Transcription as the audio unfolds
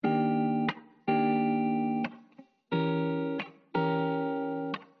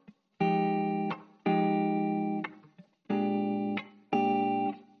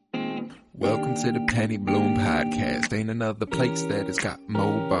Welcome to the Penny Bloom Podcast. Ain't another place that has got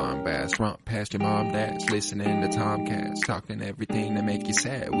more bombast. Romp past your mom, dad's listening to Tomcats. Talking everything that make you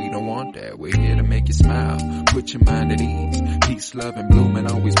sad. We don't want that. We're here to make you smile. Put your mind at ease. Peace, love, and bloom,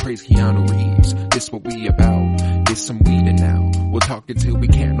 and always praise Keanu Reeves. This what we about. This some weeding now. We'll talk until we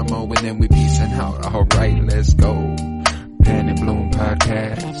can't no more, and then we peacing out. Alright, let's go. Penny Bloom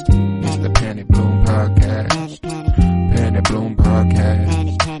Podcast. It's the Penny Bloom Podcast. Penny Bloom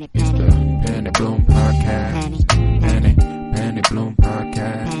Podcast. It's the Penny Bloom Podcast. Penny Bloom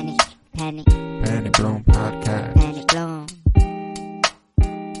Podcast. Penny Bloom Podcast.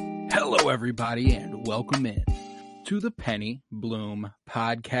 Hello, everybody, and welcome in to the Penny Bloom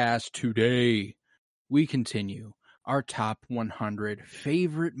Podcast. Today, we continue our top 100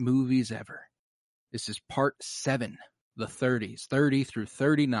 favorite movies ever. This is part 7, the 30s, 30 through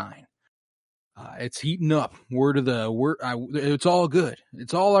 39. It's heating up. It's all good.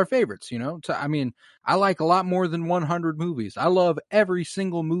 It's all our favorites, you know. I like a lot more than 100 movies. I love every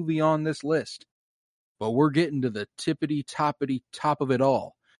single movie on this list. But we're getting to the tippity-toppity top of it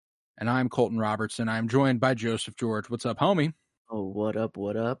all. And I'm Colton Robertson. I'm joined by Joseph George. What's up, homie? Oh, what up,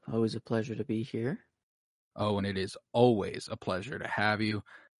 what up? Always a pleasure to be here. Oh, and it is always a pleasure to have you.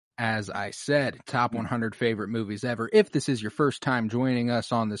 As I said, top 100 favorite movies ever. If this is your first time joining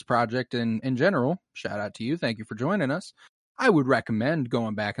us on this project, and in general, shout out to you. Thank you for joining us. I would recommend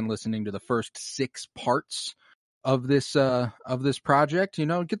going back and listening to the first 6 parts of this project. You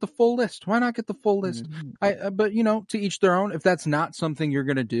know, get the full list. Why not get the full list? But you know, to each their own. If that's not something you're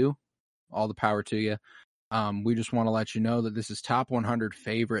going to do, all the power to you. We just want to let you know that this is top 100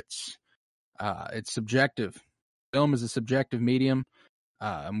 favorites. It's subjective. Film is a subjective medium.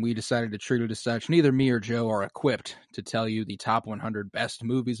 And we decided to treat it as such. Neither me or Joe are equipped to tell you the top 100 best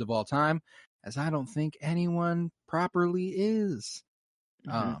movies of all time, as I don't think anyone properly is.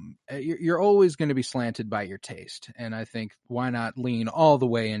 You're always going to be slanted by your taste, and I think why not lean all the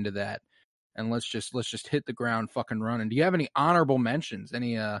way into that, and let's just hit the ground fucking running. Do you have any honorable mentions?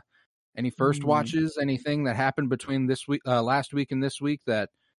 Any first watches? Anything that happened between this week, last week, and this week that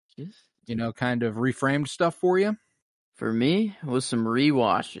you know kind of reframed stuff for you? For me, it was some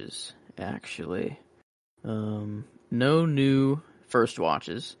rewatches, actually. No new first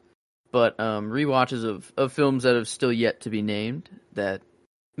watches, but rewatches of films that have still yet to be named that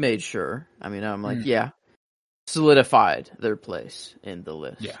made sure. I mean, I'm like, solidified their place in the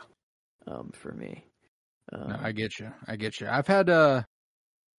list. Yeah. For me. No, I get you. I've had a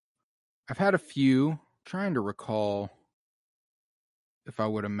few. Trying to recall if I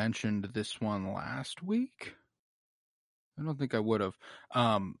would have mentioned this one last week. I don't think I would have.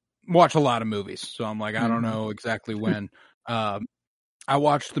 Watch a lot of movies, so I'm like, I don't know exactly when. I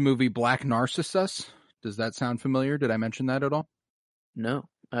watched the movie Black Narcissus. Does that sound familiar? Did I mention that at all? No,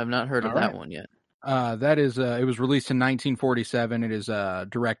 I have not heard of that one yet. That is, it was released in 1947. It is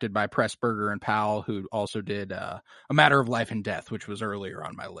directed by Pressburger and Powell, who also did A Matter of Life and Death, which was earlier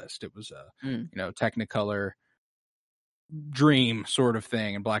on my list. It was Technicolor dream sort of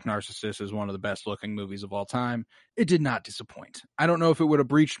thing, and Black Narcissus is one of the best looking movies of all time. It did not disappoint. I don't know if it would have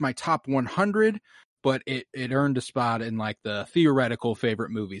breached my top 100, but it earned a spot in like the theoretical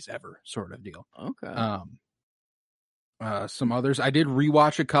favorite movies ever sort of deal. Okay. Some others I did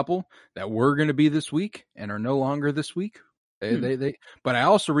rewatch a couple that were going to be this week and are no longer this week. But I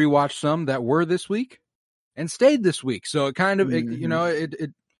also rewatched some that were this week and stayed this week. So it kind of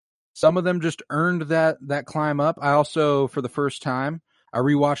it some of them just earned that climb up. I also, for the first time, I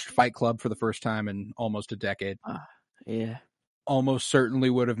rewatched Fight Club for the first time in almost a decade. Yeah. Almost certainly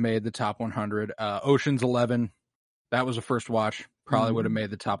would have made the top 100. Ocean's 11, that was a first watch. Probably would have made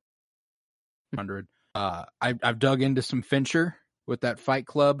the top 100. I've dug into some Fincher with that Fight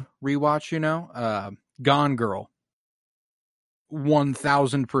Club rewatch, you know. Gone Girl,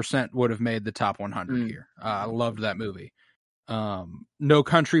 1,000% would have made the top 100 here. I loved that movie. No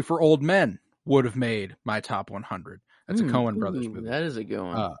Country for Old Men would have made my top 100. That's a Coen Brothers movie. That is a good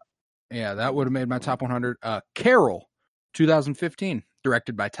one. Yeah, that would have made my top 100. Carol, 2015,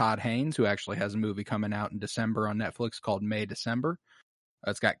 directed by Todd Haynes, who actually has a movie coming out in December on Netflix called May December.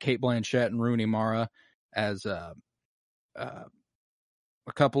 It's got Cate Blanchett and Rooney Mara as a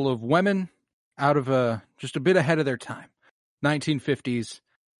couple of women out of just a bit ahead of their time. 1950s.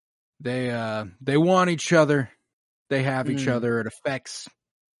 They want each other. They have each other. It affects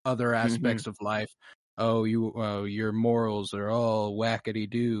other aspects of life. Oh, your morals are all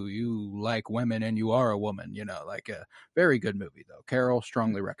wackety-doo. You like women and you are a woman. You know, like a very good movie, though. Carol,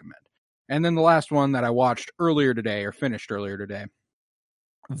 strongly recommend. And then the last one that I watched earlier today, or finished earlier today,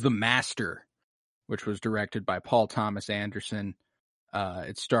 The Master, which was directed by Paul Thomas Anderson.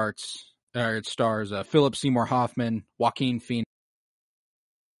 It stars It stars Philip Seymour Hoffman, Joaquin Phoenix,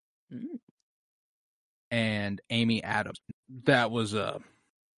 and Amy Adams. That was a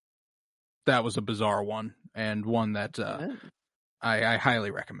bizarre one, and one that I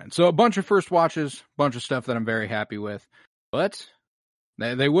highly recommend. So a bunch of first watches, bunch of stuff that I'm very happy with. But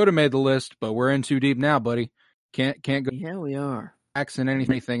they would have made the list, but we're in too deep now, buddy. Can't go Yeah, we are. accent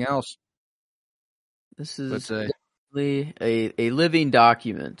anything else. This is definitely a living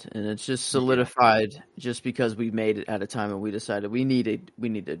document, and it's just solidified just because we made it at a time and we decided we need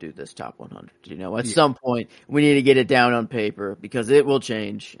to do this top 100. You know, at some point we need to get it down on paper because it will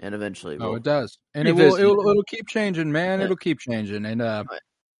change, and eventually it does, and it'll keep changing, man. Yeah. It'll keep changing, and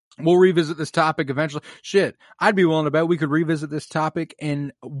we'll revisit this topic eventually. Shit, I'd be willing to bet we could revisit this topic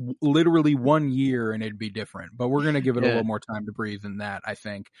in literally 1 year and it'd be different. But we're gonna give it a little more time to breathe than that, I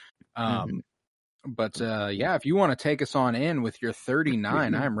think. But if you want to take us on in with your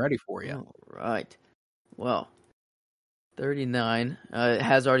 39, I'm ready for you. All right. Well, 39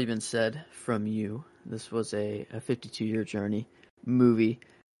 has already been said from you. This was a 52-year journey movie,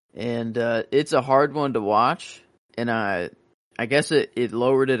 and it's a hard one to watch. And I guess it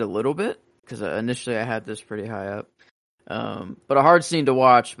lowered it a little bit because initially I had this pretty high up. But a hard scene to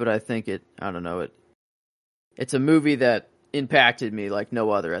watch. But I think it's a movie that impacted me like no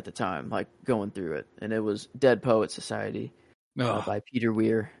other at the time, like going through it. And it was Dead Poets Society by Peter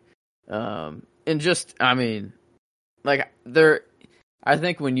Weir. And just, I mean, like I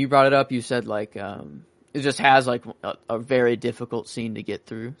think when you brought it up, you said like, it just has like a very difficult scene to get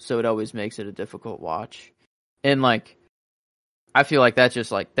through. So it always makes it a difficult watch. And like, I feel like that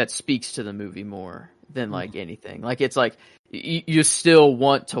just like, that speaks to the movie more than like anything. Like, it's like, you still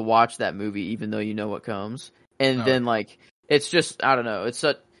want to watch that movie even though you know what comes. And then like, it's just, I don't know. It's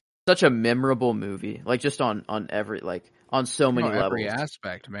such a memorable movie, like just on every, like on so many levels. Every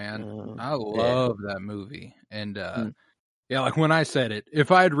aspect, man. I love that movie. And like when I said it,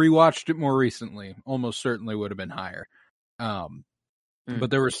 if I had rewatched it more recently, almost certainly would have been higher. But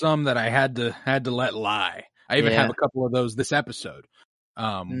there were some that I had to let lie. I even have a couple of those this episode,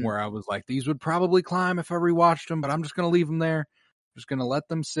 where I was like, these would probably climb if I rewatched them, but I'm just going to leave them there. I'm just going to let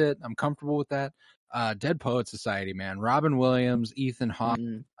them sit. I'm comfortable with that. Dead Poets Society, man. Robin Williams, Ethan Hawke,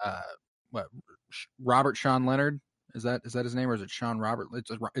 Robert Sean Leonard. Is that his name, or is it Sean Robert?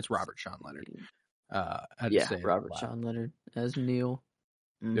 It's Robert Sean Leonard. Robert Sean Leonard as Neil.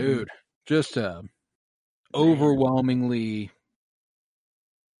 Dude, just overwhelmingly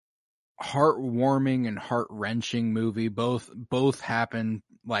heartwarming and heart-wrenching movie. Both happen,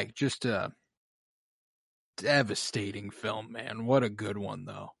 like just a devastating film, man. What a good one,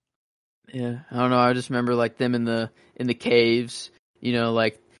 though. Yeah, I don't know. I just remember like them in the caves,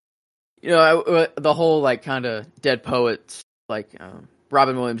 the whole like kind of Dead Poets, like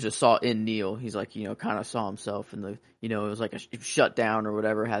Robin Williams just saw in Neil. He's like, kind of saw himself in the, it was like a shut down or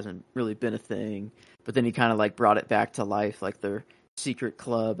whatever, hasn't really been a thing. But then he kind of like brought it back to life, like their secret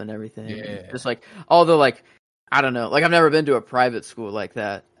club and everything. Yeah. Just like, although like, I don't know, like I've never been to a private school like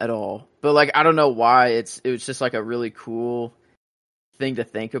that at all. But like, I don't know why it was just like a really cool thing to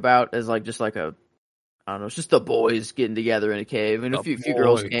think about as like just like I don't know, it's just the boys getting together in a cave, and a few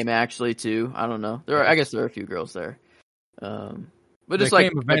girls came actually too. I don't know. I guess there are a few girls there, but just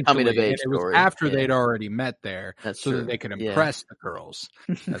like a coming of age story. It was after they'd already met there, so that they could impress the girls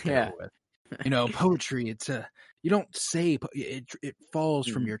that they were with. Poetry. It's you don't say it falls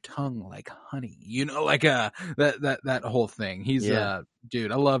from your tongue like honey. Like that whole thing. He's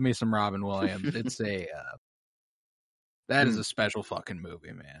dude. I love me some Robin Williams. It's that is a special fucking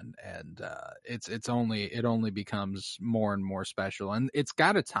movie, man, and it only becomes more and more special, and it's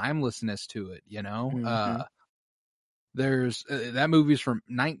got a timelessness to it, There's that movie's from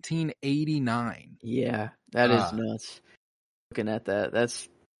 1989. Yeah, that is nuts. Looking at that, that's,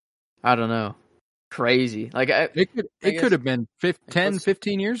 I don't know, crazy. Like it could have been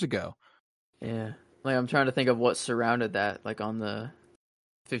 15 years ago. Yeah, like I'm trying to think of what surrounded that, like on the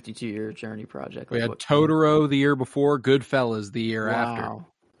 52-year journey project. We had Totoro the year before, Goodfellas the year after.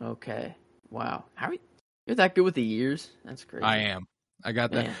 Okay. Wow. You're that good with the years? That's crazy. I am. I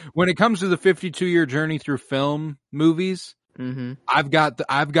got that. When it comes to the 52-year journey through film movies, I've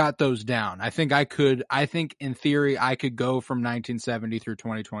got those down. I think in theory I could go from 1970 through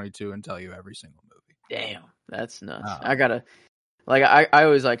 2022 and tell you every single movie. Damn, that's nuts. I gotta, like, I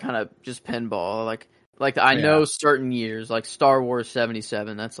always like kind of just pinball, like I know certain years, like Star Wars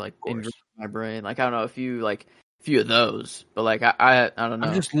 77. That's like in my brain. Like I don't know if you like few of those, but like I don't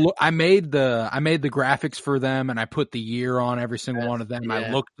know. I made the graphics for them, and I put the year on every single one of them. I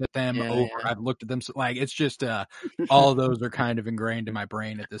Yeah. looked at them Yeah, over. yeah. I've looked at them. Like, it's just all of those are kind of ingrained in my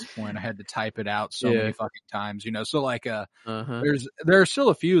brain at this point. I had to type it out so many fucking times, you know. So like there are still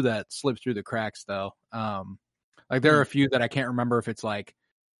a few that slip through the cracks though. Like there are a few that I can't remember if it's like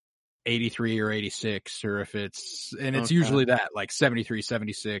 83 or 86 or if it's usually that like 73,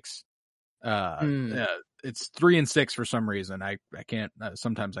 76. It's 3 and 6 for some reason. I can't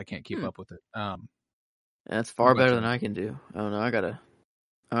sometimes I can't keep up with it. That's far better than I can do. I don't know.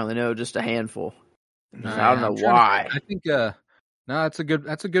 I only know just a handful. I don't know why. I think no, that's a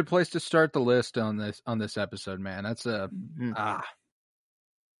good place to start the list on this episode, man.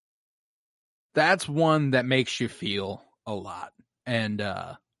 That's one that makes you feel a lot. And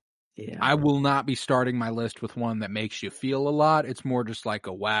I will not be starting my list with one that makes you feel a lot. It's more just like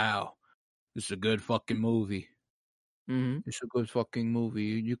a wow. This is a good fucking movie. It's a good fucking movie.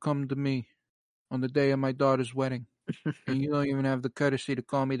 You come to me on the day of my daughter's wedding, and you don't even have the courtesy to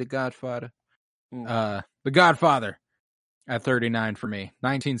call me the Godfather. The Godfather at 39 for me.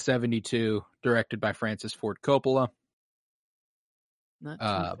 1972, directed by Francis Ford Coppola. Not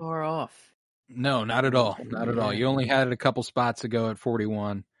too far off. No, not at all. Not at all. You only had it a couple spots ago at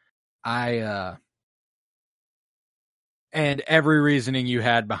 41. And every reasoning you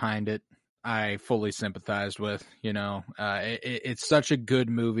had behind it, I fully sympathized with. You know, it's such a good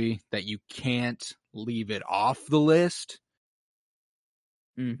movie that you can't leave it off the list.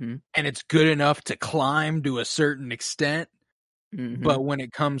 And it's good enough to climb to a certain extent. But when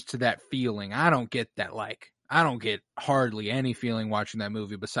it comes to that feeling, I don't get that. Like, I don't get hardly any feeling watching that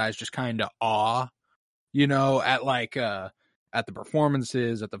movie besides just kind of awe, you know, at the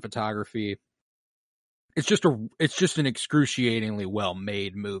performances, at the photography. It's just an excruciatingly well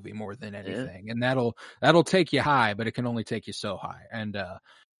made movie more than anything. And that'll take you high, but it can only take you so high. And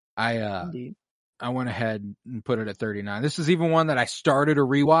I went ahead and put it at 39. This is even one that I started a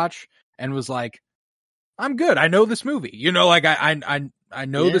rewatch and was like, I'm good. I know this movie. You know, like I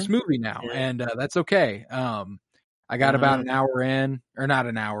know this movie now, and that's okay. I got about an hour in, or not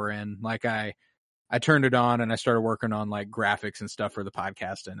an hour in. Like I turned it on and I started working on like graphics and stuff for the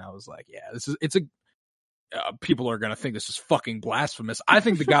podcast, and I was like, yeah, people are gonna think this is fucking blasphemous. I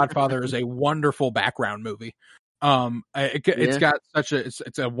think The Godfather is a wonderful background movie. It's got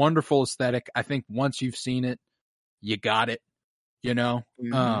it's a wonderful aesthetic. I think once you've seen it, you got it. You know.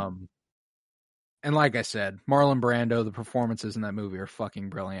 And like I said, Marlon Brando, the performances in that movie are fucking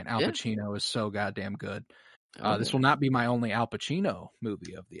brilliant. Al Pacino is so goddamn good. This will not be my only Al Pacino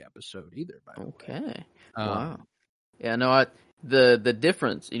movie of the episode either, by the way. Okay. Wow. Yeah, no, the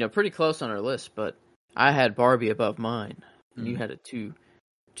difference, you know, pretty close on our list, but I had Barbie above mine, and you had it two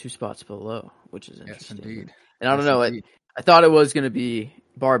spots below, which is interesting. Yes, indeed. And I don't know, I thought it was going to be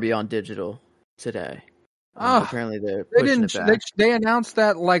Barbie on digital today. Apparently they're pushing it back. They announced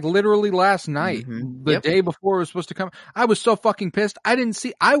that like literally last night, the day before it was supposed to come. I was so fucking pissed. I didn't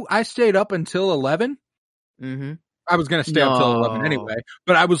see. I stayed up until 11. I was gonna stay up till 11 anyway,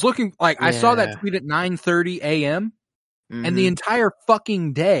 but I was looking like I saw that tweet at 9:30 a.m. and the entire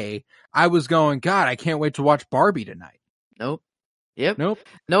fucking day I was going, God, I can't wait to watch Barbie tonight. Nope.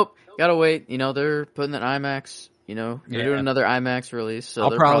 Gotta wait. You know, they're putting that IMAX. You know, they're doing another IMAX release, so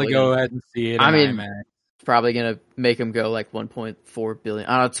I'll probably go ahead and see it. IMAX. Probably gonna make them go like 1.4 billion.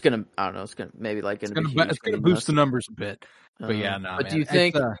 It's gonna maybe like it's gonna boost the numbers a bit. But yeah, no. But man.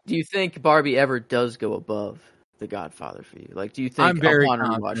 do you think Barbie ever does go above The Godfather for you? Like, do you think I'm very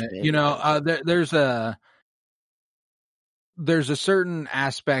confident. You know, there's a certain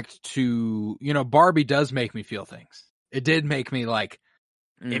aspect to, you know, Barbie does make me feel things. It did make me like,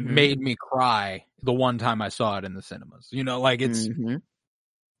 it made me cry the one time I saw it in the cinemas. You know, like it's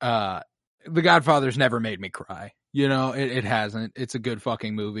The Godfather's never made me cry. You know, it hasn't. It's a good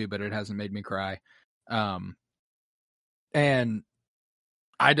fucking movie, but it hasn't made me cry. And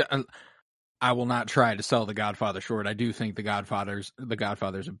I will not try to sell The Godfather short. I do think The Godfather's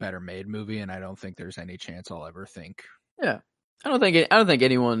a better made movie, and I don't think there's any chance I'll ever think. Yeah. I don't think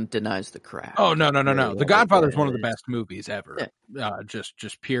anyone denies the craft. Oh, no. The Godfather is one of the best movies ever. Yeah.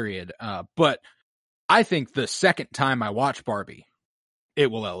 Just period. But I think the second time I watch Barbie, it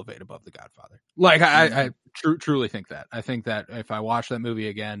will elevate above The Godfather. Like I truly think that. I think that if I watch that movie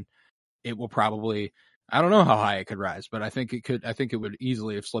again, it will probably, I don't know how high it could rise, but I think it could. I think it would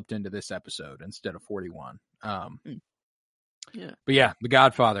easily have slipped into this episode instead of 41. Yeah. But yeah, The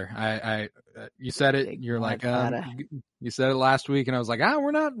Godfather. You said it. You're like, you said it last week, and I was like,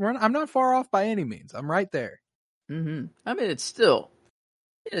 I'm not far off by any means. I'm right there. I mean, it's still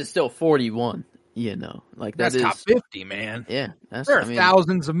 41. like That's that top is 50, man. yeah. There are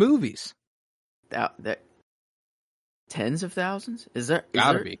thousands of movies. That tens of thousands. Is there?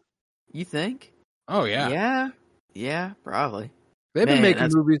 Gotta be. You think? Oh yeah. Yeah, probably. They've been Man, making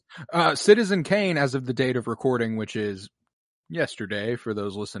movies. Citizen Kane, as of the date of recording, which is yesterday for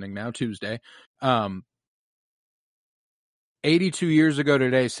those listening now, Tuesday. 82 years ago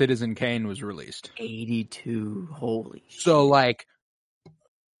today, Citizen Kane was released. 82. Holy shit. So, like,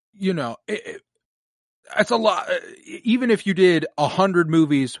 that's a lot. Even if you did 100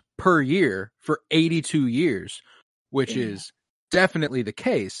 movies per year for 82 years, which is definitely the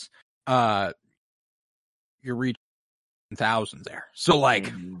case, you're reaching thousands there. So,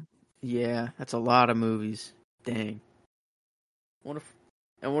 like, yeah, that's a lot of movies. Dang.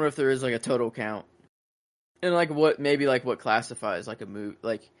 I wonder if there is like a total count, and like what classifies like a movie.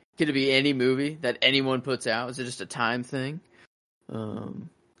 Like, could it be any movie that anyone puts out? Is it just a time thing?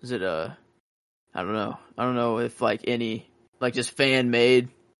 Is it I don't know. I don't know if like any like just fan made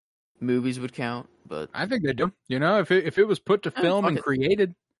movies would count, but I think they do. If it was put to film and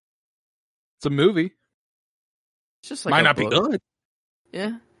created, it's a movie. It's just like might a not book. be good.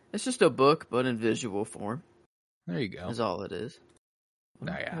 Yeah, it's just a book, but in visual form. There you go. Is all it is.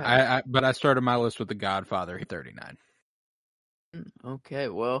 Yeah, but I started my list with The Godfather, 39. Okay,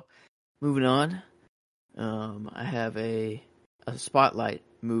 well, moving on. I have a spotlight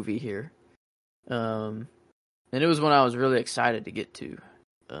movie here. And it was one I was really excited to get to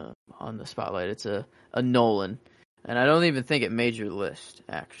on the spotlight. It's a Nolan, and I don't even think it made your list,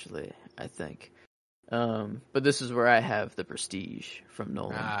 actually, I think. But this is where I have The Prestige from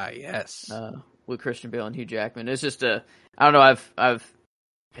Nolan. Ah, yes. With Christian Bale and Hugh Jackman. It's just I don't know,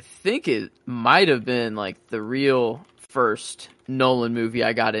 I think it might have been like the real first Nolan movie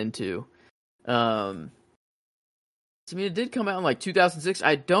I got into. I mean, it did come out in like 2006.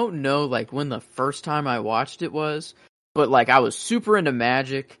 I don't know like when the first time I watched it was, but like I was super into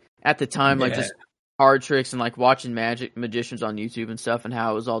magic at the time, like just card tricks and like watching magicians on YouTube and stuff and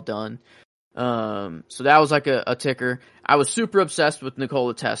how it was all done. So that was like a ticker. I was super obsessed with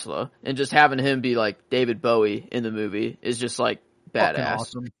Nikola Tesla, and just having him be like David Bowie in the movie is just like badass.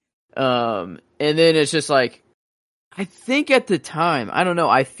 Awesome. And then it's just like, I think at the time, I don't know,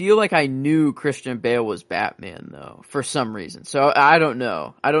 I feel like I knew Christian Bale was Batman though, for some reason. So I don't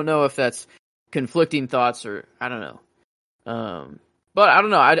know. I don't know if that's conflicting thoughts or I don't know. But I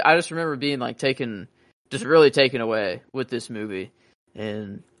don't know. I just remember being like really taken away with this movie,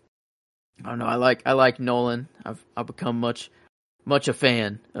 and I don't know. I like Nolan. I've become much a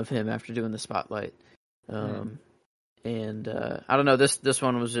fan of him after doing the Spotlight. And I don't know. This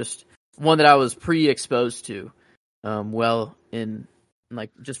one was just one that I was pre-exposed to, well in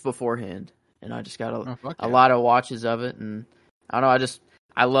like just beforehand, and I just got a lot of watches of it, and I don't know.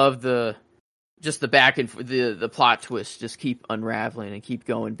 I love the back and the plot twists just keep unraveling and keep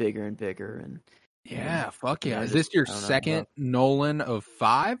going bigger and bigger, and fuck yeah! Is this your second Nolan of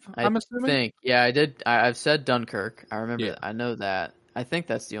 5? I'm assuming. Think I did. I've said Dunkirk. I remember. Yeah. I know that. I think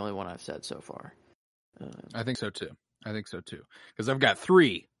that's the only one I've said so far. I think so too. Because I've got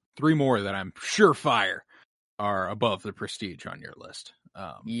three more that I'm surefire are above The Prestige on your list.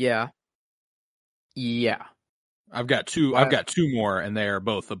 Yeah. I've got two. I've got 2 more, and they are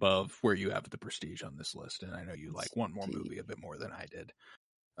both above where you have The Prestige on this list. And I know you like one more movie a bit more than I did.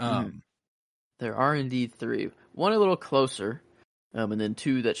 There are indeed 3. One a little closer, and then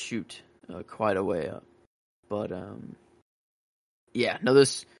 2 that shoot quite a way up. But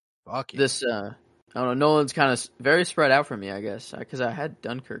this I don't know. Nolan's kind of very spread out for me, I guess, because I had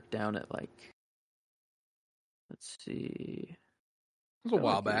Dunkirk down at like, let's see, it was a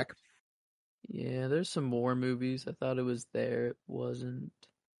while back. Yeah, there's some more movies. I thought it was there. It wasn't.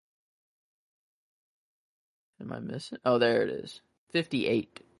 Am I missing? Oh, there it is.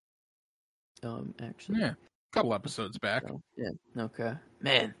 58. Actually. Yeah, a couple episodes back. So, yeah, okay.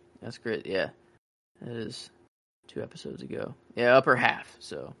 Man, that's great. Yeah, that is 2 episodes ago. Yeah, upper half,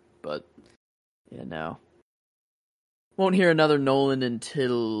 so, but, yeah, no. Won't hear another Nolan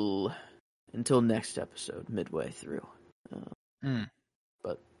until next episode, midway through.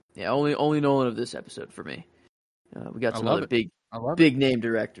 But, yeah, only Nolan of this episode for me. We got some other big name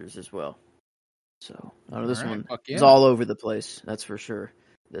directors as well. So, I don't know, this one is all over the place, that's for sure.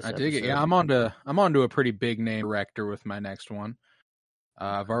 I dig it. Yeah, I'm on to a pretty big name director with my next one.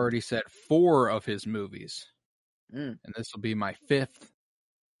 I've already said 4 of his movies, and this will be my 5th,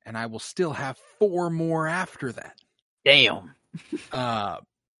 and I will still have 4 more after that. Damn.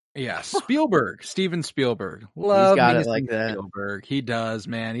 Yeah, Spielberg, Steven Spielberg. Love He's got it like that. Spielberg. He does,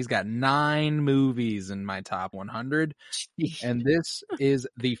 man. He's got 9 movies in my top 100, and this is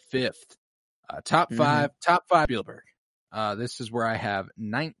the 5th. Top five Spielberg. This is where I have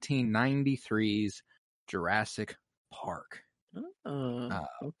 1993's Jurassic Park.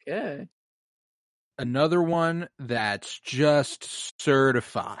 Okay. Another one that's just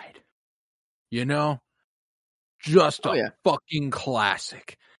certified, just a fucking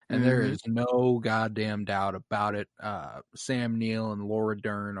classic. And there is no goddamn doubt about it. Sam Neill and Laura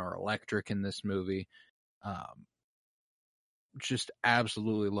Dern are electric in this movie. Just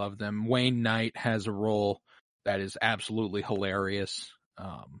absolutely love them. Wayne Knight has a role that is absolutely hilarious.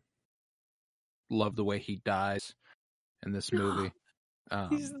 Love the way he dies in this movie.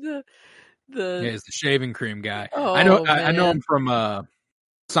 He's the he's the shaving cream guy. Oh, I know him from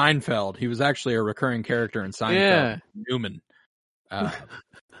Seinfeld. He was actually a recurring character in Seinfeld. Yeah. Newman.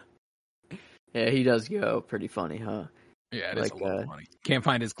 Yeah, he does go pretty funny, huh? Yeah, it is a little funny. Can't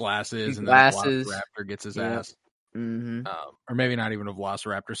find his glasses, and glasses. then Velociraptor gets his ass. Mm-hmm. Or maybe not even a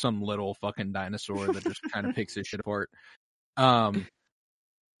Velociraptor, some little fucking dinosaur that just kind of picks his shit apart. No,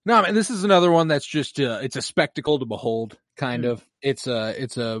 man, this is another one that's just it's a spectacle to behold, kind of. It's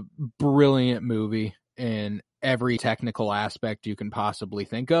a brilliant movie in every technical aspect you can possibly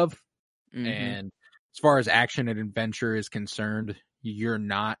think of. And as far as action and adventure is concerned, you're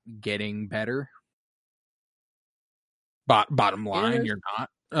not getting better. Bottom line, you're not.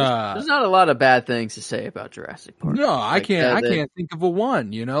 There's not a lot of bad things to say about Jurassic Park. No, I can't think of a one.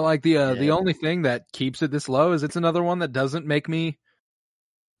 The only thing that keeps it this low is it's another one that doesn't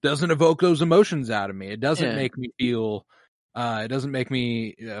evoke those emotions out of me. It doesn't make me feel. It doesn't make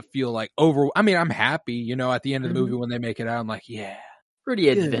me feel like I mean, I'm happy. At the end of the movie when they make it out, I'm like, yeah, pretty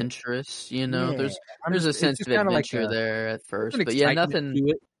adventurous. Yeah. There's a sense of adventure there at first, but nothing. To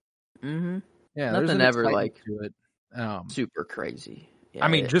it. Yeah, nothing ever like to it. Super crazy. Yeah, I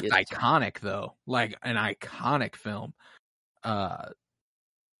mean, just iconic though, like an iconic film. Jeff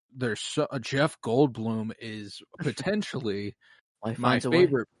Goldblum is potentially my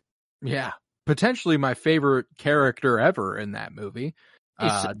favorite. Yeah, potentially my favorite character ever in that movie.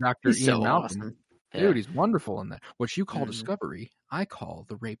 Dr. Ian Malcolm. Awesome. Dude, he's wonderful in that. What you call discovery, I call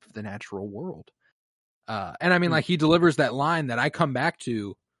the rape of the natural world. And I mean, like, he delivers that line that I come back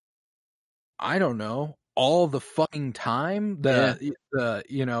to, I don't know, all the fucking time.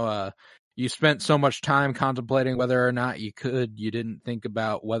 You spent so much time contemplating whether or not you didn't think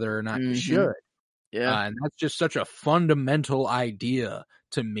about whether or not you should. Yeah. And that's just such a fundamental idea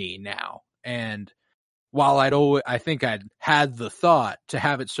to me now. And while I think I'd had the thought to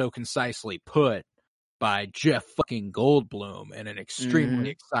have it so concisely put by Jeff fucking Goldblum in an extremely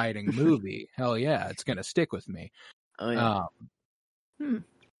exciting movie, hell yeah, it's going to stick with me. Oh, yeah.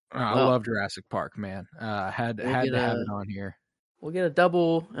 I love Jurassic Park, man. Had to have it on here. We'll get a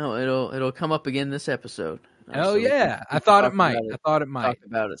double. Oh, it'll come up again this episode. Oh yeah, I thought it might. Talk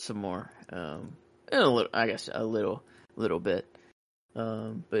about it some more. I guess a little bit.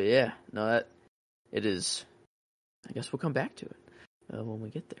 But yeah, no, it is. I guess we'll come back to it when we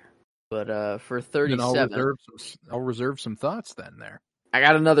get there. But for 37, I'll reserve some thoughts then. There, I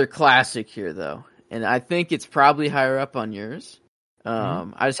got another classic here though, and I think it's probably higher up on yours.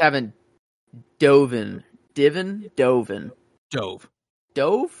 I just haven't dove.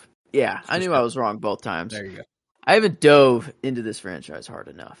 Yeah, I knew I was wrong both times. There you go. I haven't dove into this franchise hard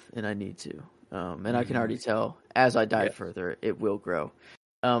enough, and I need to. And I can already tell as I dive further, it will grow.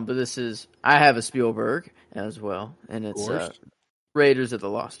 But I have a Spielberg as well, and it's Raiders of the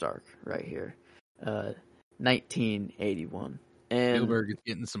Lost Ark right here, 1981. And Spielberg is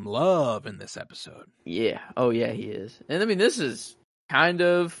getting some love in this episode. Yeah, oh yeah, he is. And I mean, this is kind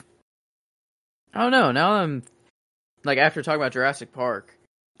of, I don't know. Now I'm like, after talking about Jurassic Park,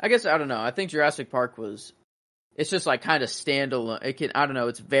 I guess I don't know. I think Jurassic Park it's just like kind of standalone. I don't know.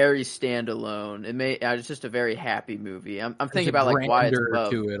 It's very standalone. It's just a very happy movie. I'm thinking about like why it's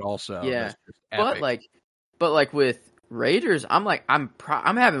above. To it also. Yeah, but like with Raiders, I'm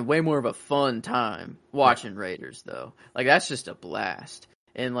having way more of a fun time watching Raiders though. Like that's just a blast,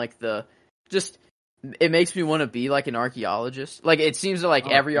 and like it makes me want to be like an archaeologist. Like it seems like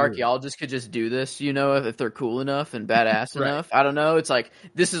every archaeologist could just do this, if they're cool enough and badass enough. I don't know. It's like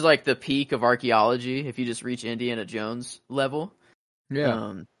this is like the peak of archaeology if you just reach Indiana Jones level.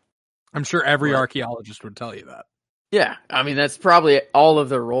 Yeah, I'm sure every archaeologist would tell you that. Yeah, I mean that's probably all of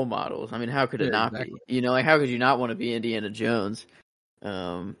their role models. I mean, how could it not be? Like how could you not want to be Indiana Jones?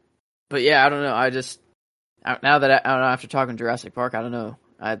 But yeah, I don't know. Now that I don't know, after talking Jurassic Park, I don't know.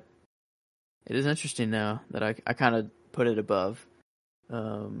 It is interesting now that I kind of put it above.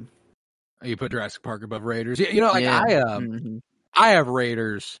 You put Jurassic Park above Raiders. I have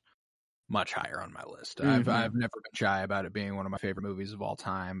Raiders much higher on my list. I've never been shy about it being one of my favorite movies of all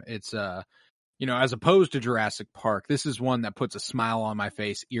time. It's as opposed to Jurassic Park, this is one that puts a smile on my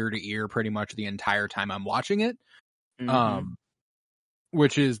face ear to ear pretty much the entire time I'm watching it.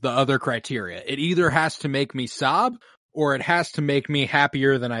 Which is the other criteria. It either has to make me sob or it has to make me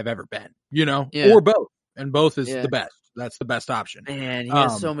happier than I've ever been, or both. And both is the best. That's the best option. Man, he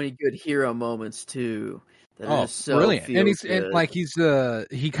has so many good hero moments too. That is so brilliant. And good.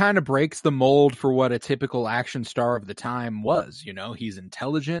 He kind of breaks the mold for what a typical action star of the time was, he's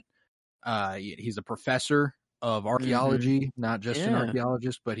intelligent. He's a professor of archaeology, not just an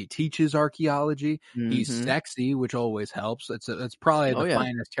archaeologist, but he teaches archaeology. He's sexy, which always helps. It's probably the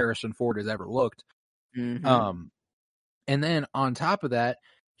finest Harrison Ford has ever looked. And then on top of that,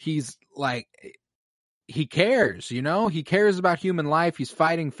 he's like, he cares, he cares about human life. He's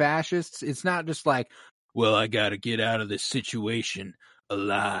fighting fascists. It's not just like, well, I got to get out of this situation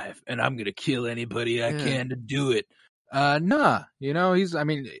alive and I'm going to kill anybody I can to do it. Nah, he's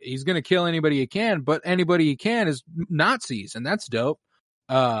going to kill anybody he can, but anybody he can is Nazis, and that's dope.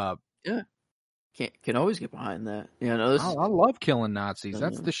 Can always get behind that. I love killing Nazis.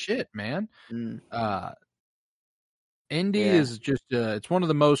 That's the shit, man. Indy is just, it's one of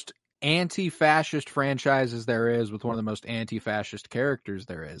the most anti-fascist franchises there is with one of the most anti-fascist characters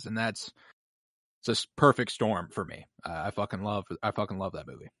there is. And it's a perfect storm for me. I fucking love that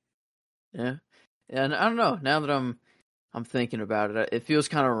movie. Yeah. And I don't know, now that I'm thinking about it, it feels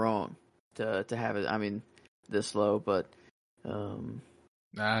kind of wrong to have it, this low, but,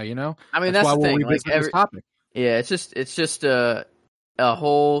 that's that's why the thing. We'll revisit this topic. Yeah, it's just a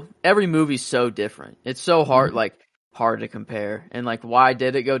whole, every movie's so different. It's so hard, hard to compare. And why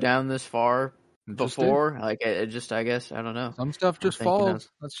did it go down this far before? I guess, I don't know. Some stuff just falls.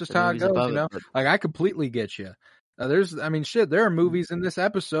 That's just how it goes, I completely get you. There are movies in this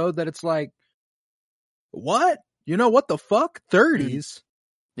episode that it's like, what? What the fuck? 30s?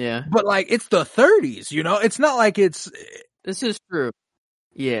 Yeah. But it's the 30s, it's not like it's... This is true.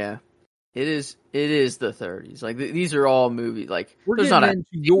 Yeah. It is the 30s. These are all movies. We're there's getting not into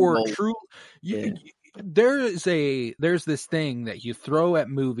your true... There's this thing that you throw at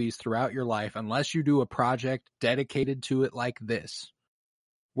movies throughout your life, unless you do a project dedicated to it like this,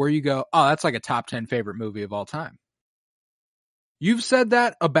 where you go, oh, that's like a top 10 favorite movie of all time. You've said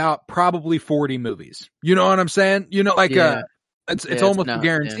that about probably 40 movies. You know what I'm saying? It's almost a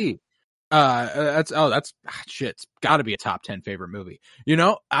guarantee. It's got to be a top 10 favorite movie.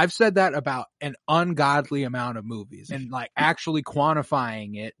 I've said that about an ungodly amount of movies, and actually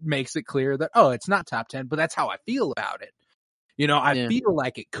quantifying it makes it clear that, oh, it's not top 10, but that's how I feel about it. I feel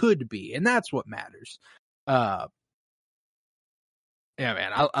like it could be, and that's what matters. Yeah,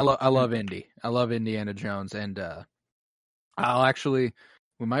 man, I love Indy. I love Indiana Jones, and we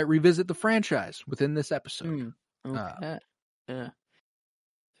might revisit the franchise within this episode. Okay. Yeah.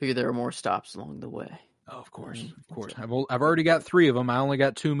 Figure there are more stops along the way. Oh, of course. I've already got 3 of them. I only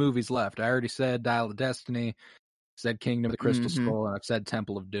got 2 movies left. I already said Dial of Destiny, said Kingdom of the Crystal Skull, and I've said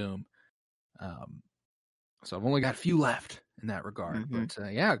Temple of Doom. So I've only got a few left in that regard. But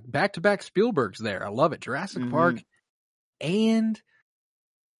back-to-back Spielberg's there. I love it. Jurassic Park and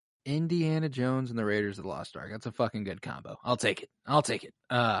Indiana Jones and the Raiders of the Lost Ark. That's a fucking good combo. I'll take it.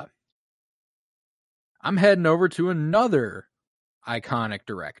 I'm heading over to another iconic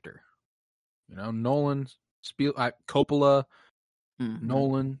director. Nolan, Coppola,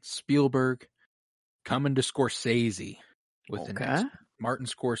 Nolan, Spielberg, coming to Scorsese with the next Martin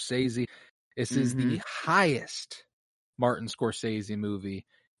Scorsese. This is the highest Martin Scorsese movie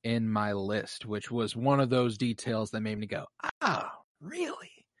in my list, which was one of those details that made me go, oh,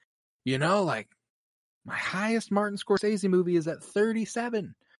 really? My highest Martin Scorsese movie is at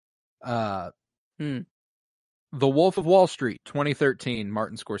 37. The Wolf of Wall Street, 2013,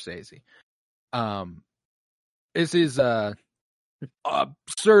 Martin Scorsese. This is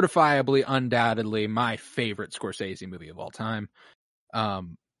certifiably, undoubtedly my favorite Scorsese movie of all time.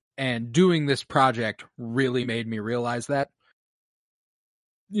 And doing this project really made me realize that.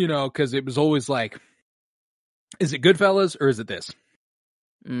 Because it was always like, is it Goodfellas or is it this?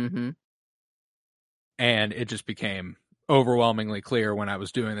 And it just became overwhelmingly clear when I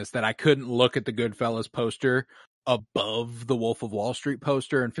was doing this that I couldn't look at the Goodfellas poster above the Wolf of Wall Street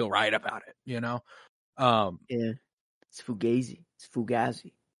poster and feel right about it, It's Fugazi.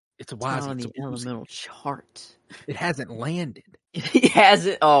 It's a Wazi. On the elemental chart. It hasn't landed. He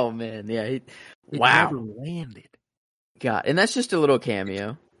hasn't. Oh man, yeah. It never landed. God, and that's just a little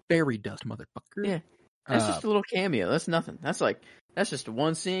cameo. Fairy dust, motherfucker. Yeah, that's just a little cameo. That's nothing. That's just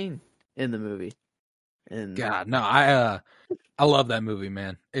one scene in the movie. And God, no, I love that movie,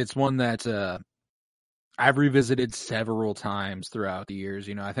 man. It's one that I've revisited several times throughout the years.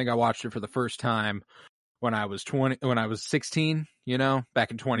 I think I watched it for the first time when I was 16,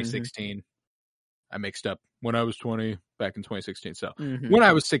 back in 2016. I mixed up when I was 20 back in 2016. So when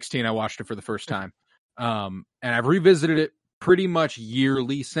I was 16, I watched it for the first time. And I've revisited it pretty much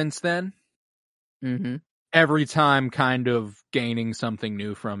yearly since then. Every time kind of gaining something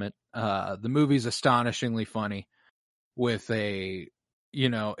new from it. The movie's astonishingly funny with a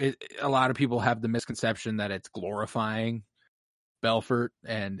lot of people have the misconception that it's glorifying Belfort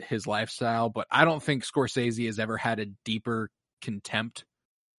and his lifestyle, but I don't think Scorsese has ever had a deeper contempt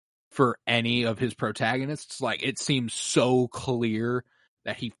for any of his protagonists. Like, it seems so clear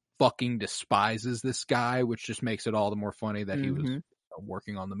that he fucking despises this guy, which just makes it all the more funny that he was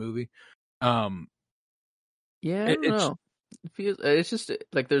working on the movie. Yeah, I don't know. It's just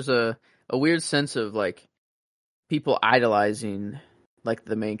like there's a weird sense of like people idolizing like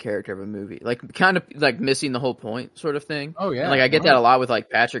the main character of a movie, like kind of like missing the whole point sort of thing. Oh yeah. And, like I get that a lot with like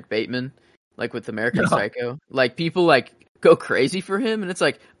Patrick Bateman, like with American Psycho. Like people like go crazy for him and it's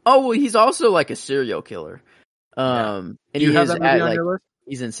like, oh well, he's also like a serial killer. And you have that movie on your list?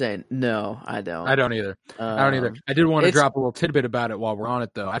 He's insane. No, I don't. I don't either. I did want to drop a little tidbit about it while we're on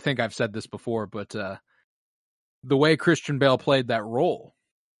it though. I think I've said this before, but the way Christian Bale played that role,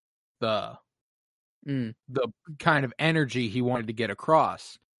 the kind of energy he wanted to get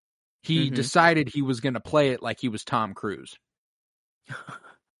across, he decided he was going to play it like he was Tom Cruise.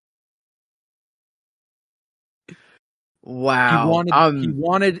 Wow. He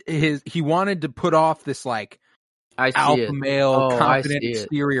wanted to put off this like alpha male confident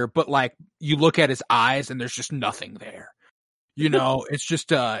exterior, but like you look at his eyes and there's just nothing there. It's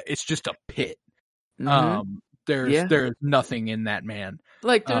just a pit. There's nothing in that man.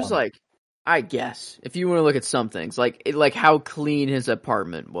 Like there's I guess if you want to look at some things, like how clean his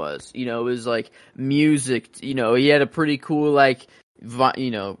apartment was, it was like music. He had a pretty cool music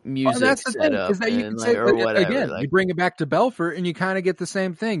that's the setup. Thing, is that you can say, or whatever. Again, you bring it back to Belfort, and you kind of get the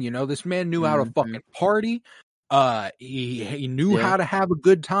same thing. This man knew how to fucking party. He knew how to have a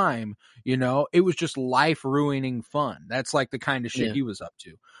good time. It was just life ruining fun. That's like the kind of shit he was up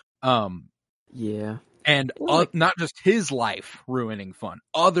to. And not just his life ruining fun,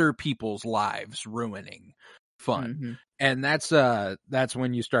 other people's lives ruining fun. And that's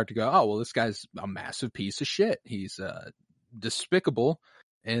when you start to go, oh, well, this guy's a massive piece of shit. He's despicable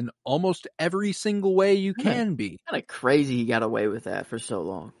in almost every single way you can be. Kind of crazy he got away with that for so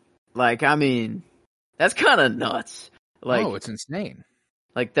long. Like, I mean, that's kind of nuts. Like, it's insane.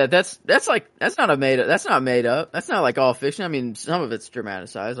 Like that's not made up. That's not like all fiction. I mean, some of it's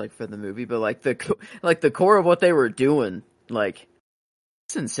dramatized, like for the movie, but like the core of what they were doing, like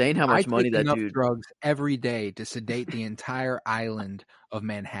it's insane how much money that dude. Drugs every day to sedate the entire island of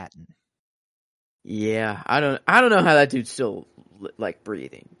Manhattan. Yeah, I don't know how that dude's still like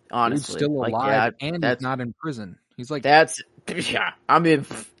breathing. Honestly, he's still alive and he's not in prison. He's like I mean,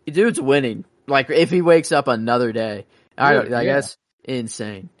 dude's winning. Like if he wakes up another day, I guess.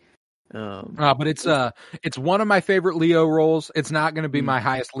 Insane. But it's one of my favorite Leo roles. It's not going to be my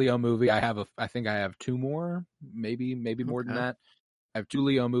highest Leo movie. I think I have two more, maybe more than that. I have two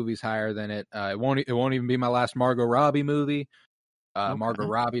Leo movies higher than it. It won't even be my last Margot Robbie movie. Margot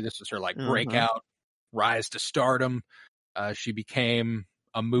Robbie, this is her like breakout, rise to stardom. She became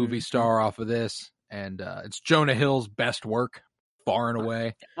a movie star off of this, and it's Jonah Hill's best work, far and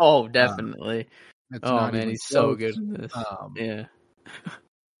away. Oh, definitely. Man, he's so good in this. Yeah.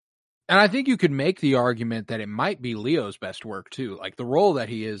 And I think you could make the argument that it might be Leo's best work too. Like the role that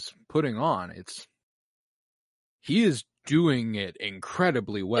he is putting on, he is doing it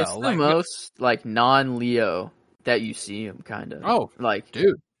incredibly well. It's the most like non-Leo that you see him kind of. Oh, like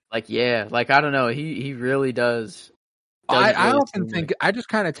dude. Like yeah, like I don't know, he really does. I often think I just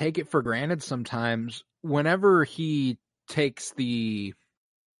kind of take it for granted sometimes whenever he takes the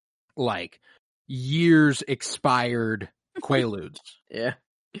like years expired Quaaludes. Yeah.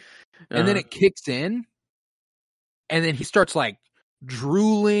 And then it kicks in, and then he starts like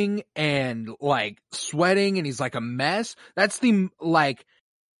drooling and like sweating, and he's like a mess. That's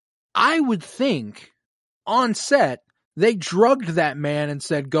I would think on set they drugged that man and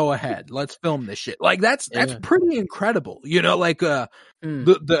said, "Go ahead, let's film this shit." Like that's pretty incredible, like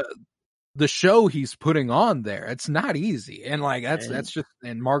the show he's putting on there. It's not easy, and like that's just.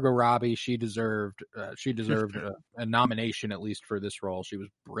 And Margot Robbie, she deserved a nomination at least for this role. She was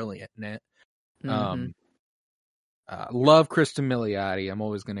brilliant in it. Love Kristen Milioti. I'm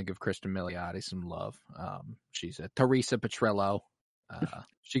always going to give Kristen Milioti some love. She's a Teresa Petrello.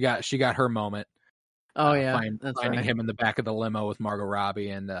 She got her moment. Oh yeah, finding him in the back of the limo with Margot Robbie,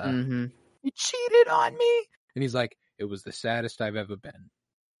 and You cheated on me. And he's like, it was the saddest I've ever been.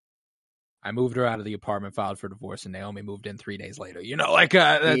 I moved her out of the apartment, filed for divorce, and Naomi moved in 3 days later.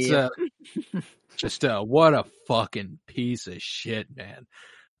 That's Yeah. just what a fucking piece of shit, man.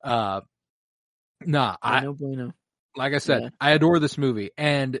 No bueno. Like I said, I adore this movie,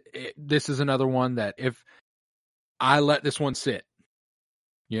 and this is another one that if I let this one sit,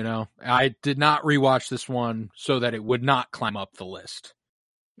 I did not rewatch this one so that it would not climb up the list,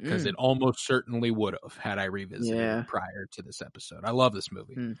 because it almost certainly would have had I revisited it prior to this episode. I love this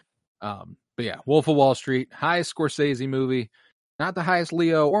movie. But yeah, Wolf of Wall Street, highest Scorsese movie, not the highest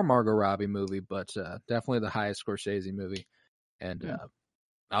Leo or Margot Robbie movie, but definitely the highest Scorsese movie, and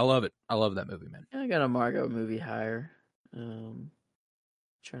I love it. I love that movie, man. I got a Margot movie higher. Trying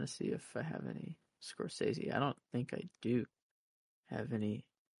to see if I have any Scorsese. I don't think I do have any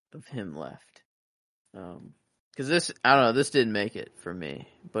of him left. Because this didn't make it for me,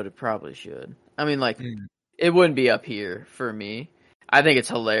 but it probably should. I mean, like, it wouldn't be up here for me. I think it's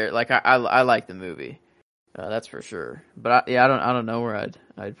hilarious. Like, I like the movie, that's for sure. But I don't know where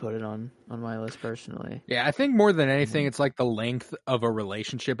I'd put it on my list personally. Yeah, I think more than anything, it's like the length of a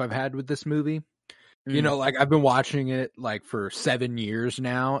relationship I've had with this movie. Like I've been watching it like for 7 years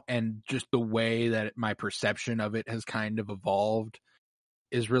now, and just the way that my perception of it has kind of evolved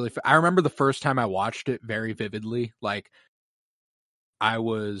is really. I remember the first time I watched it very vividly. Like it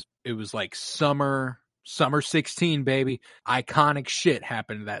was like summer 16, baby. Iconic shit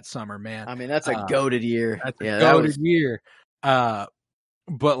happened that summer, man. I mean, that's a goated year. That's a goated year. But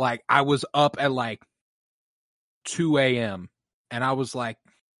like I was up at like 2 a.m. and I was like,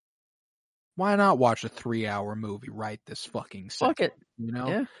 why not watch a 3-hour movie right this fucking second? Fuck it.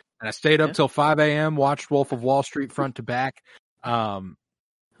 Yeah. And I stayed up till 5 a.m., watched Wolf of Wall Street front to back. No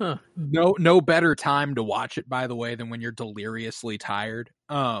better time to watch it, by the way, than when you're deliriously tired.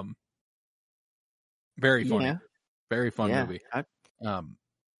 Very funny. Yeah. Very fun movie. I don't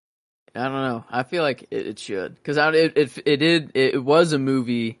know. I feel like it should. Because it was a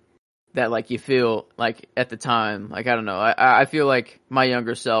movie that, like, you feel like at the time, like, I don't know. I feel like my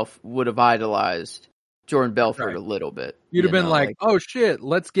younger self would have idolized Jordan Belfort a little bit. You'd have been like, oh shit,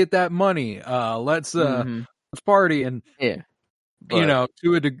 let's get that money. Let's party. And but,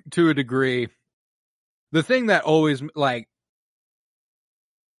 to a degree, the thing that always, like,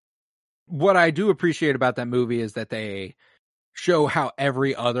 what I do appreciate about that movie is that they show how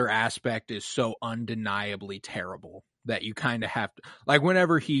every other aspect is so undeniably terrible that you kind of have to, like,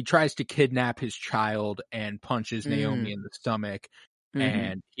 whenever he tries to kidnap his child and punches Naomi in the stomach,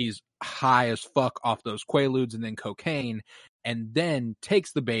 and he's high as fuck off those Quaaludes and then cocaine, and then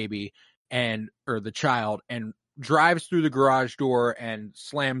takes the baby or the child and drives through the garage door and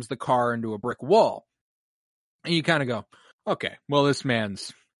slams the car into a brick wall. And you kind of go, okay, well, this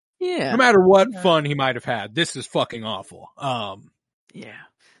man's, no matter what fun he might have had, this is fucking awful.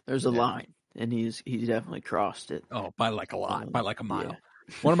 There's a line, and he's definitely crossed it. Oh, by like a lot, by like a mile.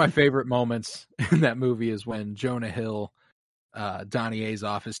 One of my favorite moments in that movie is when Jonah Hill, Donnie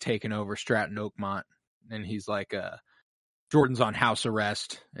Azoff, is taken over Stratton Oakmont, and he's like, Jordan's on house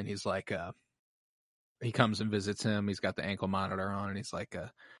arrest, and he's like, he comes and visits him. He's got the ankle monitor on, and he's like,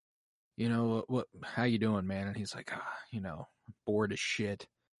 what, how you doing, man? And he's like, bored as shit,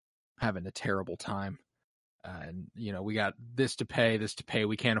 having a terrible time. And, we got this to pay.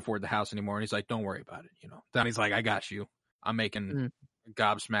 We can't afford the house anymore. And he's like, don't worry about it. Donnie's like, I got you. I'm making a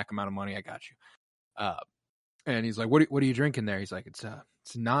gobsmack amount of money. I got you. And he's like, what are you drinking there? He's like, it's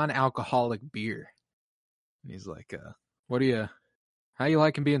non-alcoholic beer. And he's like, how you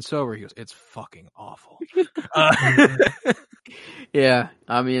liking being sober? He goes, it's fucking awful. Yeah.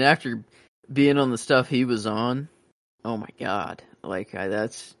 I mean, after being on the stuff he was on, oh my God. Like, I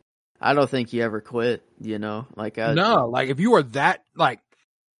don't think he ever quit, Like, no, like, if you are that, like,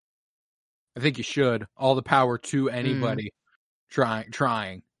 I think you should. All the power to anybody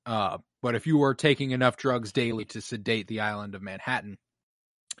trying. But if you are taking enough drugs daily to sedate the island of Manhattan,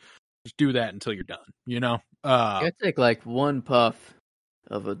 just do that until you're done, I take like one puff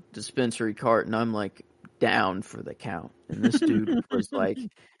of a dispensary cart and I'm like down for the count. And this dude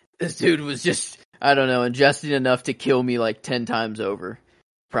was just, I don't know, ingesting enough to kill me like 10 times over.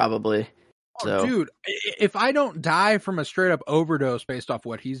 Probably. So. Dude, if I don't die from a straight up overdose based off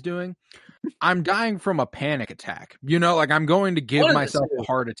what he's doing, I'm dying from a panic attack. Like, I'm going to give myself a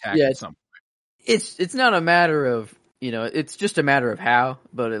heart attack at some point. It's not a matter of, it's just a matter of how,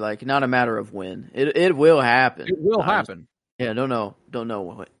 but not a matter of when. It will happen. It will happen. Yeah, don't know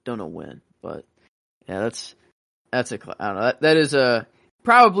when, but yeah, that's I don't know. That is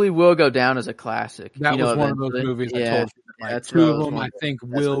probably will go down as a classic. That was one of those movies I told you Like That's two what I of was them, I wondering. think,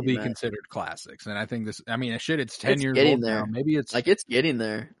 That's will what you be meant. considered classics. And I think shit, it's 10 It's years getting old there. now. Maybe it's It's getting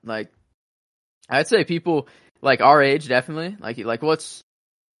there. Like, I'd say people like our age definitely. Like what's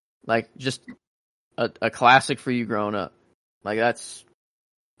like just a classic for you growing up? Like that's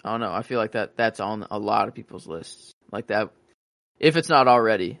I don't know. I feel like that's on a lot of people's lists. Like that, if it's not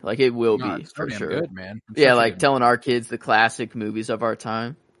already, like it will no, be it's so for damn sure. good, man. It's Yeah, such a like good telling our kids the classic movies of our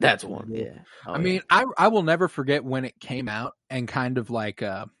time. That's one. movie. Yeah. Oh, I mean, I will never forget when it came out and kind of like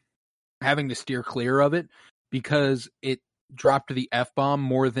having to steer clear of it because it dropped the F-bomb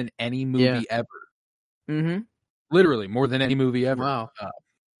more than any movie ever. Mm-hmm. Literally more than any movie ever. Wow.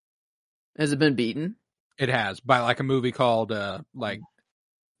 Has it been beaten? It has by like a movie called like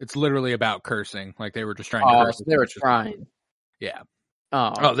it's literally about cursing. Like they were just trying to curse. So they were trying. Yeah.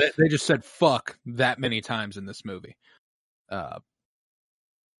 Oh, They just said fuck that many times in this movie. I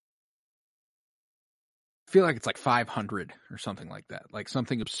feel like it's like 500 or something like that. Like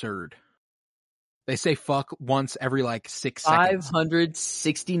something absurd. They say fuck once every like 6 seconds.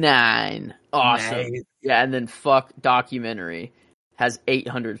 569. Awesome. Nice. Yeah, and then fuck documentary has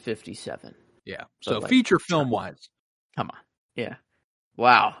 857. Yeah. So, So like, feature film wise. Come on. Yeah.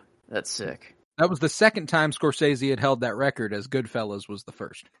 Wow. That's sick. That was the second time Scorsese had held that record, as Goodfellas was the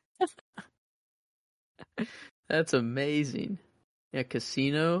first. That's amazing. Yeah,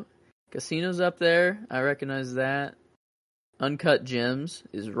 Casino. Casino's up there. I recognize that. Uncut Gems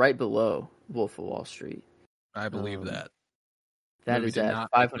is right below Wolf of Wall Street. I believe that. That Movie is did at not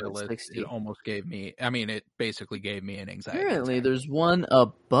make the list. 560. It almost gave me, I mean, it basically gave me an anxiety Apparently, attack. there's one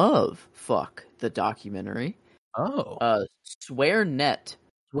above Fuck, the documentary. Oh. SwearNet.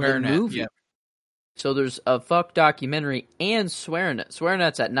 SwearNet, movie. yeah. So there's a Fuck documentary and SwearNet.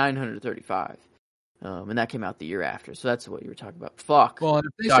 SwearNet's at 935. And that came out the year after. So that's what you were talking about. Fuck. Well, if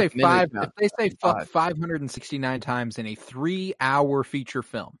they say fuck 569 times in a 3-hour feature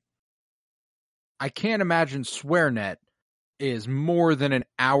film, I can't imagine SwearNet is more than an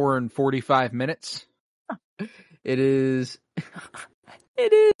hour and 45 minutes. It is.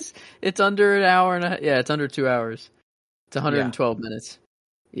 It is. It's under an hour and a. Yeah, it's under 2 hours. It's 112 minutes.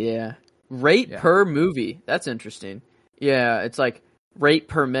 Yeah. Rate per movie. That's interesting. Yeah, it's like rate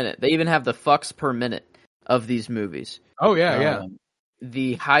per minute. They even have the fucks per minute of these movies. Oh yeah.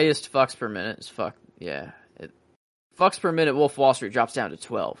 The highest fucks per minute is fuck. Yeah. Fucks per minute. Wolf of Wall Street drops down to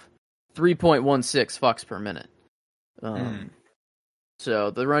 12. 3.16 fucks per minute.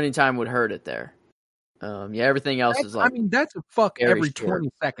 So the running time would hurt it there. Yeah, everything else is like. I mean, that's a fuck every 20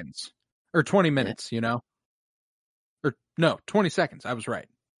 seconds or 20 minutes, you know? Or no, 20 seconds. I was right.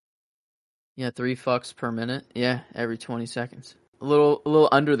 Yeah, 3 fucks per minute. Yeah, every 20 seconds. A little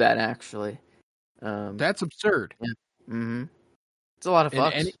under that actually. That's absurd. Yeah. Mm-hmm. It's a lot of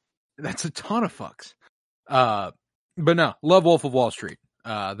fucks. That's a ton of fucks. But no, love Wolf of Wall Street.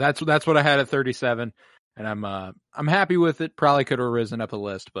 That's what I had at 37, and I'm happy with it. Probably could have risen up a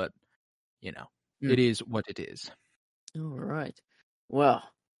list, but you know, it is what it is. All right. Well,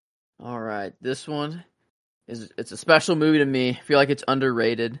 all right. This one it's a special movie to me. I feel like it's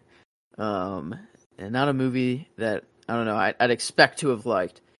underrated. And not a movie that I don't know. I'd expect to have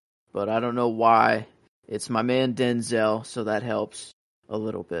liked, but I don't know why. It's my man Denzel, so that helps a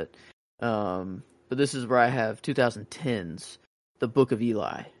little bit. But this is where I have 2010's The Book of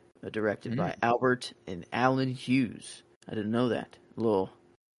Eli, directed by Albert and Alan Hughes. I didn't know that. Little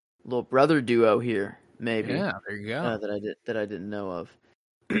brother duo here, maybe. Yeah, there you go. That I didn't know of.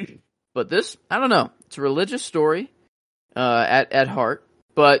 But this, I don't know. It's a religious story at heart,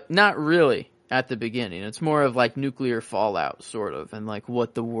 but not really at the beginning. It's more of like nuclear fallout, sort of, and like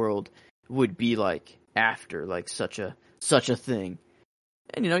what the world would be like after like such a thing.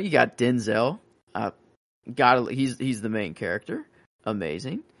 And you got Denzel. He's the main character.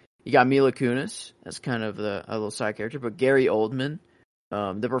 Amazing. You got Mila Kunis as kind of a little side character, but Gary Oldman,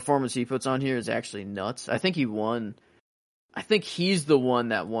 the performance he puts on here is actually nuts. I think he's the one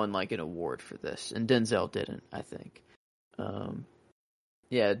that won like an award for this, and Denzel didn't. I think.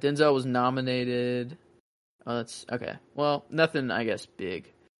 Yeah, Denzel was nominated. Oh, that's okay. Well, nothing, I guess, big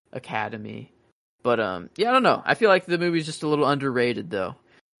Academy, but yeah, I don't know. I feel like the movie's just a little underrated though.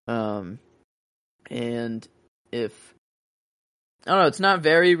 And if I don't know, it's not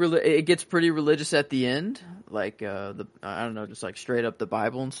very. It gets pretty religious at the end, like I don't know, just like straight up the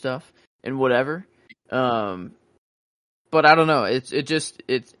Bible and stuff and whatever. But I don't know.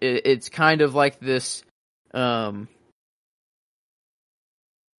 It's kind of like this,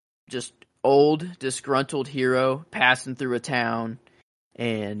 just old disgruntled hero passing through a town,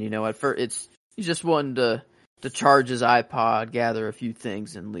 and at first he's just wanting to to charge his iPod, gather a few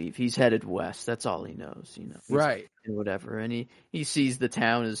things, and leave. He's headed west. That's all he knows, you know. Right. And whatever. And he sees the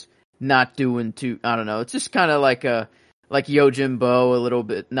town is not doing too. I don't know. It's just kind of like Yojimbo a little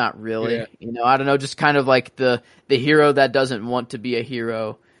bit. Not really. Yeah. You know. I don't know. Just kind of like the hero that doesn't want to be a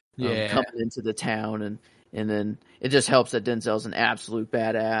hero. Yeah. Coming into the town, and then it just helps that Denzel's an absolute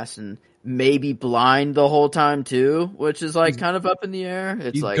badass and maybe blind the whole time too, which is like kind of up in the air.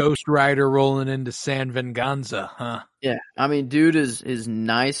 It's He's like Ghost Rider rolling into San Venganza, huh? Yeah, I mean, dude is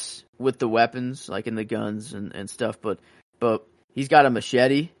nice with the weapons, like in the guns and stuff, but he's got a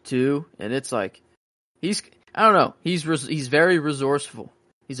machete too, and it's like I don't know, he's very resourceful.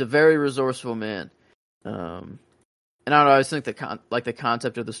 He's a very resourceful man. And I don't know, I just think the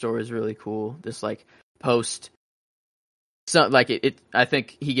concept of the story is really cool. This like post, like it I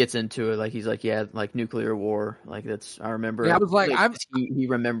think he gets into it. Like he's like, yeah, like nuclear war. Like I remember. Yeah, I was like he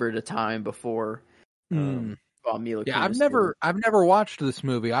remembered a time before. Mila yeah, Kunis I've never watched this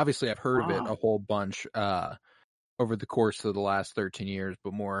movie. Obviously, I've heard of it a whole bunch over the course of the last 13 years,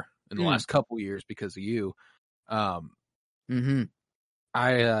 but more in the last couple years because of you.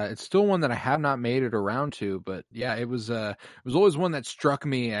 It's still one that I have not made it around to, but yeah, it was always one that struck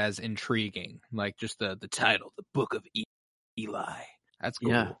me as intriguing. Like just the title, The Book of Eli. That's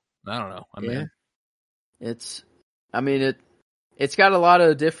cool. Yeah. I don't know. I'm in. It's got a lot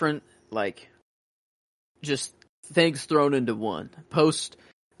of different like just things thrown into one.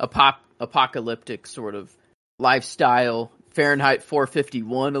 Post-apocalyptic sort of lifestyle. Fahrenheit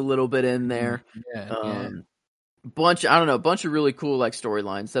 451 a little bit in there. Bunch of really cool like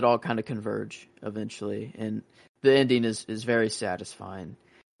storylines that all kind of converge eventually, and the ending is very satisfying.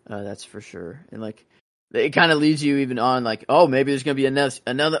 That's for sure. And like it kind of leads you even on like, oh, maybe there's gonna be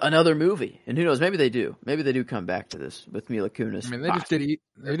another movie, and who knows? Maybe they do come back to this with Mila Kunis. I mean, they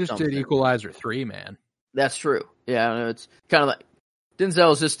just did Equalizer 3, man. That's true. Yeah, I know, it's kind of like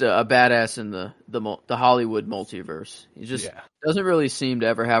Denzel's just a badass in the Hollywood multiverse. He just doesn't really seem to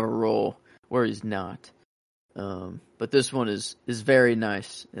ever have a role where he's not. But this one is very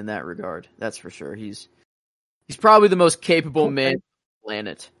nice in that regard. That's for sure. He's probably the most capable man on the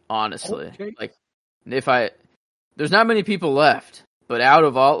planet, honestly. Okay. Like there's not many people left, but out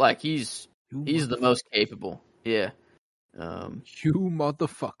of all, like he's the most capable. Yeah. You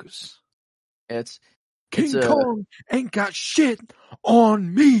motherfuckers. It's King Kong ain't got shit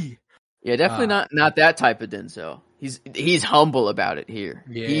on me. Yeah, definitely not that type of Denzel. He's humble about it here.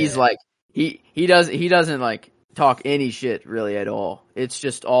 Yeah. He's like he doesn't like talk any shit really at all. It's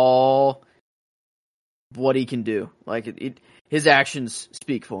just all what he can do. Like his actions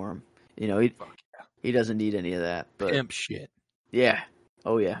speak for him. You know, he doesn't need any of that. But pimp shit. Yeah.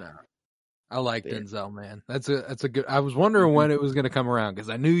 Oh yeah. No. I like Denzel, man. That's a good. I was wondering when it was going to come around because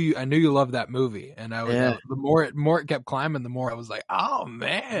I knew you loved that movie, and the more it kept climbing, the more I was like, oh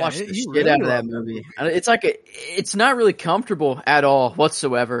man, watch the shit out of that movie. It's like it's not really comfortable at all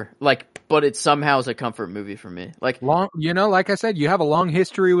whatsoever. Like, but it somehow is a comfort movie for me. Like like I said, you have a long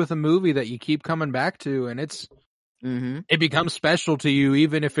history with a movie that you keep coming back to, and it becomes special to you,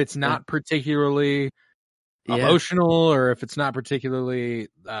 even if it's not particularly emotional or if it's not particularly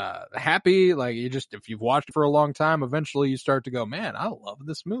happy. Like if you've watched it for a long time, eventually you start to go, man, I love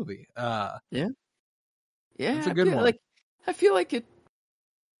this movie. It's a good one. I feel like it,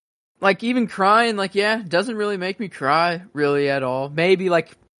 like even crying, like doesn't really make me cry really at all. Maybe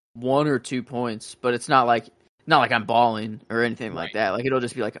like 1 or 2 points, but it's not like I'm bawling or anything like that. Like it'll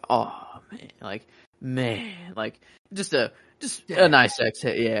just be like, oh man, like just a nice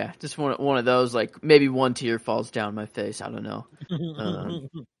exhale. Yeah, just one of those. Like maybe one tear falls down my face. I don't know.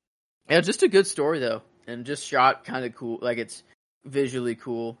 Just a good story though, and just shot kind of cool. Like it's visually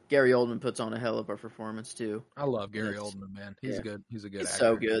cool. Gary Oldman puts on a hell of a performance too. I love Gary Oldman, man. He's good. He's a good actor.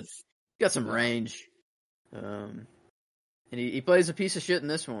 So good. He got some range. And he plays a piece of shit in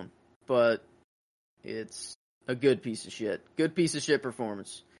this one, but it's a good piece of shit. Good piece of shit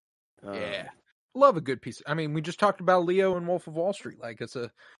performance. Love a good piece. I mean, we just talked about Leo and Wolf of Wall Street. Like, it's a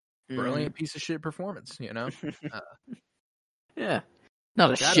brilliant piece of shit performance, you know?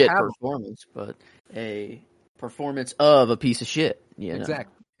 Not a shit performance, but a performance of a piece of shit. You know?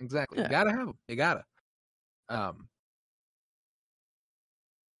 Exactly. You gotta have them. You gotta.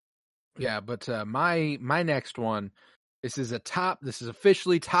 But my next one, this is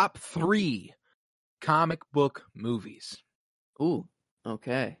officially top 3 comic book movies. Ooh,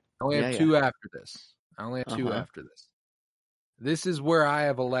 okay. I only have 2 after this. After this. This is where I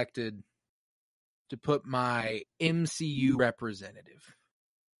have elected to put my MCU representative.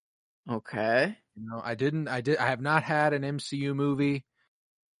 Okay. You know, I have not had an MCU movie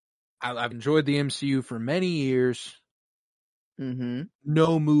I've enjoyed the MCU for many years. Mm-hmm.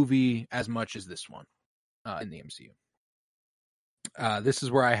 No movie as much as this one in the MCU. This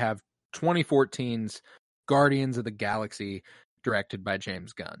is where I have 2014's Guardians of the Galaxy, directed by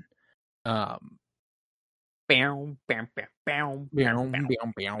James Gunn.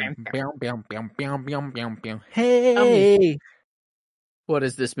 Hey, What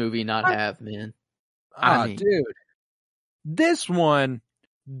does this movie not have, man? I mean, dude, this one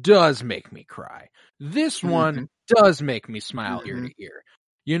does make me cry. This one does make me smile ear to ear.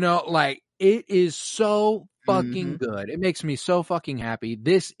 You know, like, it is so fucking good. It makes me so fucking happy.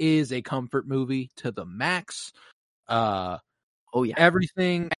 This is a comfort movie to the max. oh yeah,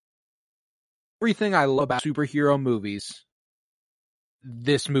 Everything I love about superhero movies,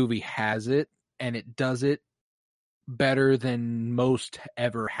 this movie has it, and it does it better than most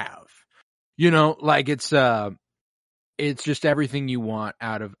ever have. You know, like, it's just everything you want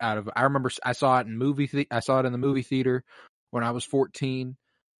out of. I remember I saw it in I saw it in the movie theater when I was 14.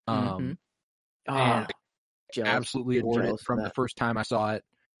 And absolutely adored it from the first time I saw it.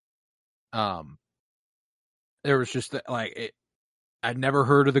 There was just like I'd never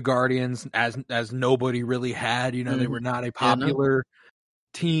heard of the Guardians, as nobody really had. You know, they were not a popular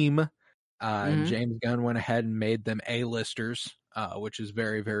team. James Gunn went ahead and made them A-listers, which is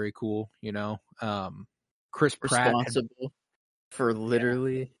very, very cool. You know, Chris Pratt responsible for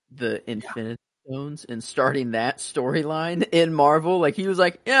literally the Infinity Stones and starting that storyline in Marvel. Like, he was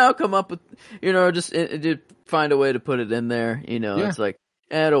like, yeah, I'll come up with, you know, just it find a way to put it in there. You know, it's like,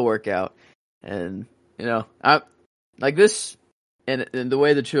 it'll work out. And, you know, I like this, and the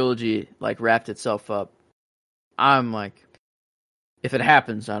way the trilogy like wrapped itself up, I'm like, if it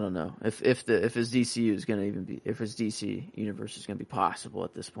happens, I don't know if his DCU is gonna even be, if his DC universe is gonna be possible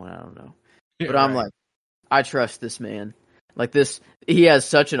at this point. I don't know, but I'm like, I trust this man. Like, this, he has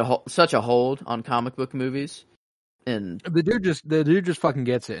such a hold on comic book movies, and the dude just fucking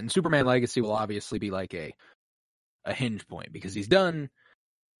gets it. And Superman Legacy will obviously be like a hinge point, because he's done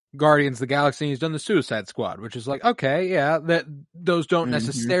Guardians of the Galaxy, he's done the Suicide Squad, which is like, okay, yeah, that those don't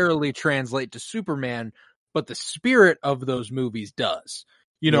necessarily translate to Superman, but the spirit of those movies does.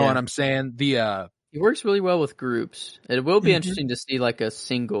 You know what I'm saying? He works really well with groups. It will be interesting to see like a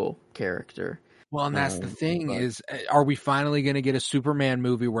single character. Well, and that's the thing is, are we finally going to get a Superman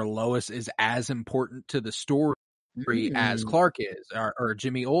movie where Lois is as important to the story as Clark is, or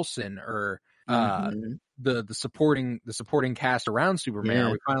Jimmy Olsen, or the supporting cast around Superman?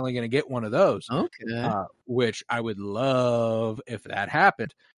 Are we finally going to get one of those? Okay. Which I would love if that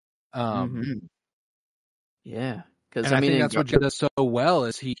happened. Yeah, because I mean, that's what does so well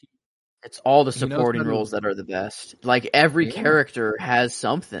is it's all the supporting roles that are the best. Like, every character has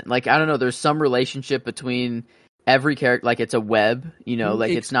something. Like, I don't know, there's some relationship between every character. Like, it's a web, you know,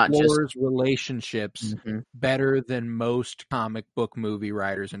 like, it's not just relationships better than most comic book movie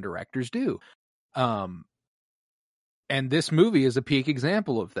writers and directors do. And this movie is a peak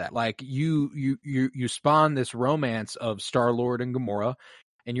example of that. Like, you spawn this romance of Star-Lord and Gamora,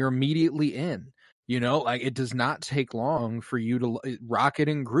 and you're immediately in. You know, like, it does not take long for you to. Rocket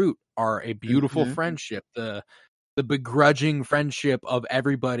and Groot are a beautiful friendship. The begrudging friendship of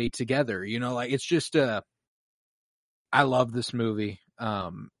everybody together. You know, like, it's just I love this movie,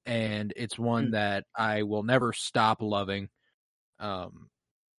 and it's one that I will never stop loving.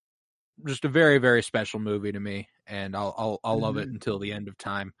 Just a very, very special movie to me, and I'll love it until the end of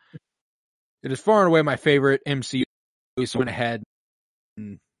time. It is far and away my favorite MCU. So went ahead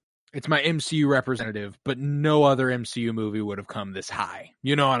and it's my MCU representative, but no other MCU movie would have come this high.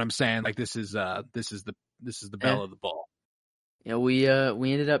 You know what I'm saying? Like, this is the belle of the ball. Yeah, we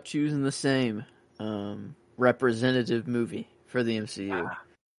ended up choosing the same representative movie for the MCU.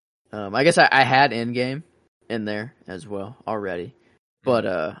 I guess I had Endgame in there as well already, but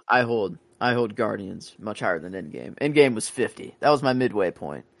I hold Guardians much higher than Endgame. Endgame was 50. That was my midway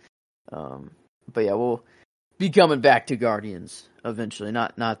point. But yeah, we'll be coming back to Guardians eventually.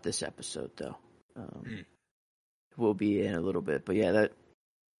 Not this episode though. We'll be in a little bit, but yeah,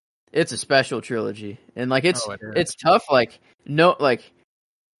 it's a special trilogy, and like, it's tough. Like, no, like,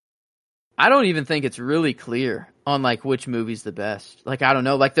 I don't even think it's really clear on like which movie's the best. Like, I don't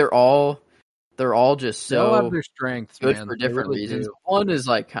know. Like, they're all just so, they all have their strengths, good, man, for different reasons. One is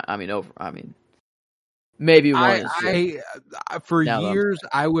like, maybe one is for years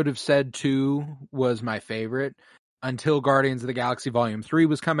I would have said 2 was my favorite until Guardians of the Galaxy Volume 3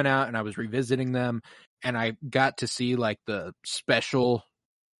 was coming out, and I was revisiting them, and I got to see like the specialness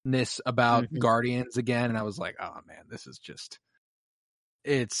about Guardians again, and I was like, oh man, this is just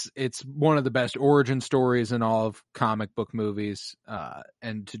it's one of the best origin stories in all of comic book movies,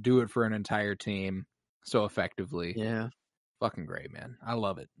 and to do it for an entire team so effectively, Yeah. fucking great, man. I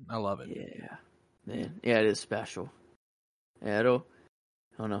love it. Yeah, man. Yeah, it is special. Yeah, I don't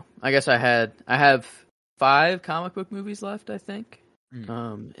know. I guess I have 5 comic book movies left, I think,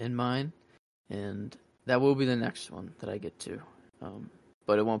 in mine, and that will be the next one that I get to.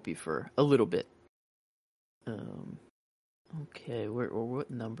 But it won't be for a little bit. Okay,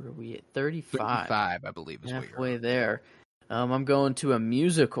 what number are we at? 35. 35, I believe, is what you're halfway there. I'm going to a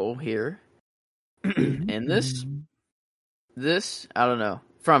musical here, and this I don't know.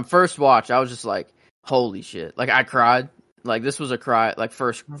 From first watch, I was just like, "Holy shit!" Like I cried. Like this was a cry. Like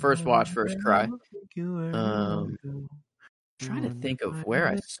first watch, first cry. Trying to think of where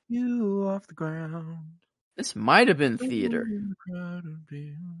I. You off the ground. This might have been theater,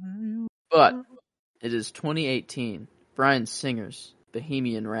 but it is 2018. Bryan Singer's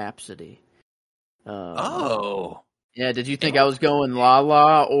Bohemian Rhapsody. Yeah, did you think I was going La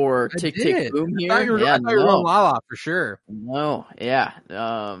La or Tick Tick Boom here? I thought you were going La La for sure. No, yeah.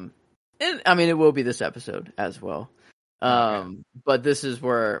 And I mean, it will be this episode as well. Okay. But this is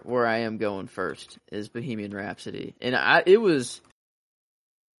where I am going first is Bohemian Rhapsody, and I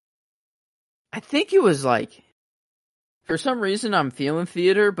think it was like, for some reason I'm feeling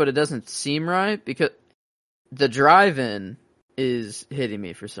theater, but it doesn't seem right because the drive-in is hitting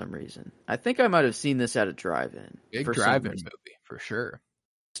me for some reason. I think I might have seen this at a drive-in. Big drive-in movie for sure.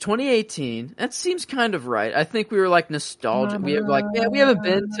 It's 2018. That seems kind of right. I think we were like nostalgic. We haven't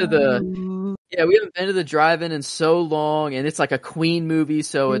been to the drive-in in so long, and it's like a Queen movie,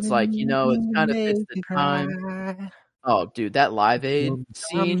 so it's like, it's kind of fits the time. Oh, dude, that Live Aid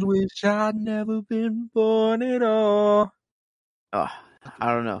scene. Wish I'd never been born at all. Oh,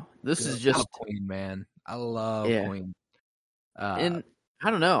 I don't know. This is just Queen, man. I love Queen. And I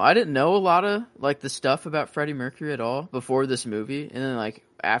don't know. I didn't know a lot of like the stuff about Freddie Mercury at all before this movie, and then like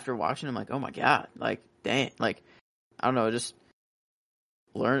after watching, I'm like, oh my god, like damn, like I don't know, just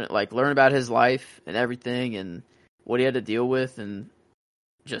learn about his life and everything, and what he had to deal with, and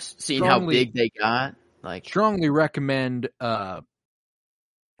just seeing how big they got. Like, strongly recommend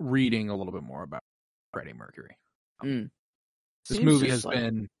reading a little bit more about Freddie Mercury. This movie has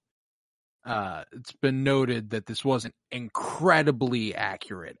been. It's been noted that this wasn't incredibly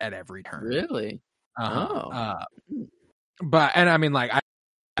accurate at every turn. Really? But I mean, like,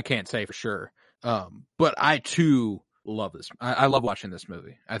 I can't say for sure. But I too love this. I love watching this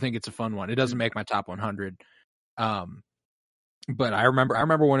movie. I think it's a fun one. It doesn't make my top 100. But I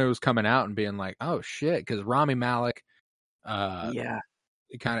remember when it was coming out and being like, oh shit, because Rami Malek,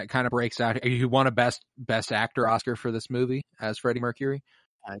 it kind of breaks out. He won a best actor Oscar for this movie as Freddie Mercury.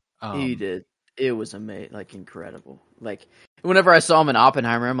 He did. It was amazing, like incredible. Like whenever I saw him in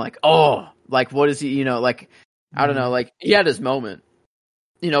Oppenheimer, I'm like, oh, like what is he? Like I don't know, like he had his moment,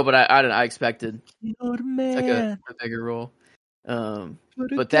 but I expected like a bigger role.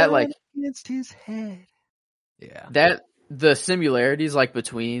 But that like against his head, that the similarities like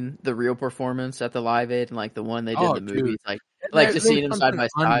between the real performance at the Live Aid and like the one they did in the movies, like just seeing them side by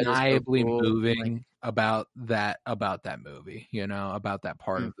side, undeniably so cool. moving about that movie, about that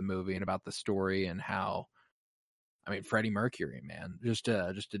part of the movie and about the story and how, I mean, Freddie Mercury, man, just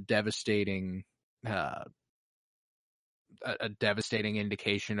a devastating, a devastating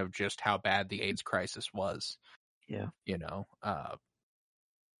indication of just how bad the AIDS crisis was. Yeah,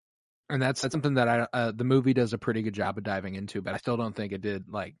 and that's something that the movie does a pretty good job of diving into, but I still don't think it did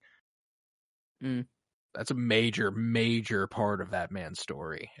like. That's a major part of that man's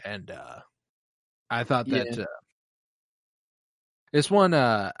story, and I thought that this one,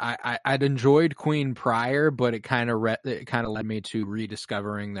 I'd enjoyed Queen prior, but it kind of led me to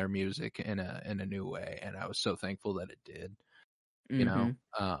rediscovering their music in a new way, and I was so thankful that it did. It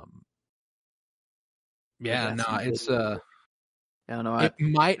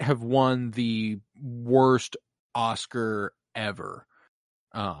might have won the worst Oscar ever.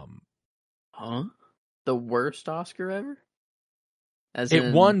 The worst Oscar ever?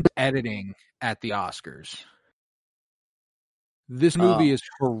 It won editing at the Oscars. This movie is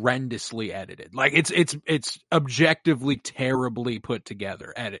horrendously edited. Like it's objectively terribly put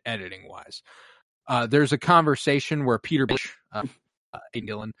together editing wise. There's a conversation where Peter Bush, Aidan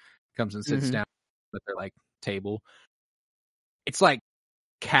Gillen, comes and sits down at their like table. It's like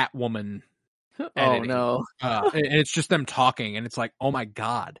Catwoman editing. Oh no. And it's just them talking, and it's like, oh my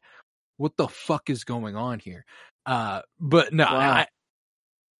god, what the fuck is going on here? But no, wow.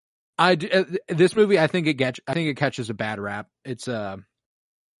 This movie, I think it catches a bad rap. It's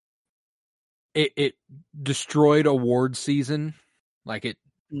it destroyed award season Like, it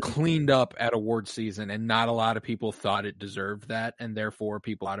cleaned up at award season, and not a lot of people thought it deserved that, and therefore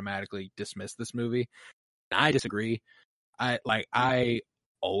people automatically dismissed this movie. I disagree. I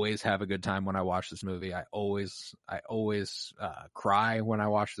always have a good time when I watch this movie. I always cry when I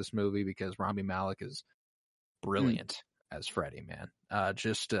watch this movie because Rami Malek is brilliant as Freddy, man.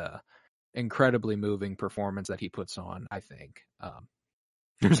 Just incredibly moving performance that he puts on, I think.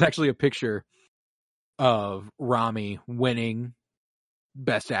 There's actually a picture of Rami winning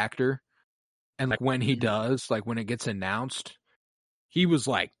Best Actor, and like when he does, like when it gets announced, he was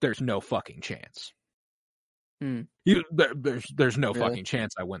like, "There's no fucking chance." There's no fucking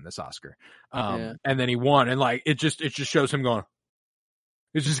chance I win this Oscar. And then he won, and like it just shows him going.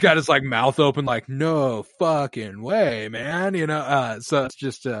 He's just got his like mouth open, like no fucking way, man. You know. So it's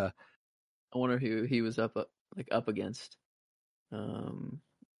just. I wonder who he was up against.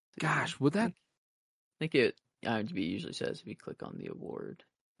 Gosh, would that? I think it. IMDb usually says if you click on the award,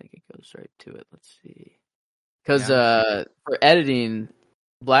 I think it goes right to it. Let's see. Because for editing,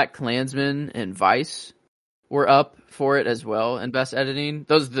 Black Klansman and Vice were up for it as well, and Best Editing.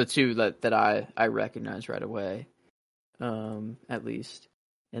 Those are the two that I recognize right away, at least.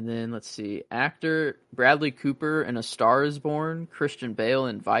 And then let's see, actor Bradley Cooper in A Star Is Born, Christian Bale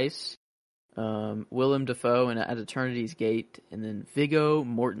in Vice, Willem Dafoe in At Eternity's Gate, and then Viggo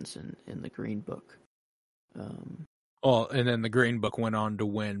Mortensen in The Green Book. And then The Green Book went on to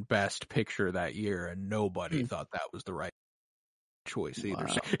win Best Picture that year, and nobody thought that was the right choice either.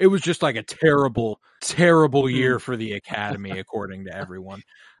 Wow. So it was just like a terrible year for the Academy, according to everyone.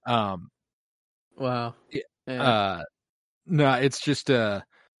 Wow. No, it's just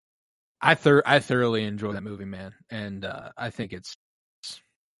I thoroughly enjoy that movie, man, and I think it's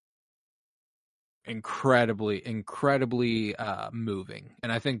incredibly moving,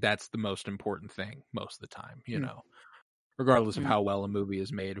 and I think that's the most important thing most of the time, you know, regardless of how well a movie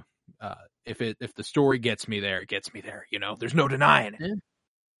is made. If the story gets me there, it gets me there. You know, there's no denying it.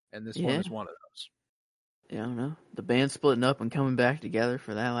 And this one is one of those. Yeah, I don't know. The band splitting up and coming back together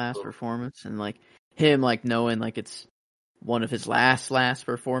for that last performance, and like him like knowing like it's one of his last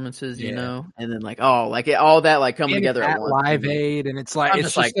performances, you know, and then like all that like coming together at once. Live Aid, and it's like I'm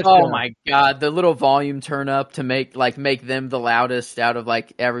just like, oh my god, the little volume turn up to make them the loudest out of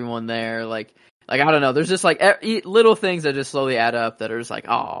like everyone there, like I don't know. There's just like little things that just slowly add up that are just like,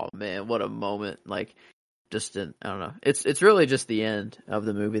 oh man, what a moment! Like, just I don't know. It's really just the end of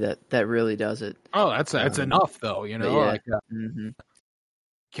the movie that really does it. Oh, that's enough though, you know. Like,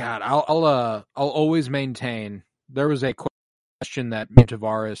 God, I'll always maintain. There was a question that me and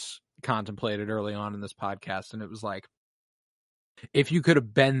Tavares contemplated early on in this podcast, and it was like, if you could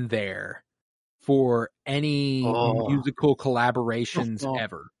have been there for any musical collaborations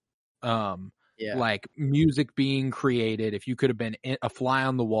ever, like music being created, if you could have been a fly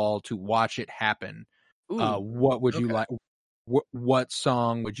on the wall to watch it happen, what would you like? What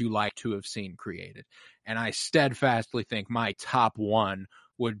song would you like to have seen created? And I steadfastly think my top one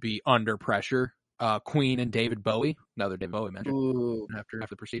would be Under Pressure. Queen and David Bowie, another David Bowie mention after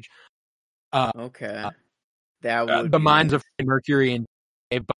the Prestige. That would the minds of Mercury and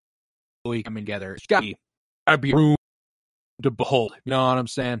David Bowie coming together. It's gotta be room to behold. You know what I'm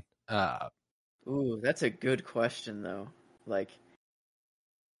saying? That's a good question though. Like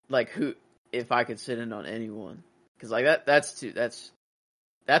who? If I could sit in on anyone, because like that's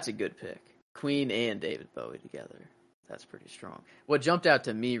a good pick. Queen and David Bowie together. That's pretty strong. What jumped out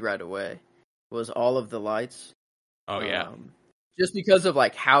to me right away was All of the Lights. Oh yeah. Just because of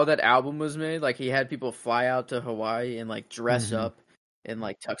like how that album was made, like he had people fly out to Hawaii and like dress up in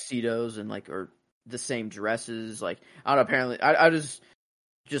like tuxedos and like or the same dresses. Like I don't know. Apparently, I just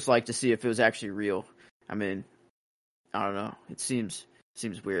like to see if it was actually real. I mean, I don't know. It seems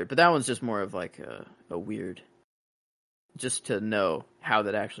weird, but that one's just more of like a weird, just to know how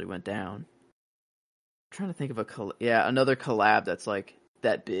that actually went down. I'm trying to think of another collab that's like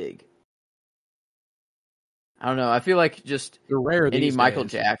that big. I don't know. I feel like just any Michael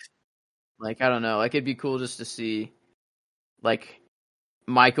Jackson. Like, I don't know. Like, it'd be cool just to see, like,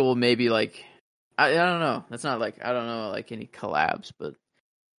 Michael maybe, like, I don't know. That's not, like, I don't know, like, any collabs, but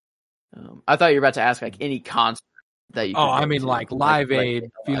I thought you were about to ask, like, any concert that you could I mean, like, Live Aid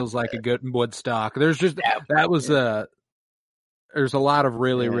feels like a good Woodstock. There's just, there's a lot of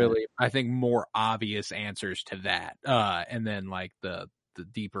really, I think, more obvious answers to that. And then, like, the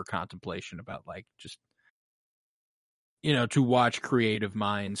deeper contemplation about, like, just, you know, to watch creative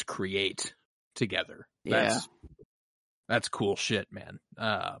minds create together. That's cool shit, man.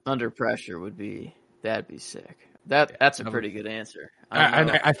 Under Pressure that'd be sick. That's a pretty good answer.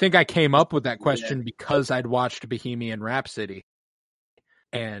 I think I came up with that question because I'd watched Bohemian Rhapsody,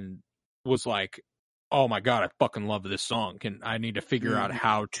 and was like, oh my God, I fucking love this song. I need to figure out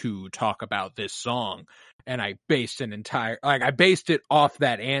how to talk about this song. And I based I based it off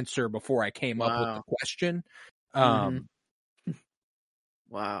that answer before I came up with the question.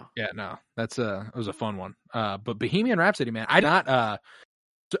 Wow. Yeah, no, it was a fun one. But Bohemian Rhapsody, man, I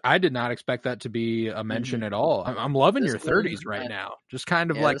did not expect that to be a mention at all. I'm loving your 30s right now. Just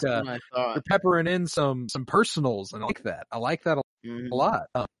kind of like you're peppering in some personals, and I like that. I like that a lot.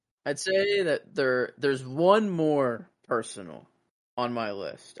 I'd say that there's one more personal on my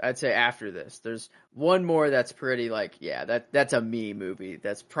list. I'd say after this, there's one more that's pretty that's a me movie.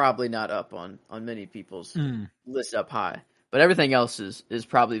 That's probably not up on many people's list up high. But everything else is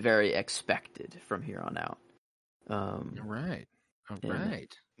probably very expected from here on out. All right.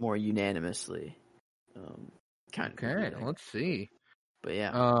 More unanimously, kind of. Okay, let's see. But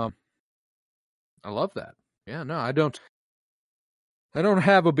yeah, I love that. Yeah, no, I don't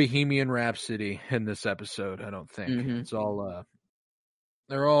have a Bohemian Rhapsody in this episode. I don't think it's all.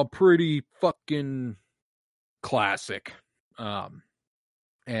 They're all pretty fucking classic.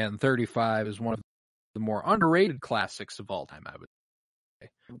 And 35 is one of the more underrated classics of all time, I would say.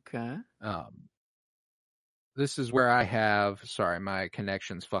 Okay. This is where I have, sorry, my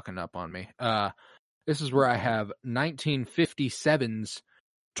connection's fucking up on me. This is where I have 1957's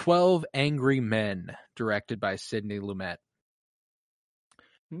 12 Angry Men, directed by Sidney Lumet.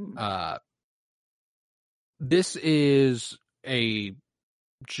 This is a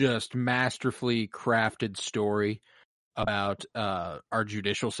just masterfully crafted story about our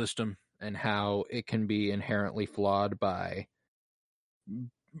judicial system and how it can be inherently flawed by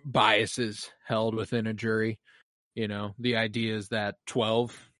biases held within a jury. You know, the idea is that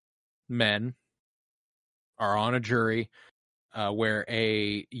 12 men are on a jury where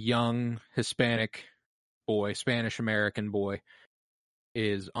a young Hispanic boy, Spanish-American boy,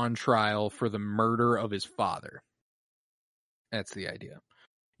 is on trial for the murder of his father. That's the idea.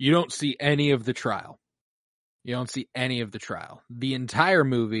 You don't see any of the trial. The entire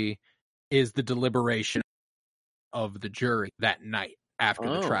movie is the deliberation of the jury that night after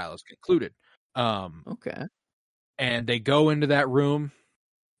the trial is concluded. Okay. And they go into that room.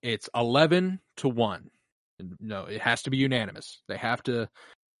 It's 11-1. No, it has to be unanimous.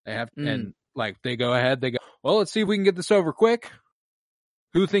 And like they go ahead. They go, well, let's see if we can get this over quick.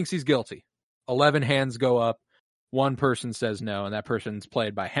 Who thinks he's guilty? 11 hands go up. One person says no, and that person's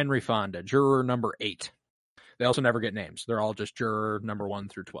played by Henry Fonda, juror number 8. They also never get names. They're all just juror number 1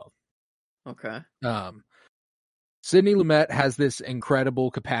 through 12. Okay. Sidney Lumet has this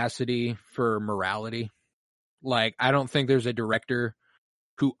incredible capacity for morality. Like, I don't think there's a director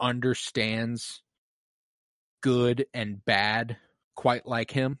who understands good and bad quite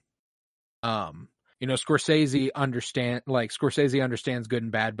like him. Scorsese understands good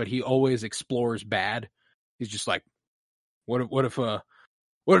and bad, but he always explores bad. He's just like, what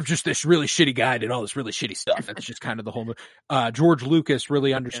if just this really shitty guy did all this really shitty stuff? That's just kind of the whole movie. George Lucas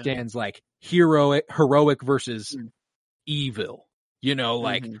really understands like heroic versus evil,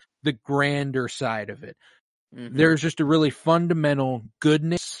 the grander side of it. There's just a really fundamental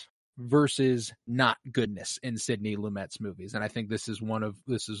goodness versus not goodness in Sidney Lumet's movies. And I think this is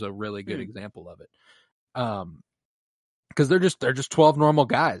a really good example of it. Cause they're just 12 normal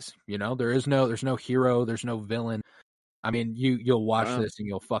guys, there's no hero, there's no villain. I mean, you'll watch this and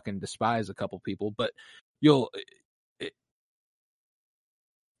you'll fucking despise a couple people, but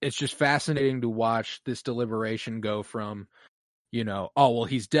it's just fascinating to watch this deliberation go from,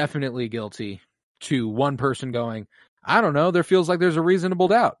 he's definitely guilty, to one person going, I don't know, there feels like there's a reasonable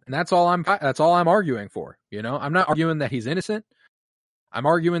doubt. And that's all I'm arguing for. I'm not arguing that he's innocent. I'm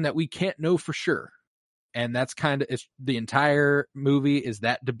arguing that we can't know for sure. And that's it's the entire movie is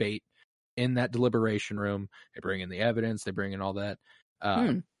that debate in that deliberation room. They bring in the evidence, they bring in all that.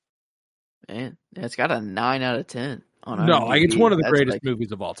 Man, it's got a 9 out of 10 on IMDb. No, it's one of the greatest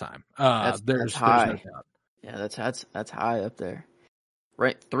movies of all time. That's high. There's no doubt. Yeah, that's high up there.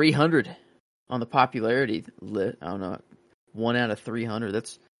 Right, 300 on the popularity list. I don't know, 1 out of 300.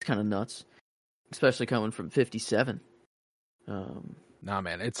 That's kind of nuts, especially coming from 57. Nah,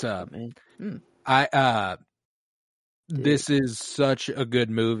 man, it's this is such a good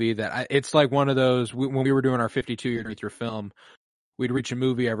movie that it's like one of those, when we were doing our 52 year with your film, we'd reach a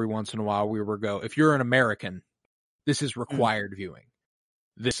movie every once in a while. We would go, if you're an American, this is required viewing.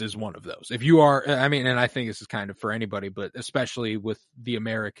 This is one of those. If you are, and I think this is kind of for anybody, but especially with the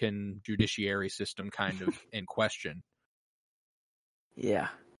American judiciary system kind of in question. Yeah.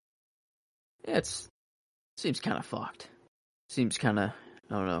 Seems kind of fucked. Seems kind of,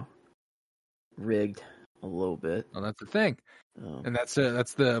 I don't know, rigged a little bit. Well, that's the thing, and that's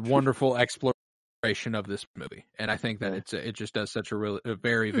the wonderful exploration of this movie. And I think that it just does such a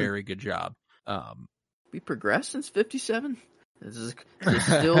very very good job. We progressed since 57. This is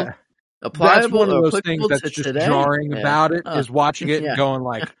still applicable. That's one of those applicable things that's to just today? jarring about it is watching it and going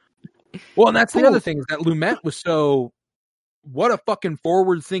like, well, and that's the other thing is that Lumet was so. What a fucking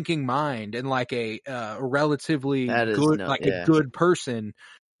forward-thinking mind and like a relatively good, a good person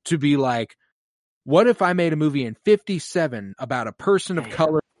to be like, what if I made a movie in 57 about a person of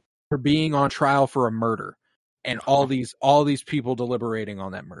color for being on trial for a murder and all these people deliberating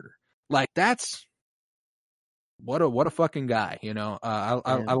on that murder? Like that's what a fucking guy, you know?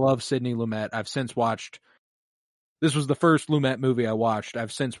 I love Sidney Lumet. I've since watched, this was the first Lumet movie I watched.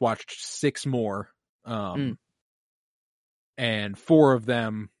 I've since watched 6 more. And 4 of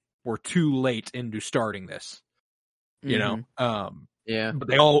them were too late into starting this, you know? But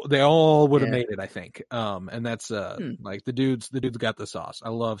they all would have made it, I think. And that's, like the dude's got the sauce. I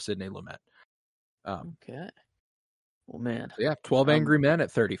love Sidney Lumet. Okay. Well, man. So 12 Angry Men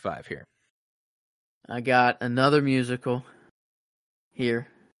at 35 here. I got another musical here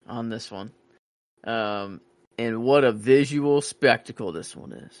on this one. And what a visual spectacle this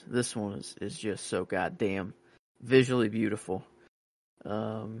one is. This one is just so goddamn visually beautiful.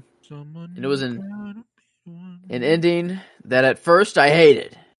 And it was an ending that at first I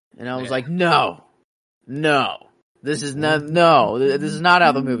hated. And I was like, no, this is not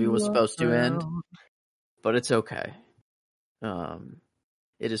how the movie was supposed to end. But it's okay.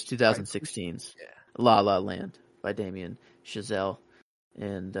 It is 2016's La La Land by Damien Chazelle.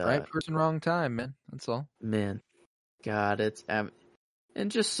 And right person, wrong time, man. That's all. Man, God, it's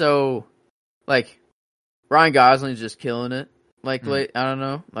and just so like Ryan Gosling's just killing it. Like, I don't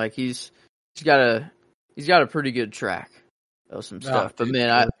know, like he's got a pretty good track of some stuff. But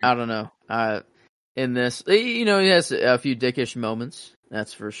man, I don't know. In this, you know, he has a few dickish moments.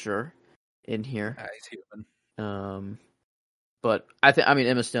 That's for sure in here. He's human. But I mean,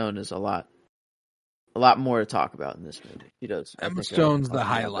 Emma Stone is a lot more to talk about in this movie. She does. Emma Stone's the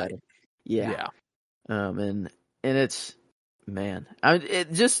highlight. Yeah. And it's, man,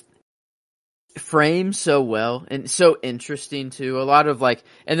 it just frames so well and so interesting too. A lot of like,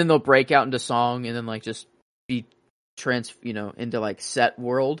 and then they'll break out into song and then like just be into like set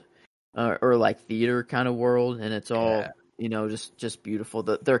world or like theater kind of world, and it's all just beautiful.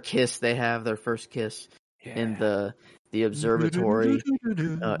 Their kiss they have, their first kiss in the observatory,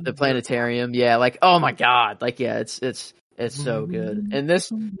 the planetarium. Yeah, like, oh my God, like, yeah, it's so good. And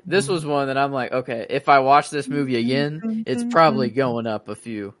this was one that I'm like, okay, if I watch this movie again, it's probably going up a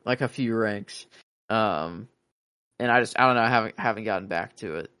few ranks. And I don't know, I haven't gotten back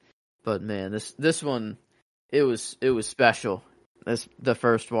to it. But man, this one, it was special. This the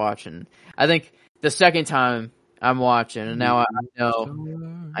first watch, and I think the second time I'm watching, and now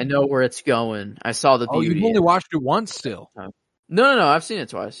I know where it's going. I saw the beauty. Oh, you've only watched it once still? No, I've seen it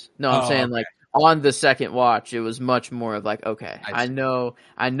twice. No, I'm saying like on the second watch, it was much more of like, okay, I know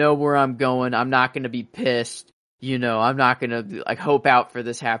where I'm going. I'm not going to be pissed. You know, I'm not going to like hope out for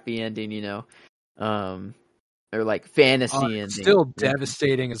this happy ending. You know, or like fantasy ending. Still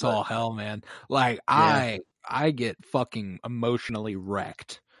devastating as all hell, man. Like I get fucking emotionally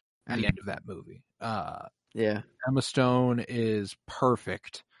wrecked at the end of that movie. Emma Stone is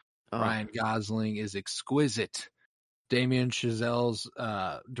perfect. Ryan Gosling is exquisite. Damien Chazelle's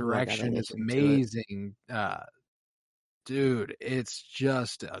direction is amazing. Dude, it's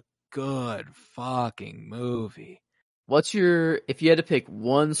just a good fucking movie. If you had to pick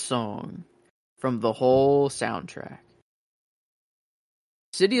one song from the whole soundtrack?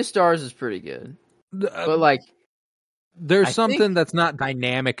 City of Stars is pretty good. But like, there's something that's not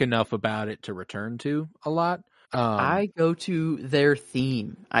dynamic enough about it to return to a lot. I go to their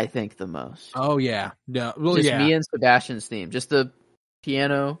theme, I think, the most. Oh yeah, no, well, just me and Sebastian's theme, just the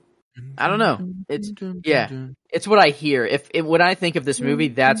piano. I don't know. It's what I hear. When I think of this movie,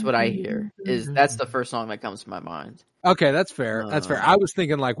 that's what I hear. That's the first song that comes to my mind. Okay, that's fair. That's fair. I was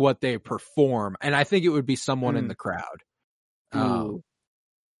thinking like what they perform, and I think it would be someone in the crowd.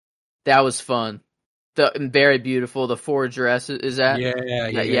 That was fun. Very beautiful. The 4 dresses, is that?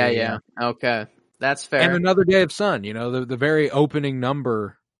 Yeah. Okay, that's fair. And Another Day of Sun. You know, the very opening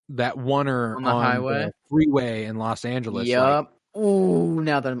number that won her on the highway, the freeway in Los Angeles. Yep. Like, ooh,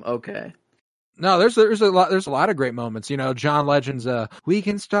 now that I'm okay. No, there's a lot of great moments. You know, John Legend's "We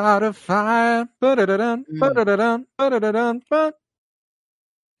Can Start a Fire." Ba-da-da-dun, ba-da-da-dun, ba-da-da-dun, ba.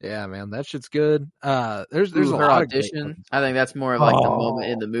 Yeah, man, that shit's good. There's a lot audition. I think that's more of like the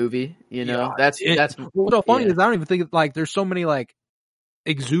moment in the movie. You know, that's what's so funny is I don't even think like there's so many like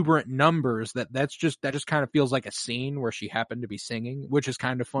exuberant numbers that just kind of feels like a scene where she happened to be singing, which is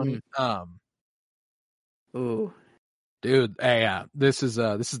kind of funny. Ooh. Dude, hey, this is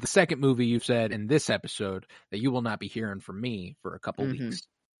the second movie you've said in this episode that you will not be hearing from me for a couple weeks.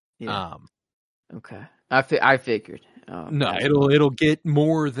 Yeah. Okay. I figured. No, it'll get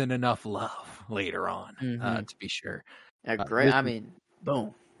more than enough love later on, to be sure. Great. I mean,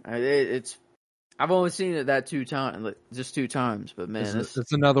 boom. I've only seen it just two times, but man,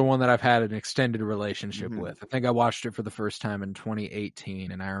 it's another one that I've had an extended relationship with. I think I watched it for the first time in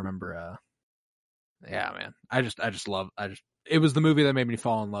 2018, and I remember, yeah, man, it was the movie that made me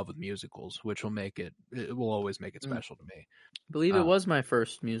fall in love with musicals, which it will always make it special to me. I believe it was my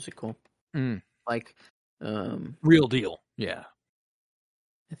first musical. Like, real deal. Yeah.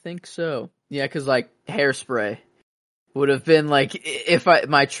 I think so. Yeah, because like Hairspray would have been like if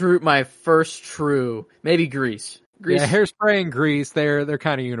my first true, maybe Grease. Yeah, Hairspray and Grease, they're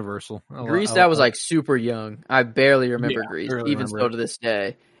kind of universal. Grease, I was like super young. I barely remember Grease, even so to this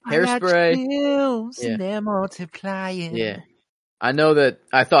day. Hairspray, and they're multiplying. Yeah, I know that.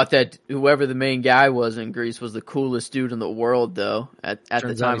 I thought that whoever the main guy was in Grease was the coolest dude in the world, though. At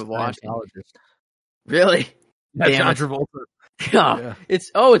the time of watching, really, that's John Travolta. Yeah.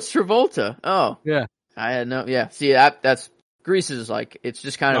 It's Travolta. Oh, yeah. I had no. Yeah, see that's Grease is like it's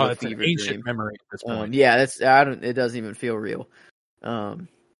just kind of a fever ancient dream. memory at this point. Yeah, it doesn't even feel real. But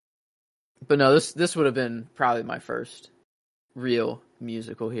no, this would have been probably my first real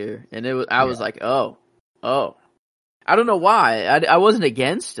musical here, and I was like, oh, I don't know why. I wasn't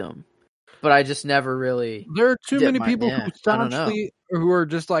against them, but I just never really. There are too many people who are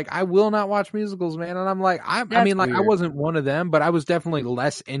just like, I will not watch musicals, man. And I'm like, I wasn't one of them, but I was definitely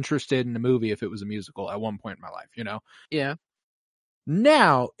less interested in a movie if it was a musical at one point in my life, you know? Yeah.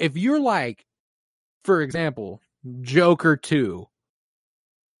 Now, if you're like, for example, Joker 2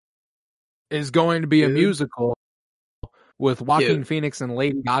 is going to be a musical with Joaquin Phoenix and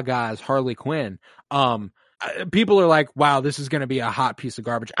Lady Gaga as Harley Quinn, people are like, wow, this is going to be a hot piece of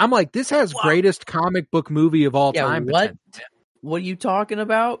garbage. I'm like, this has greatest comic book movie of all time. What are you talking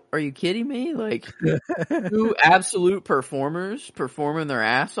about? Are you kidding me? Like, two absolute performers performing their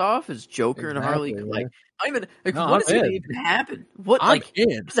ass off as Joker and Harley. Like, what is going to even happen? What does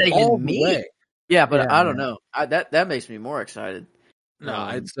that even mean? Yeah, but I don't know. That makes me more excited. No,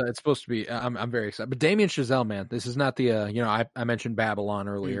 it's supposed to be. I'm very excited. But Damien Chazelle, man, this is not the. I mentioned Babylon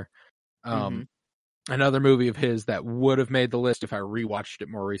earlier. Another movie of his that would have made the list if I rewatched it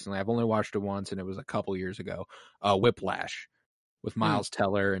more recently. I've only watched it once, and it was a couple years ago. Whiplash, with Miles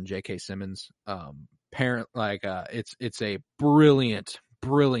Teller and J.K. Simmons. It's a brilliant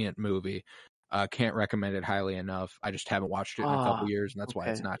movie. Can't recommend it highly enough. I just haven't watched it in a couple years, and that's why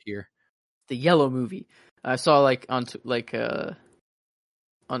it's not here. The Yellow movie. I saw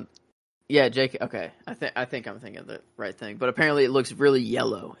Jake. Okay, I think I'm thinking of the right thing, but apparently it looks really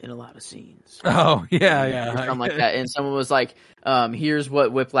yellow in a lot of scenes. Oh yeah, or something like that. And someone was like, "Here's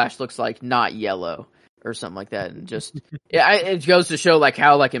what Whiplash looks like, not yellow," or something like that. And just it goes to show like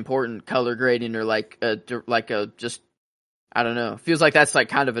how like important color grading or just I don't know. Feels like that's like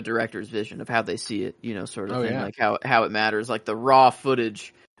kind of a director's vision of how they see it, sort of thing. Yeah. Like how it matters. Like the raw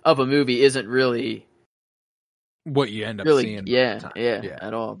footage of a movie isn't really what you end up seeing. Yeah,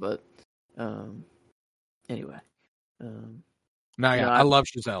 at all. But anyway. I love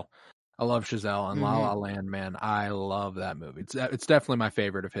Chazelle. I love Chazelle and La La Land, man. I love that movie. It's definitely my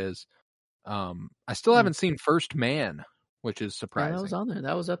favorite of his. I still haven't seen First Man, which is surprising. That was on there.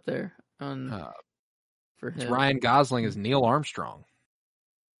 That was up there for him. It's Ryan Gosling as Neil Armstrong.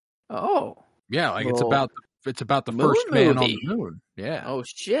 Oh, yeah, like it's about the first man on the moon. Yeah. Oh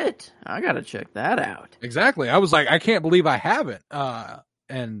shit! I gotta check that out. Exactly. I was like, I can't believe I haven't.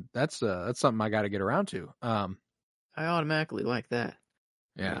 And that's something I got to get around to. I automatically like that.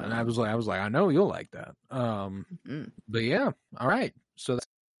 Yeah, and I was like, I know you'll like that. But yeah, all right. So that's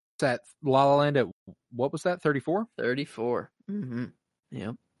at La La Land at what was that? 34? 34. Mm-hmm.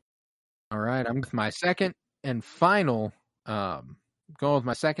 Yep. All right, I'm with my second and final. Going with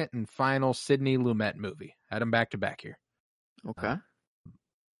my second and final Sidney Lumet movie. Had them back to back here. Okay.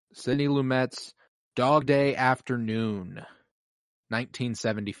 Sidney Lumet's Dog Day Afternoon,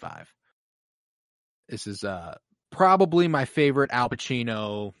 1975. This is probably my favorite Al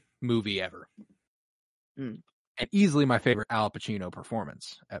Pacino movie ever. And easily my favorite Al Pacino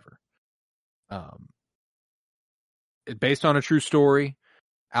performance ever. It's based on a true story.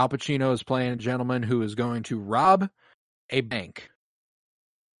 Al Pacino is playing a gentleman who is going to rob a bank.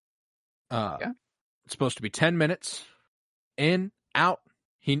 It's supposed to be 10 minutes. In, out.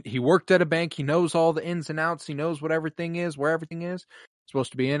 He worked at a bank. He knows all the ins and outs. He knows what everything is, where everything is.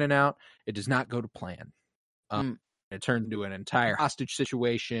 supposed to be in and out. It does not go to plan. It turns into an entire hostage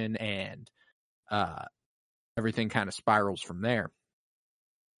situation, and everything kind of spirals from there.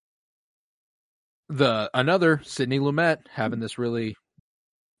 Another Sidney Lumet having this really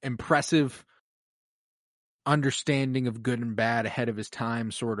impressive understanding of good and bad ahead of his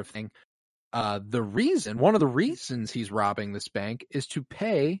time sort of thing. One of the reasons he's robbing this bank is to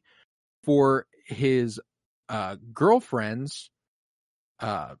pay for his girlfriend's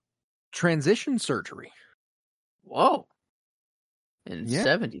transition surgery. Whoa. In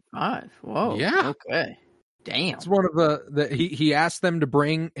 75. Whoa. Yeah. Okay. Damn. It's one of he asked them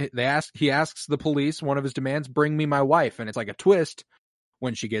to he asks the police, one of his demands, bring me my wife. And it's like a twist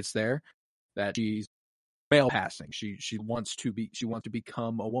when she gets there that she's male passing. She wants to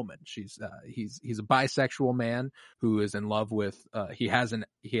become a woman. He's a bisexual man who is in love with, he has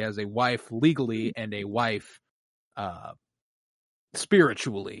a wife legally and a wife,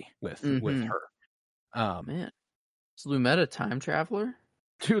 spiritually with her. Man. Is Lumet a time traveler?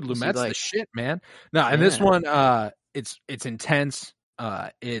 Dude, Lumet's the shit, man. No, and this one, it's intense.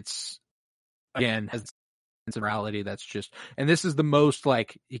 It's again has morality that's just, and this is the most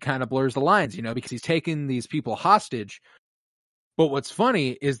like he kind of blurs the lines, because he's taking these people hostage. But what's funny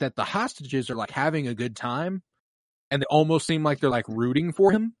is that the hostages are like having a good time, and they almost seem like they're like rooting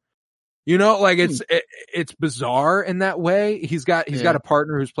for him. Like it's bizarre in that way. He's got a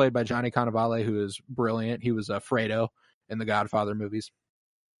partner who's played by Johnny Cannavale, who is brilliant. He was Fredo in the Godfather movies.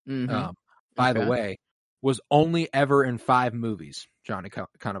 By the way, was only ever in 5 movies, Johnny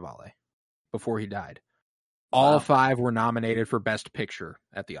Cannavale, before he died. All 5 were nominated for Best Picture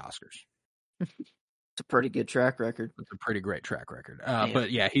at the Oscars. It's a pretty good track record. It's a pretty great track record. But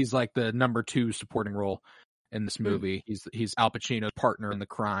yeah, he's like the number 2 supporting role in this movie. He's Al Pacino's partner in the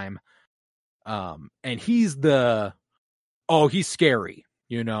crime. And he's he's scary,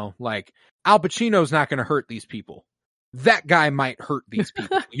 like Al Pacino's not going to hurt these people. That guy might hurt these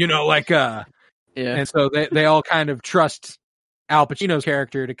people, and so they all kind of trust Al Pacino's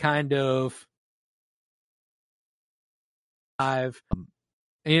character to kind of,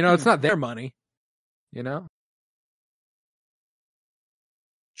 it's not their money,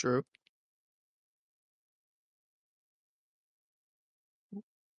 True.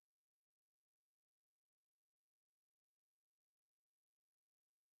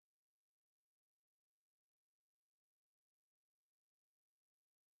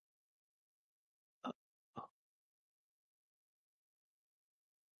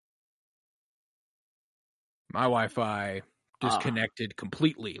 My Wi-Fi disconnected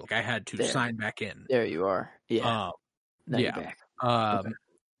completely. Like I had to sign back in. There you are. Yeah. Yeah. Back.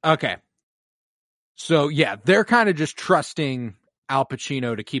 Okay. So yeah, they're kind of just trusting Al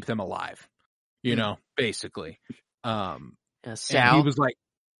Pacino to keep them alive, basically. Sal. And he was like,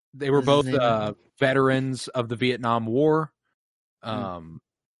 they were both veterans of the Vietnam War.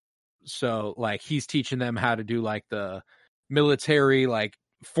 So like he's teaching them how to do like the military like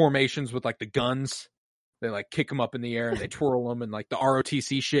formations with like the guns. They like kick them up in the air and they twirl them and like the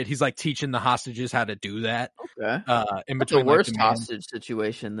ROTC shit. He's like teaching the hostages how to do that. Okay. In that's between the worst hostage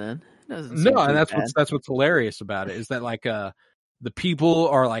situation then. No, and that's what's hilarious about it is that like the people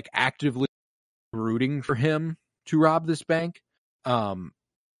are like actively rooting for him to rob this bank.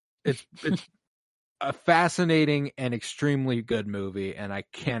 It's a fascinating and extremely good movie, and I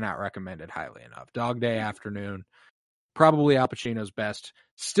cannot recommend it highly enough. Dog Day Afternoon, probably Al Pacino's best.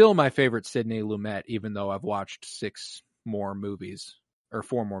 Still my favorite Sidney Lumet, even though I've watched 4 more movies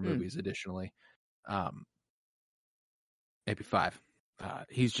additionally. Maybe 5.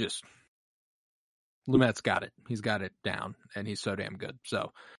 He's just, Lumet's got it. He's got it down, and he's so damn good.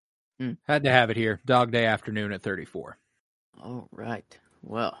 So had to have it here. Dog Day Afternoon at 34. All right.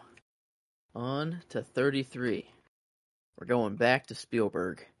 Well, on to 33. We're going back to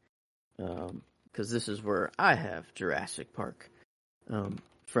Spielberg, because this is where I have Jurassic Park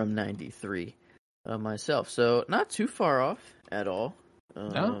from 93 myself. So not too far off at all.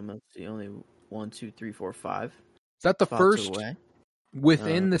 No. Let's see, only 1, 2, 3, 4, 5. Is that the first away.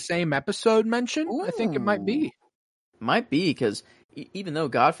 Within the same episode mention? Ooh. I think it might be. Might be, because even though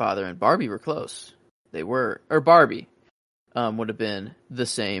Godfather and Barbie were close, they were, or Barbie would have been the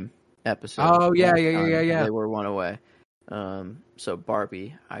same episode. Oh, yeah. They were one away. So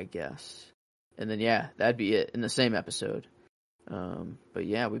Barbie, I guess. And then, yeah, that'd be it in the same episode. But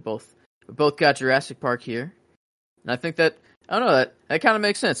yeah, we both got Jurassic Park here. And I think that, I don't know, that kind of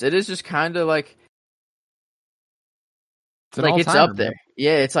makes sense. It is just kind of like, it's up there. Man.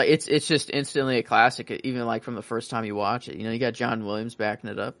 Yeah, it's like, it's just instantly a classic, even like from the first time you watch it. You know, you got John Williams backing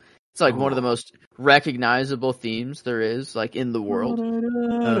it up. It's like one of the most recognizable themes there is, like, in the world.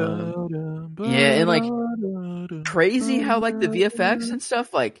 Yeah, and like crazy how like the VFX and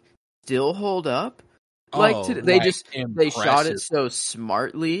stuff like still hold up. Like they shot it impressive. so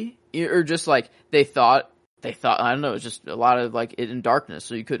smartly, or just like they thought I don't know, it was just a lot of like it in darkness,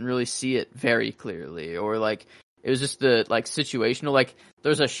 so you couldn't really see it very clearly, or like it was just the like situational. Like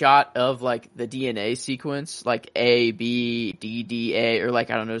there's a shot of like the DNA sequence, like A B D D A, or like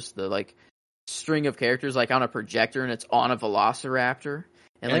I don't know, just the like string of characters like on a projector, and it's on a velociraptor.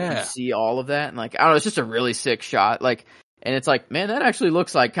 And like you see all of that, and like I don't know, it's just a really sick shot. Like, and it's like, man, that actually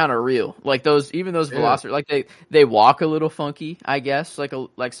looks like kind of real. Like those velociraptors, like they walk a little funky, I guess,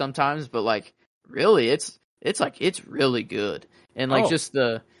 like sometimes, but like really, it's really good. And like just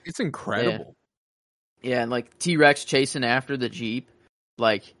it's incredible. Yeah, and like T-Rex chasing after the Jeep,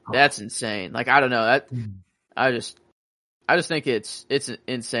 like that's insane. Like I don't know, I just think it's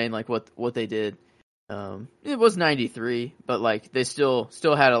insane. Like what they did. It was 93, but like they still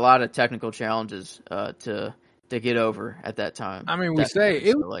had a lot of technical challenges to get over at that time. I mean, we say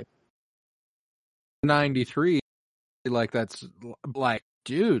it was like 93, like that's like,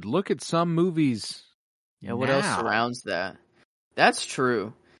 dude, look at some movies. Yeah, what else surrounds that? That's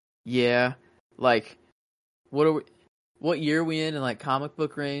true. Yeah, like what year are we in like comic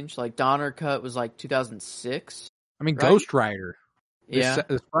book range? Like Donner Cut was like 2006. I mean, right? Ghost Rider. Yeah,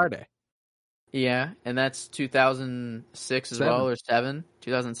 this Friday. Yeah, and that's 2006 as well, or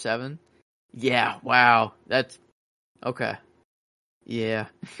 2007. Yeah, wow, that's okay. Yeah,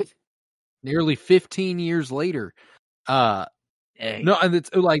 nearly 15 years later. No, and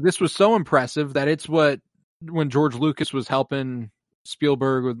it's like this was so impressive that it's when George Lucas was helping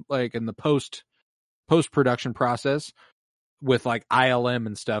Spielberg with like in the post production process with like ILM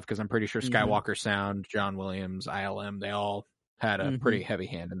and stuff, because I'm pretty sure Skywalker Sound, John Williams, ILM, they all had a pretty heavy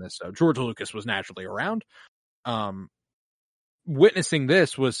hand in this. So George Lucas was naturally around. Witnessing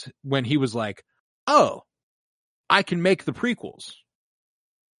this was when he was like, oh, I can make the prequels.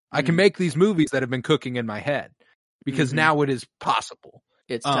 I can make these movies that have been cooking in my head, because now it is possible.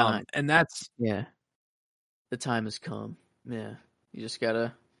 It's time. And that's... Yeah. The time has come. Yeah. You just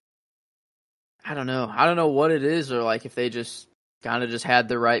gotta... I don't know what it is, or like if they just kind of just had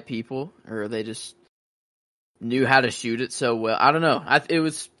the right people, or they just knew how to shoot it so well. I don't know.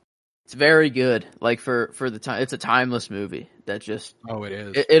 It's very good. Like for the time, it's a timeless movie that just. Oh, it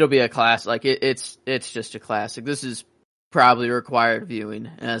is. It'll be a classic. Like it's just a classic. This is probably required viewing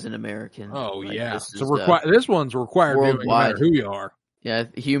as an American. Oh like, yeah. This one's required worldwide. viewing no matter who you are. Yeah,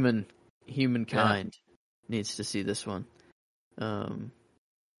 humankind needs to see this one.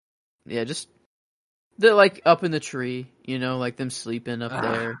 Yeah, just. They're like up in the tree, like them sleeping up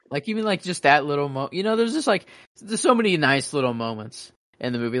there. Like even like just that little there's just like there's so many nice little moments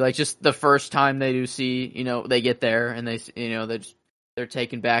in the movie. Like just the first time they do see, they get there and they, they're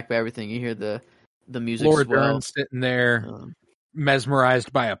taken back by everything. You hear the music. Laura Dern sitting there,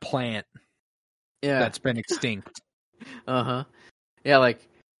 mesmerized by a plant. Yeah, that's been extinct. Yeah, like,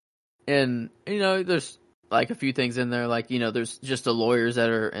 and there's. Like a few things in there, like, there's just the lawyers that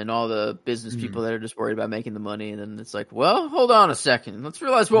are, and all the business people that are just worried about making the money. And then it's like, well, hold on a second. Let's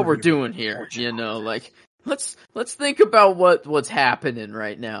realize what we're doing here. Like, let's think about what's happening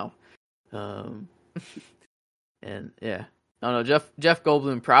right now. And yeah, I don't know. Jeff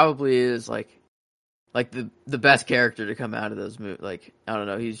Goldblum probably is like the best character to come out of those movies. Like, I don't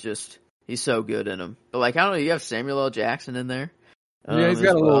know. He's so good in them. But like, I don't know. You have Samuel L. Jackson in there. Yeah, he's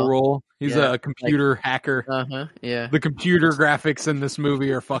got a little role. He's a computer hacker. Yeah. The computer graphics in this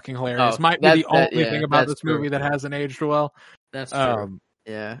movie are fucking hilarious. Might be the only thing about this movie that hasn't aged well. That's true.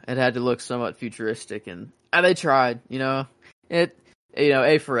 Yeah, it had to look somewhat futuristic, and they tried.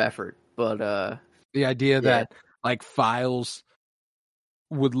 A for effort, but the idea that like files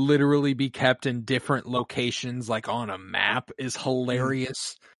would literally be kept in different locations, like on a map, is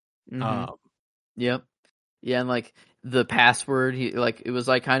hilarious. Yep. Yeah, and like the password, it was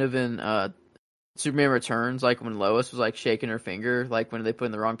like kind of in Superman Returns, like when Lois was like shaking her finger, like when they put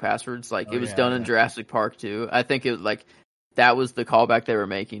in the wrong passwords, like it was done in Jurassic Park too. I think it was like that was the callback they were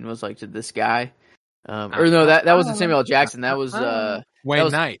making, was like to this guy, or no, that wasn't Samuel L. Jackson, that was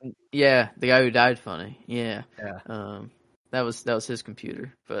Wayne Knight. Yeah, the guy who died funny. Yeah. That was his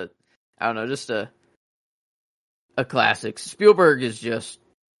computer, but I don't know, just a classic. Spielberg is just,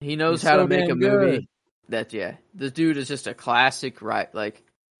 he knows how to make a movie. This dude is just a classic, right? Like,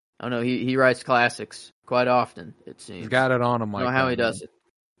 I don't know, he writes classics quite often, it seems. He's got it on him. I don't know how he does it,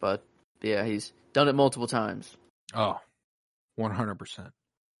 but yeah, he's done it multiple times. Oh, 100%.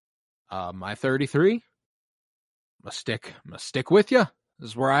 My 33, I'm gonna stick with you. This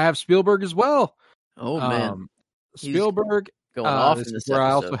is where I have Spielberg as well. Oh man, Spielberg. going off This in is this where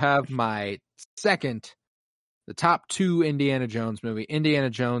I episode. also have my the top 2 Indiana Jones movie, Indiana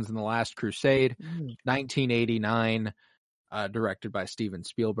Jones and the Last Crusade, 1989, directed by Steven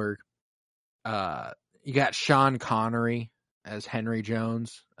Spielberg. You got Sean Connery as Henry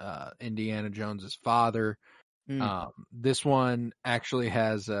Jones, Indiana Jones's father. This one actually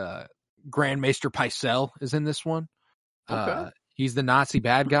has Grand Maester Pycelle is in this one. Okay. He's the Nazi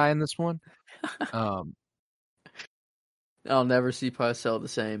bad guy in this one. I'll never see Pycelle the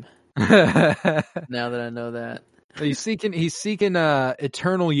same. Now that I know that. He's seeking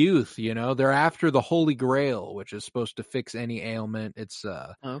eternal youth, They're after the Holy Grail, which is supposed to fix any ailment. It's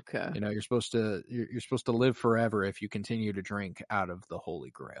okay. you're supposed to live forever if you continue to drink out of the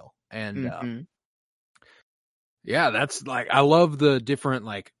Holy Grail. And yeah, that's like, I love the different,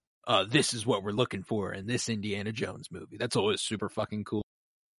 like, this is what we're looking for in this Indiana Jones movie. That's always super fucking cool.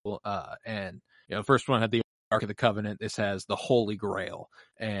 And first one had the Ark of the Covenant. This has the Holy Grail,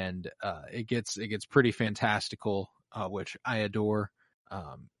 and it gets pretty fantastical, which I adore.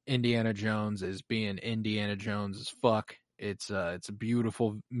 Indiana Jones is being Indiana Jones as fuck. It's a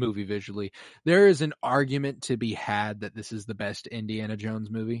beautiful movie visually. There is an argument to be had that this is the best Indiana Jones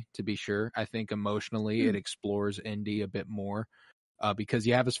movie, to be sure. I think emotionally it explores Indy a bit more, because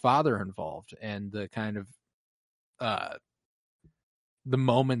you have his father involved, and the kind of the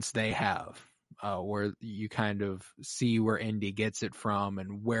moments they have, where you kind of see where Indy gets it from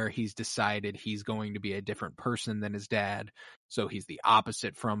and where he's decided he's going to be a different person than his dad. So he's the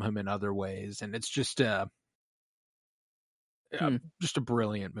opposite from him in other ways. And it's just a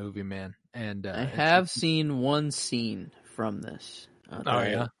brilliant movie, man. And I have seen one scene from this.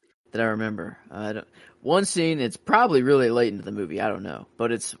 That I remember. One scene, it's probably really late into the movie. I don't know.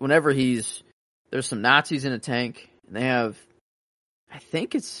 But it's whenever there's some Nazis in a tank, and they have, I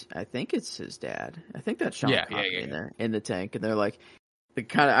think it's his dad. I think that's Sean Connery in there in the tank, and they're like,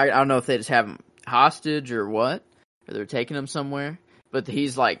 I don't know if they just have him hostage or what, or they're taking him somewhere. But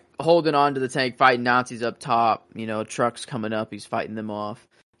he's like holding on to the tank, fighting Nazis up top. Trucks coming up, he's fighting them off.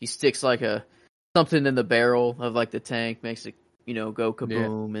 He sticks like something in the barrel of like the tank, makes it go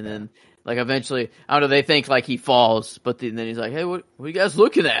kaboom, and then like eventually, I don't know, they think like he falls, but then he's like, hey, what are you guys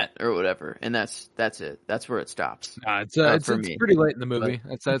looking at, or whatever, and that's it. That's where it stops. It's pretty late in the movie.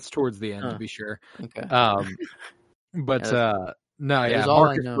 That's towards the end, to be sure. Okay. Marcus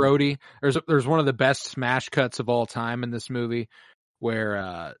Brody. There's one of the best smash cuts of all time in this movie,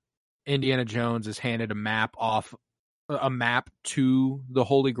 where Indiana Jones is handed a map to the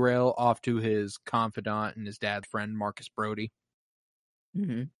Holy Grail off to his confidant and his dad's friend, Marcus Brody.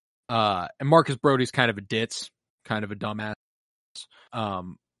 Mm-hmm. And Marcus Brody's kind of a ditz, kind of a dumbass.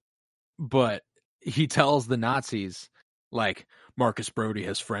 But he tells the Nazis, like, Marcus Brody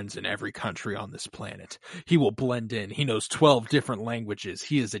has friends in every country on this planet. He will blend in. He knows 12 different languages.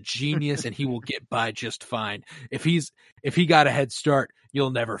 He is a genius, and he will get by just fine. If he got a head start,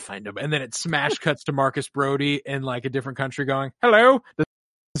 you'll never find him. And then it smash cuts to Marcus Brody in like a different country going, hello,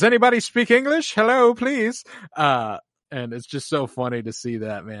 does anybody speak English? Hello, please. And it's just so funny to see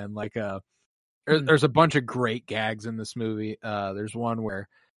that, man. Like, there's a bunch of great gags in this movie. There's one where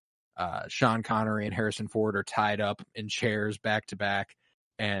Sean Connery and Harrison Ford are tied up in chairs back to back,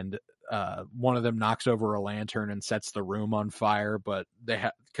 and one of them knocks over a lantern and sets the room on fire, but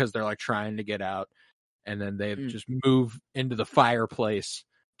because they're like trying to get out, and then they just move into the fireplace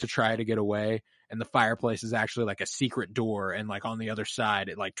to try to get away, and the fireplace is actually like a secret door, and like on the other side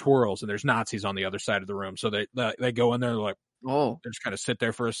it like twirls, and there's Nazis on the other side of the room, so they go in there, they're like, they just kind of sit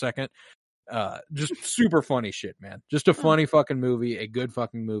there for a second. Just super funny shit, man. Just a funny fucking movie, a good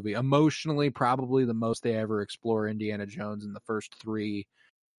fucking movie. Emotionally, probably the most they ever explore Indiana Jones in the first 3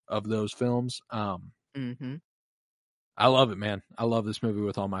 of those films. I love it, man. I love this movie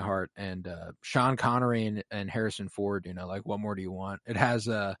with all my heart. And Sean Connery and Harrison Ford, like, what more do you want? It has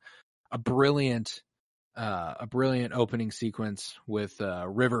a brilliant opening sequence with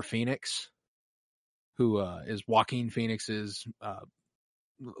River Phoenix, who is Joaquin Phoenix's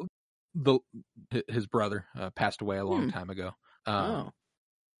his brother, passed away a long time ago. I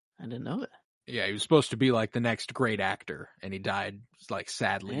didn't know that. Yeah, he was supposed to be like the next great actor, and he died like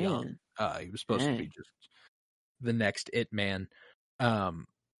sadly young. He was supposed to be just the next it man.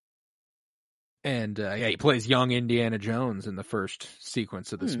 He plays young Indiana Jones in the first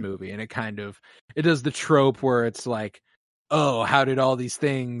sequence of this movie, and it does the trope where it's like, oh, how did all these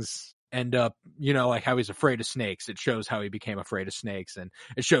things end up, like how he's afraid of snakes. It shows how he became afraid of snakes, and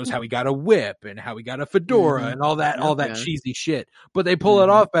it shows how he got a whip and how he got a fedora and all that cheesy shit. But they pull it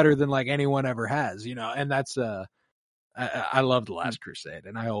off better than like anyone ever has, and that's I love The Last Crusade,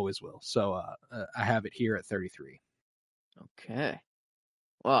 and I always will. So I have it here at 33. Okay.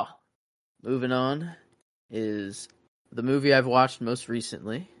 Well, moving on is the movie I've watched most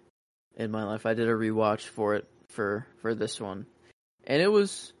recently in my life. I did a rewatch for it for this one, and it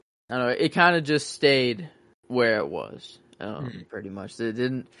was, I don't know, it kind of just stayed where it was, pretty much. It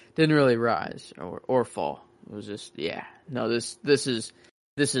didn't really rise or fall. It was just, no, this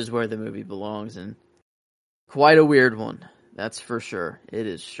is where the movie belongs, and quite a weird one, that's for sure. It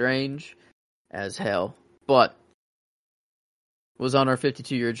is strange as hell, but was on our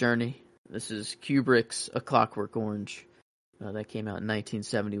 52-year journey. This is Kubrick's A Clockwork Orange. That came out in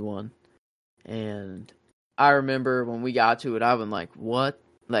 1971. And I remember when we got to it, I was like, what?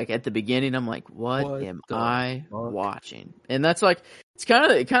 Like, at the beginning, I'm like, what am I watching? And that's like,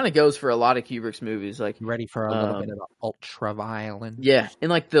 it kind of goes for a lot of Kubrick's movies. Like, Ready for a little bit of ultra-violence? Yeah, and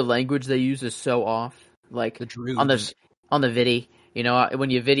like the language they use is so off. Like, the on the vidi, you know, when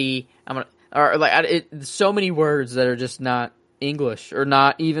you vidi, so many words that are just not English or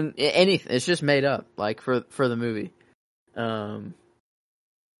not even anything. It's just made up, like for the movie, and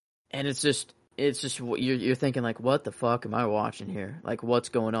it's just what you're thinking, like, what the fuck am I watching here? Like, what's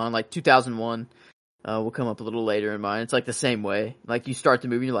going on? Like 2001 will come up a little later in mine. It's like the same way. Like, you start the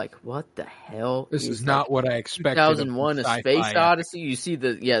movie, you're like, what the hell? This is not what I expected. 2001, A Space Odyssey. You see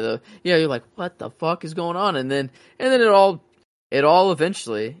you're like, what the fuck is going on? And then it all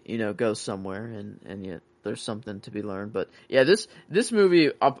eventually, you know, goes somewhere, and yet there's something to be learned. But yeah, this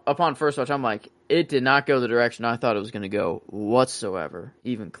movie, upon first watch, I'm like, it did not go the direction I thought it was going to go whatsoever,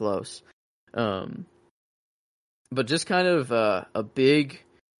 even close. But just kind of a big,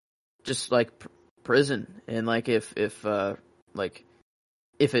 just like prison, and like if it's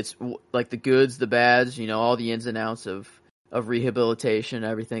like the goods, the bads, you know, all the ins and outs of rehabilitation,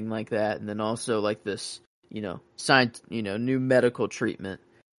 everything like that, and then also like this, you know, new medical treatment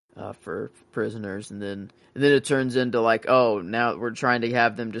for prisoners, and then it turns into like, oh, now we're trying to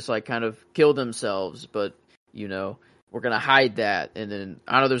have them just like kind of kill themselves, but you know, we're gonna hide that, and then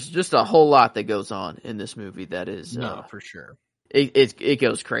I don't know, there's just a whole lot that goes on in this movie that is for sure. It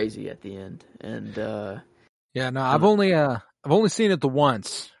goes crazy at the end, and I've only seen it the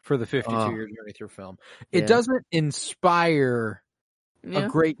once for the 52-year journey through film. It doesn't inspire a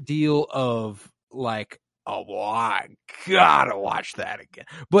great deal of like, oh, well, I gotta watch that again.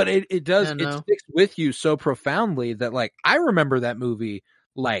 But it does, it sticks with you so profoundly that like I remember that movie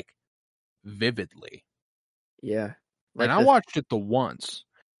like vividly. Yeah. Like, and I watched it the once.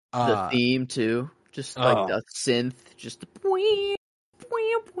 The theme too, just like the synth, just the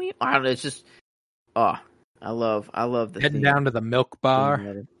I don't know, it's just I love the heading theme. Down to the milk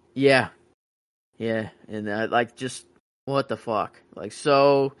bar. Yeah, and like, just what the fuck, like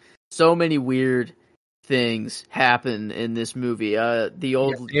so many weird things happen in this movie. The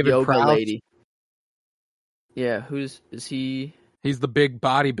old yoga Prowse. Lady. Yeah, is he? He's the big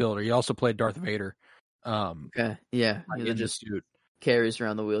bodybuilder. He also played Darth Vader. Okay, yeah, he just carries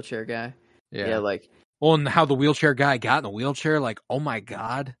around the wheelchair guy. Yeah, like, well, and how the wheelchair guy got in the wheelchair, like, oh my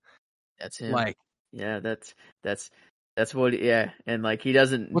god, that's him. Like, yeah, that's what. Yeah, and like he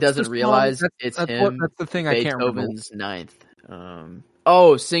doesn't realize it's him. That's the thing. I can't remember. Beethoven's Ninth.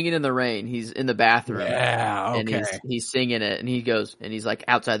 Singing in the Rain. He's in the bathroom. Yeah, okay. And he's singing it, and he goes, and he's like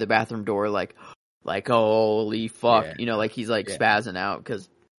outside the bathroom door, like holy fuck, you know, like he's like spazzing out because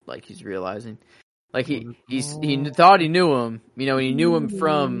like he's realizing. Like he thought he knew him, you know, and he knew him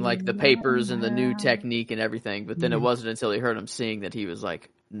from like the papers and the new technique and everything. But then it wasn't until he heard him sing that he was like,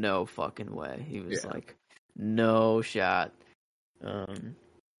 no fucking way. He was like, no shot. And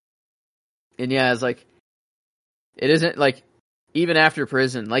yeah, it's like, it isn't like, even after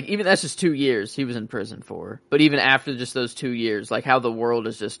prison, like even that's just 2 years he was in prison for. But even after just those 2 years, like how the world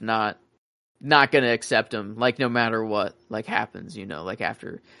is just not going to accept him, like no matter what like happens, you know, like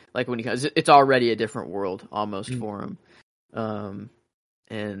after, like when he comes, it's already a different world almost for him.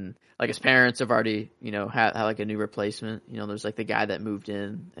 And like his parents have already, you know, had like a new replacement, you know, there's like the guy that moved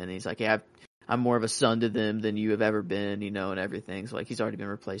in, and he's like, yeah, I'm more of a son to them than you have ever been, you know, and everything. So like he's already been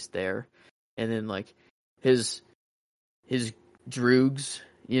replaced there. And then like his droogs,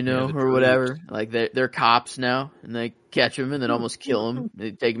 you know, or whatever. Like they're cops now, and they catch him and then almost kill him.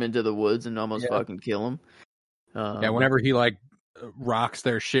 They take him into the woods and almost fucking kill him. Whenever he like rocks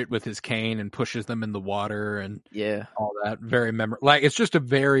their shit with his cane and pushes them in the water and all that, very memorable. Like it's just a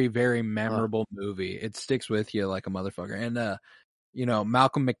very, very memorable movie. It sticks with you like a motherfucker. And you know,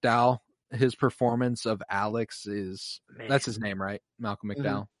 Malcolm McDowell, his performance of Alex that's his name, right? Malcolm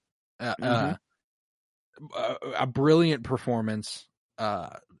McDowell. A brilliant performance,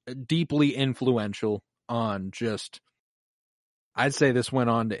 deeply influential on just I'd say this went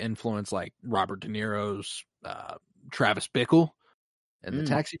on to influence like Robert De Niro's Travis Bickle and The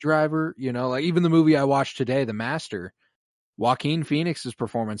Taxi Driver. You know, like even the movie I watched today, The Master. Joaquin Phoenix's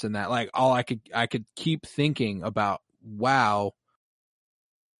performance in that, like all I could keep thinking about. Wow,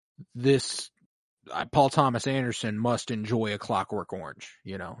 this Paul Thomas Anderson must enjoy A Clockwork Orange.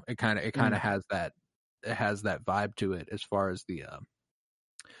 You know, it kind of has that. It has that vibe to it as far as the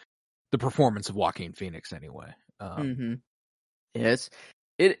performance of Joaquin Phoenix anyway. Yes,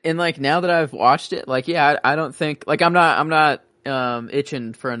 and like now that I've watched it, like yeah, I don't think like I'm not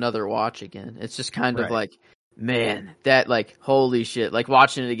itching for another watch again. It's just kind of like, man, that like holy shit. Like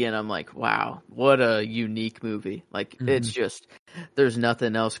watching it again, I'm like, wow, what a unique movie. Like it's just there's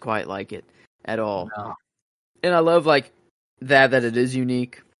nothing else quite like it at all. No. And I love like that it is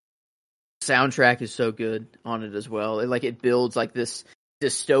unique. Soundtrack is so good on it as well. It builds like this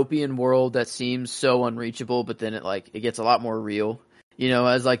dystopian world that seems so unreachable, but then it gets a lot more real. You know,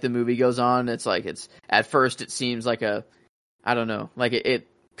 as like the movie goes on, it's at first it seems like I don't know, like it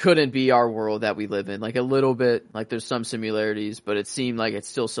couldn't be our world that we live in. Like a little bit, like there's some similarities, but it seemed like it's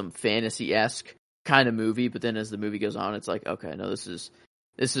still some fantasy-esque kind of movie. But then as the movie goes on, it's like, okay, no, this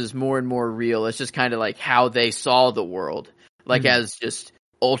is more and more real. It's just kind of like how they saw the world, like as just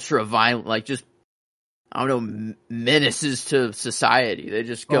ultra violent, like just I don't know, menaces to society. They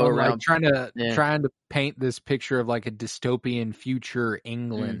just go around like trying to paint this picture of like a dystopian future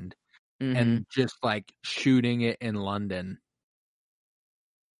England and just like shooting it in London.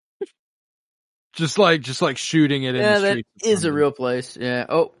 Just like shooting it in the streets. That is a real place. Yeah.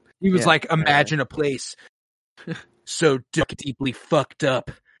 Oh, he was like, imagine a place so deeply fucked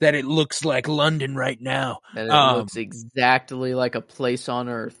up that it looks like London right now. And it looks exactly like a place on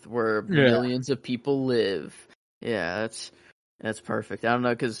Earth where millions of people live. Yeah, that's perfect. I don't know,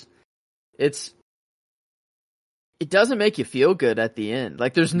 because it doesn't make you feel good at the end.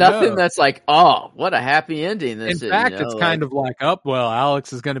 Like there's nothing that's like, oh, what a happy ending this is. In fact, it's kind of like, oh, well,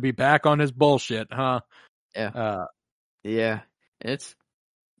 Alex is going to be back on his bullshit, huh? Yeah. Yeah. It's,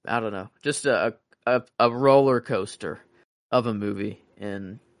 I don't know, just a roller coaster of a movie.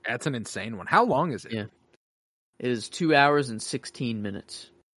 And that's an insane one. How long is it? Yeah. It is 2 hours and 16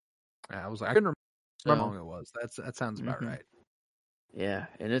 minutes. I couldn't remember how long it was. That sounds about right. Yeah,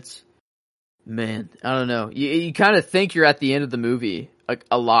 and it's, man, I don't know. You kind of think you're at the end of the movie like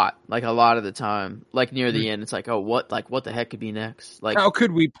a lot of the time. Like near the end, it's like, oh, what the heck could be next? Like, how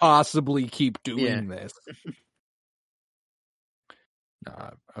could we possibly keep doing this?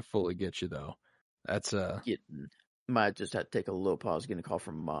 No, I fully get you though. That's might just have to take a little pause. Getting a call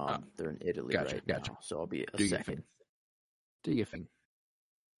from Mom. They're in Italy now, so I'll be a second. Do you think?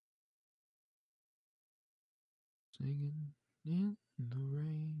 Singing in the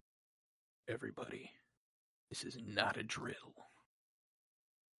rain. Everybody, this is not a drill.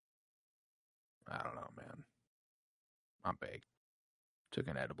 I don't know, man. I'm big. Took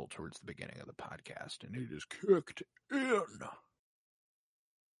an edible towards the beginning of the podcast, and it is kicked in.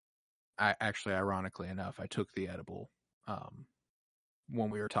 I actually, ironically enough, I took the edible when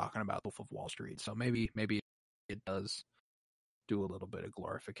we were talking about Wolf of Wall Street. So maybe it does do a little bit of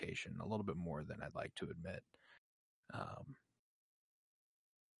glorification, a little bit more than I'd like to admit.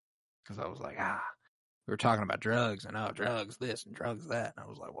 Because I was like, we were talking about drugs and drugs this and drugs that. And I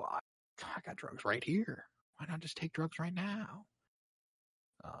was like, well, I got drugs right here. Why not just take drugs right now?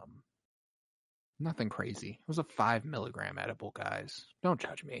 Nothing crazy. It was a 5 milligram edible, guys. Don't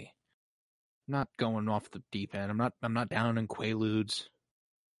judge me. I'm not going off the deep end. I'm not down in Quaaludes.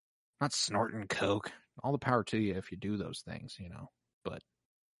 I'm not snorting coke. All the power to you if you do those things, you know. But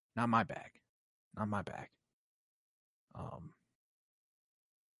not my bag. Not my bag.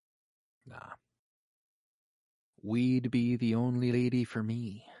 Nah. We'd be the only lady for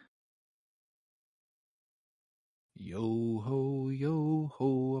me. Yo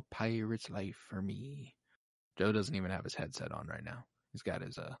ho, a pirate's life for me. Joe doesn't even have his headset on right now. He's got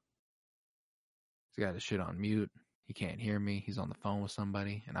his shit on mute. He can't hear me. He's on the phone with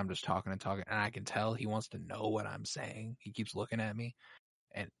somebody, and I'm just talking, and I can tell he wants to know what I'm saying. He keeps looking at me,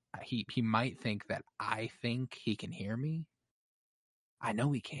 and he might think that I think he can hear me. I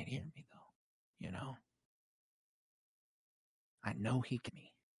know he can't hear me though, you know. I know he can.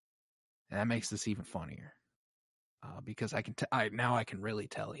 And that makes this even funnier. Because I can really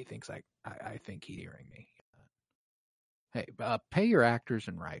tell he thinks I think he's hearing me. Hey, pay your actors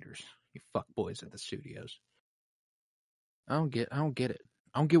and writers, you fuck boys at the studios. I don't get it.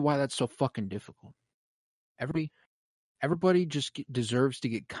 I don't get why that's so fucking difficult. Everybody just deserves to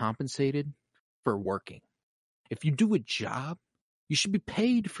get compensated for working. If you do a job, you should be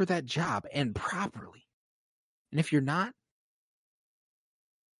paid for that job and properly. And if you're not,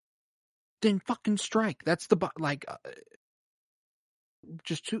 then fucking strike. That's the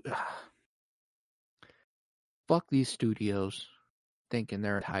just too. Fuck these studios thinking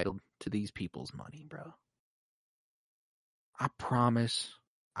they're entitled to these people's money, bro. I promise,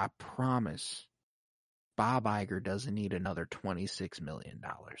 Bob Iger doesn't need another $26 million.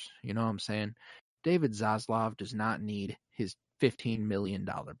 You know what I'm saying? David Zaslav does not need his $15 million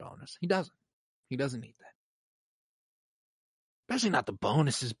bonus. He doesn't. He doesn't need that. Especially not the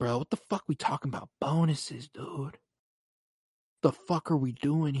bonuses, bro. What the fuck we talking about? Bonuses, dude. The fuck are we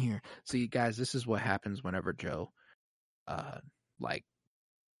doing here? See, guys, this is what happens whenever Joe,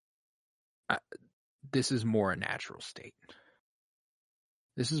 this is more a natural state.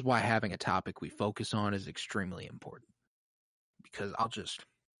 This is why having a topic we focus on is extremely important. Because I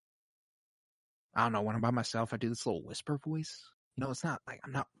don't know, when I'm by myself, I do this little whisper voice. You know, it's not like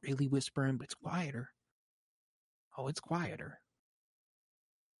I'm not really whispering, but it's quieter. Oh, it's quieter.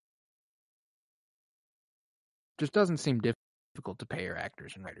 Just doesn't seem difficult to pay your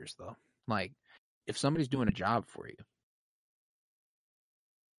actors and writers, though. Like, if somebody's doing a job for you,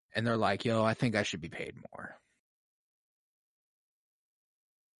 and they're like, yo, I think I should be paid more.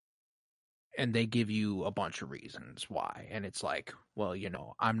 And they give you a bunch of reasons why. And it's like, well, you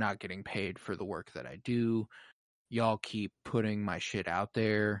know, I'm not getting paid for the work that I do. Y'all keep putting my shit out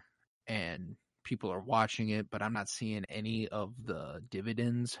there and people are watching it, but I'm not seeing any of the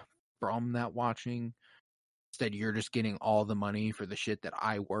dividends from that watching. Instead, you're just getting all the money for the shit that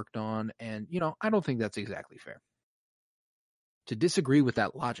I worked on. And, you know, I don't think that's exactly fair. To disagree with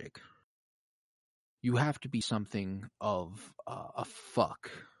that logic, you have to be something of a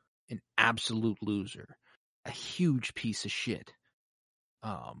fuck, an absolute loser, a huge piece of shit,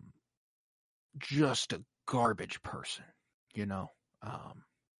 just a garbage person, you know? And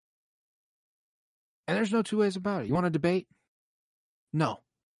there's no two ways about it. You want to debate? No.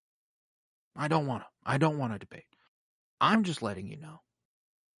 I don't want to debate. I'm just letting you know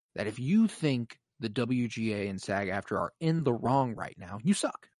that if you think the WGA and SAG-AFTRA are in the wrong right now, you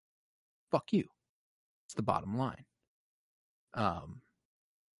suck. Fuck you. It's the bottom line. Oh.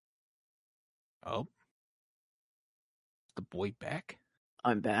 Is the boy back?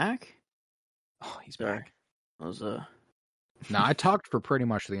 I'm back? Oh, he's Sorry. back. I was No, I talked for pretty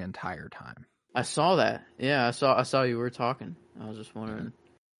much the entire time. I saw that. Yeah, I saw you were talking. I was just wondering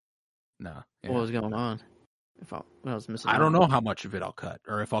No. what was going on. If I was missing I don't out. know how much of it I'll cut,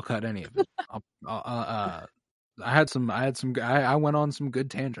 or if I'll cut any of it. I went on some good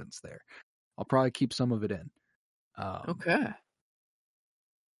tangents there. I'll probably keep some of it in. Okay.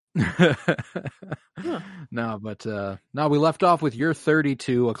 No, but we left off with your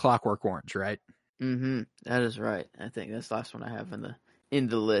 32, A Clockwork Orange, right? Mm-hmm. That is right. I think that's the last one I have in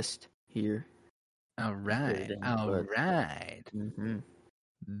the list here. All right. Mm-hmm.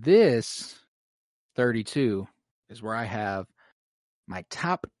 This 32 is where I have my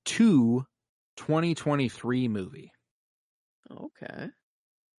top 2 2023 movie. Okay.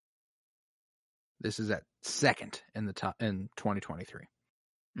 This is at second in the top in 2023.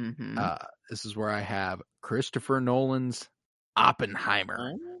 Mm-hmm. This is where I have Christopher Nolan's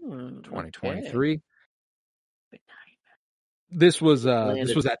Oppenheimer, 2023. Okay. This was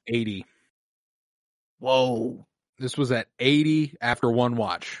at 80. Whoa. This was at 80 after one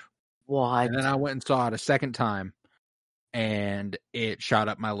watch. What? And then I went and saw it a second time, and it shot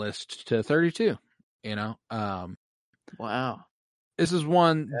up my list to 32. You know, Wow. this is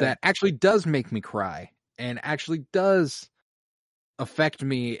one that actually does make me cry, and actually does affect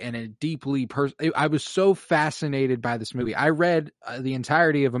me in a deeply I was so fascinated by this movie. I read the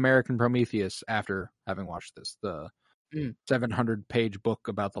entirety of American Prometheus after having watched this, the 700-page book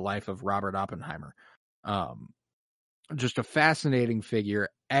about the life of Robert Oppenheimer. Just a fascinating figure,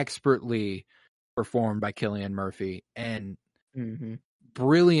 expertly performed by Cillian Murphy, and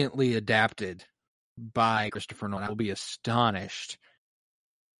brilliantly adapted by Christopher Nolan. I will be astonished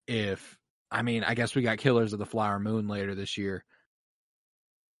if, I guess we got Killers of the Flower Moon later this year.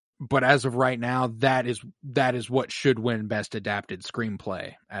 But as of right now, that is what should win Best Adapted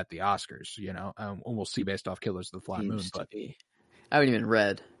Screenplay at the Oscars. You know, and we'll see based off Killers of the Flower Moon. But I haven't even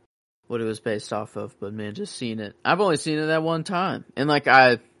read what it was based off of, but man, just seen it. I've only seen it that one time, and like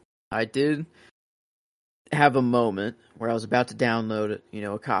I did have a moment where I was about to download it,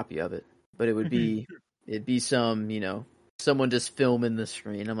 a copy of it, but it would be it'd be some, someone just filming the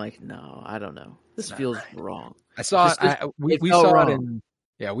screen. I'm like, no, I don't know. This feels wrong. I saw it. We saw it in.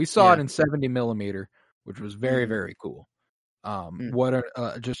 Yeah, we saw it in 70 millimeter, which was very, very cool. What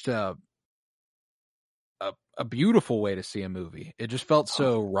a beautiful way to see a movie. It just felt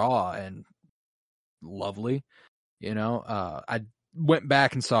so raw and lovely. You know, went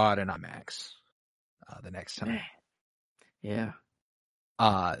back and saw it in IMAX the next time. Yeah.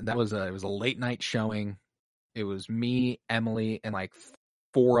 It was a late night showing. It was me, Emily, and like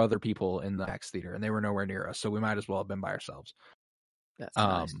 4 other people in the IMAX theater, and they were nowhere near us, so we might as well have been by ourselves. That's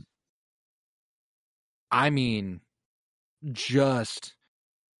nice. I mean, just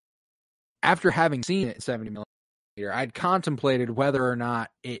after having seen it 70 millimeter, I'd contemplated whether or not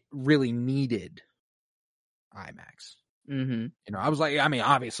it really needed IMAX. Mm-hmm. You know, I was like, I mean,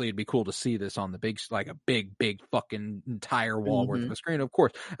 obviously it'd be cool to see this on the big, like a big fucking entire wall worth of a screen. Of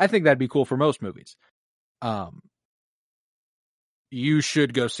course, I think that'd be cool for most movies. You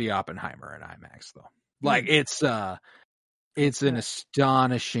should go see Oppenheimer in IMAX though. Like it's an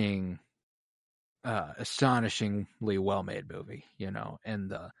astonishingly well-made movie, you know,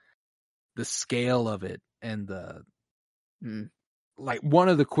 and the scale of it and like one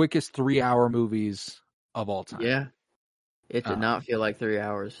of the quickest 3-hour movies of all time. Yeah. It did not feel like 3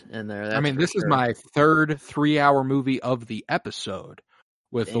 hours in there. That's I mean, this is my 3rd 3-hour movie of the episode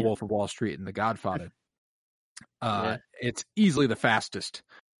with The Wolf of Wall Street and The Godfather. It's easily the fastest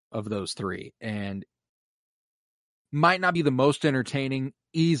of those 3 and might not be the most entertaining,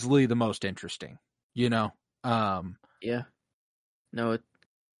 easily the most interesting, you know? Yeah. No,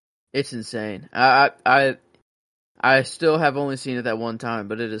 it's insane. I still have only seen it that one time,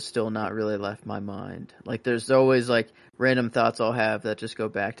 but it has still not really left my mind. Like, there's always, like, random thoughts I'll have that just go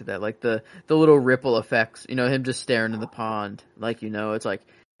back to that. Like, the little ripple effects, you know, him just staring in the pond. Like, you know, it's like,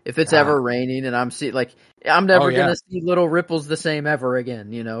 if it's ever raining and I'm never going to see little ripples the same ever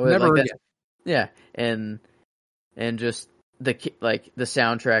again, you know? Never like again. Yeah, and just the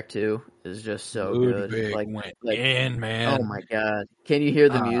soundtrack, too, is just so good. Ludwig went in, man. Oh, my God. Can you hear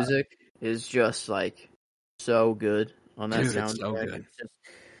the music? Is just, like... so good on that soundtrack. It's so good. It's just,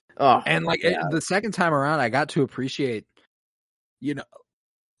 and like the second time around, I got to appreciate, you know,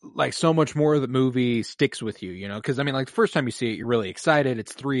 like so much more of the movie sticks with you, you know, because I mean, like the first time you see it, you're really excited.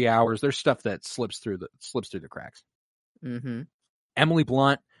 It's 3 hours. There's stuff that slips through the cracks. Mm-hmm. Emily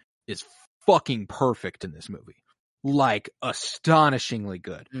Blunt is fucking perfect in this movie, like astonishingly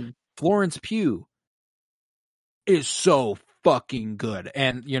good. Florence Pugh is so fucking good,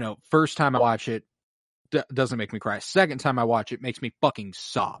 and you know, first time I watch it. Doesn't make me cry. Second time I watch it makes me fucking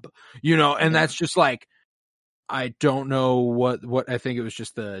sob, you know, and that's just like, I don't know what I think it was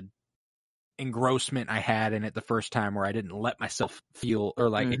just the engrossment I had in it the first time where I didn't let myself feel or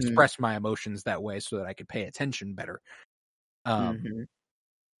like express my emotions that way so that I could pay attention better. Matt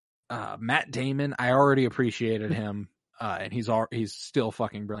Damon, I already appreciated him, and he's still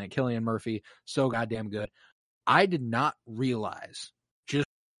fucking brilliant. Cillian Murphy, so goddamn good. I did not realize just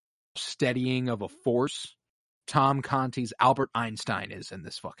steadying of a force Tom Conti's Albert Einstein is in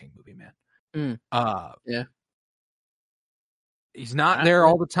this fucking movie, man. He's not there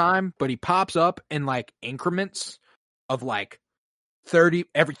all the time, but he pops up in like increments of like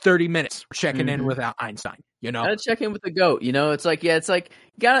every 30 minutes. We're checking in with Einstein, you know. Gotta check in with the GOAT, you know. It's like let's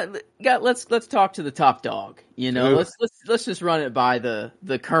talk to the top dog, you know. Dude. Let's just run it by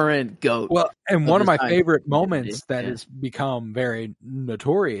the current GOAT. Well, and one of my favorite moments that has become very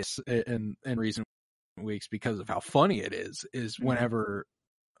notorious in recent weeks because of how funny it is whenever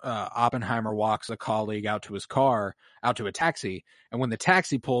Oppenheimer walks a colleague out to a taxi, and when the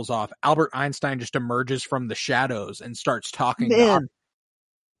taxi pulls off, Albert Einstein just emerges from the shadows and starts talking. Man,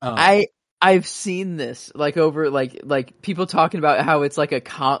 I've seen this like over like people talking about how it's like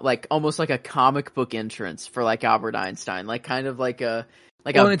almost like a comic book entrance for like Albert Einstein, like kind of like a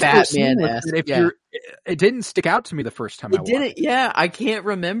Batman-esque. It didn't stick out to me the first time. It didn't. Yeah, I can't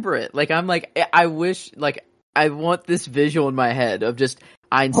remember it. Like I'm like I wish like I want this visual in my head of just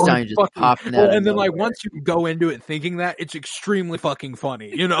Einstein just popping out. And then like once you go into it thinking that, it's extremely fucking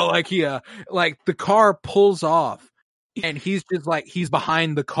funny. You know, like he like the car pulls off. And he's just like, he's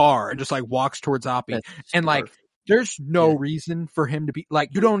behind the car and just like walks towards Oppie. And like, there's no reason for him to be like,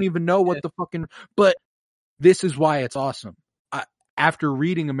 you don't even know what the fucking, but this is why it's awesome. After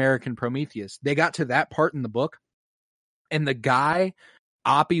reading American Prometheus, they got to that part in the book and the guy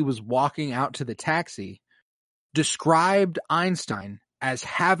Oppie was walking out to the taxi described Einstein as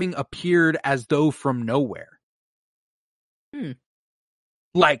having appeared as though from nowhere.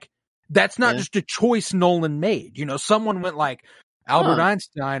 Like, that's not just a choice Nolan made. You know, someone went like, Albert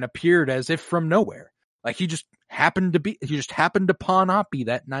Einstein appeared as if from nowhere. Like he just happened upon Oppie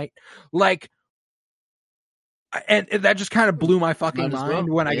that night. Like, and that just kind of blew my fucking mind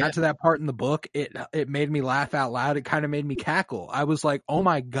when I got to that part in the book. It made me laugh out loud. It kind of made me cackle. I was like, oh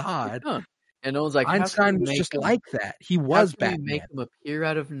my God. And Nolan's like, Einstein was just like that. He was Batman. Make him appear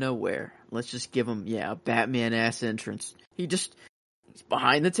out of nowhere. Let's just give him, a Batman ass entrance. He just he's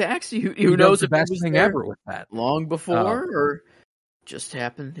behind the taxi. Who He does knows the if best it was thing there ever with that. long before or just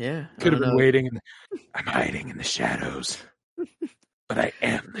happened? Yeah, I Could have don't been know. waiting. I'm hiding in the shadows, but I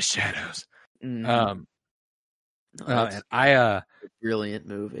am the shadows. No, And it's I a brilliant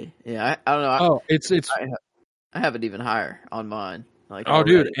movie. Yeah, I don't know. it's I have it even higher on mine. Like oh,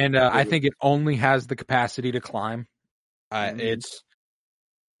 dude, already. and I think it only has the capacity to climb. It's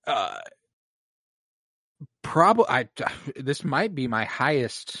probably this might be my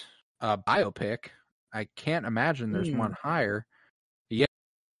highest biopic. I can't imagine there's one higher. Yeah,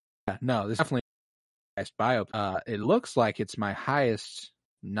 no, this is definitely my highest biopic. It looks like it's my highest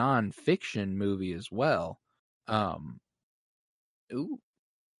nonfiction movie as well. Ooh.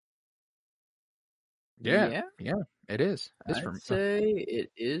 Yeah, it is. It's for I'd me. say it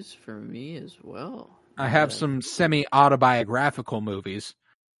is for me as well. I have some semi-autobiographical movies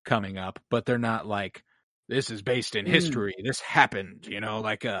coming up, but they're not like this is based in history. This happened,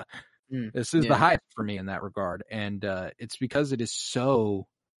 like this is the highest for me in that regard, and it's because it is so.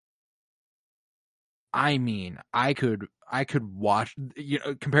 I mean, I could watch,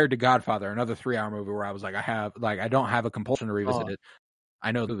 compared to Godfather, another 3-hour movie where I was like, I don't have a compulsion to revisit it.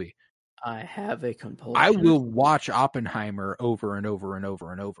 I know the movie. I have a compulsion. I will watch Oppenheimer over and over and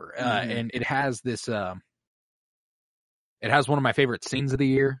over and over, and it has this. It has one of my favorite scenes of the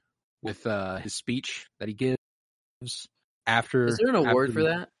year with his speech that he gives after. Is there an award for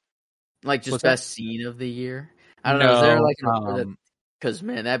that? Like just best scene of the year? I don't know. Is there like an award that? Because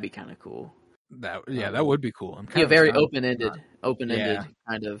man, that'd be kind of cool. That would be cool. Yeah, very open-ended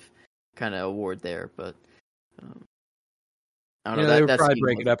kind of award there, but I don't know. They would probably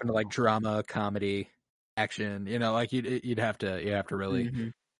break it up into like drama, comedy, action. Like you'd have to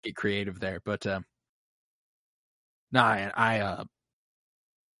really get creative there. But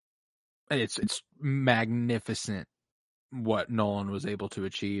it's magnificent what Nolan was able to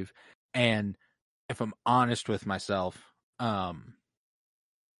achieve, and if I'm honest with myself,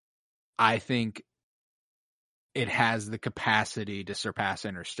 I think it has the capacity to surpass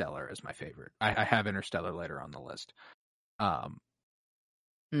Interstellar as my favorite. I have Interstellar later on the list. I'm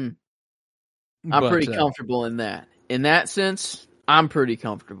pretty comfortable in that. In that sense, I'm pretty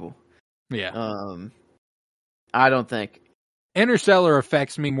comfortable. Yeah. I don't think Interstellar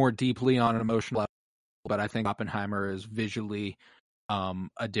affects me more deeply on an emotional level, but I think Oppenheimer is visually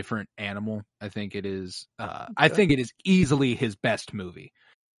a different animal. I think it is I think it is easily his best movie.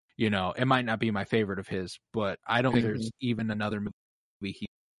 It might not be my favorite of his, but I don't think there's even another movie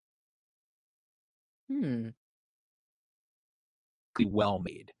well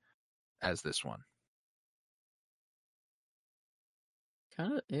made as this one.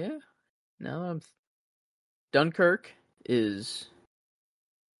 Kind of, yeah. No, Dunkirk is.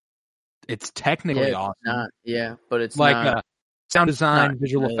 It's technically awesome. But it's like not, sound design,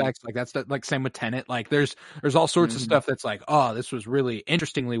 visual effects, like that's like same with Tenet. Like there's all sorts of stuff that's like, oh, this was really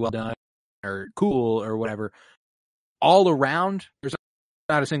interestingly well done or cool or whatever. All around, there's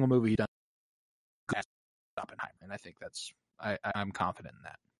not a single movie he's done Oppenheimer, and I think I'm confident in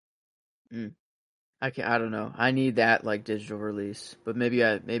that. I don't know. I need that like digital release, but maybe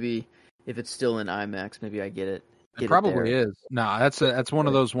if it's still in IMAX, maybe I get it. It probably is. No, that's one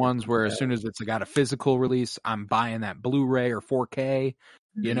of those ones where as soon as it's got a physical release, I'm buying that Blu-ray or 4K.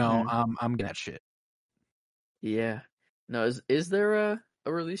 I'm getting that shit. Yeah. No, is there a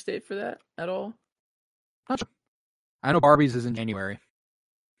release date for that at all? Not sure. I know Barbie's is in January.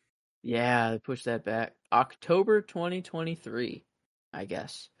 Yeah, they pushed that back. October 2023, I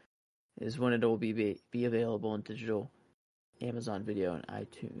guess, is when it will be available in digital, Amazon Video, and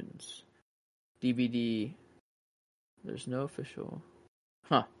iTunes. DVD. There's no official.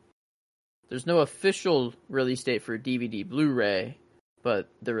 There's no official release date for DVD Blu-ray, but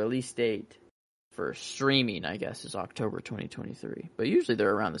the release date for streaming, I guess, is October 2023. But usually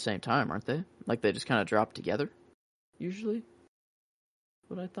they're around the same time, aren't they? Like they just kind of drop together. Usually,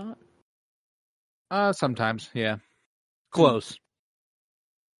 what I thought. Sometimes, yeah. Close.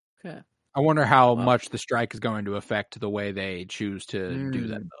 Okay. I wonder how much the strike is going to affect the way they choose to do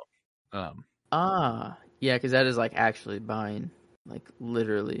that, though. Yeah, because that is like actually buying, like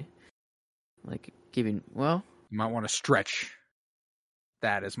literally, like giving. Well, you might want to stretch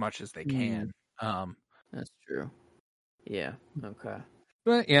that as much as they can. That's true. Yeah. Okay.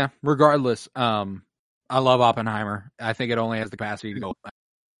 But yeah, regardless, I love Oppenheimer. I think it only has the capacity to go. I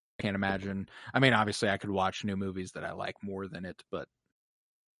can't imagine. I mean, obviously, I could watch new movies that I like more than it, but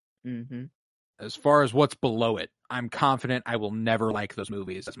as far as what's below it, I'm confident I will never like those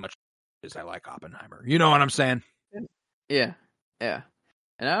movies as much as I like Oppenheimer. You know what I'm saying? Yeah. And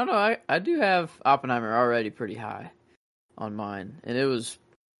I don't know. I do have Oppenheimer already pretty high on mine, and it was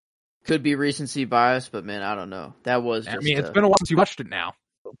could be recency bias, but man, I don't know. That was just. I mean, it's been a while since you watched it now.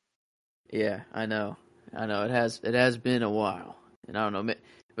 Yeah, I know. It has been a while, and I don't know,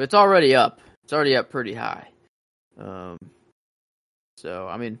 but it's already up. It's already up pretty high. So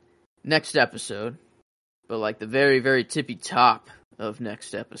I mean, next episode, but like the very, very tippy top of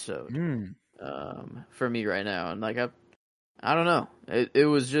next episode. For me right now, and like I don't know. It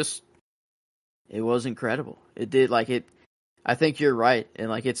was incredible. It did like it. I think you're right, and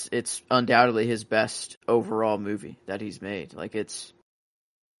like it's undoubtedly his best overall movie that he's made. Like it's.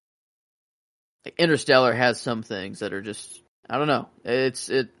 Like Interstellar has some things that are just I don't know. I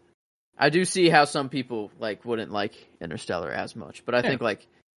do see how some people like wouldn't like Interstellar as much, but I think like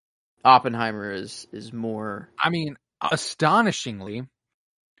Oppenheimer is more. I mean, astonishingly,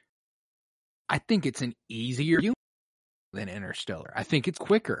 I think it's an easier view than Interstellar. I think it's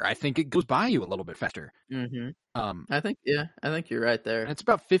quicker. I think it goes by you a little bit faster. Mm-hmm. I think you're right there. And it's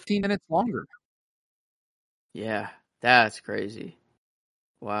about 15 minutes longer. Yeah, that's crazy.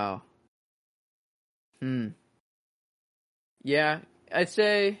 Wow. Yeah, I'd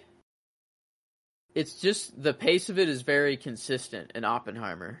say it's just the pace of it is very consistent in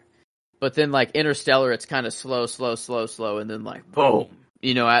Oppenheimer. But then like Interstellar, it's kind of slow, and then like boom.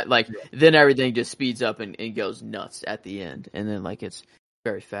 Then everything just speeds up and goes nuts at the end. And then like it's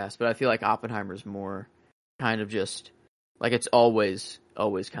very fast. But I feel like Oppenheimer's more kind of just like it's always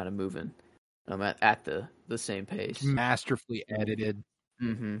kind of moving at the same pace. Masterfully edited.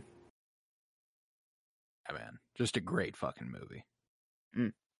 Mm-hmm. Yeah, man, just a great fucking movie.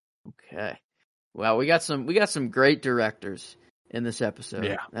 Okay. Well, we got some great directors in this episode.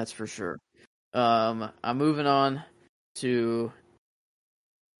 Yeah, that's for sure. I'm moving on to.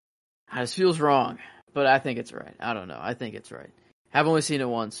 This feels wrong, but I think it's right. I don't know. I think it's right. I've only seen it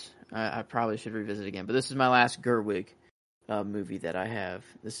once. I probably should revisit it again. But this is my last Gerwig movie that I have.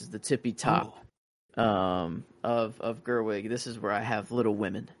 This is the tippy top of Gerwig. This is where I have Little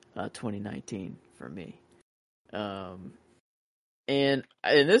Women, 2019 for me. And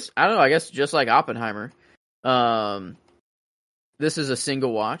this, I don't know, I guess just like Oppenheimer, this is a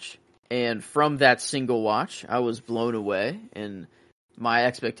single watch, and from that single watch, I was blown away, and my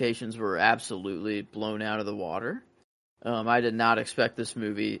expectations were absolutely blown out of the water. I did not expect this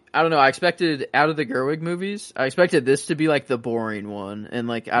movie. I don't know. I expected out of the Gerwig movies, I expected this to be like the boring one, and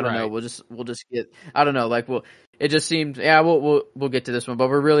like I don't know. We'll just get. I don't know. Like it just seemed. Yeah, we'll get to this one, but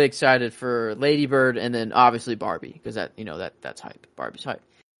we're really excited for Lady Bird, and then obviously Barbie because that's hype. Barbie's hype.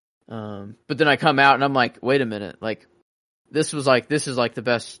 But then I come out and I'm like, wait a minute, like this is like the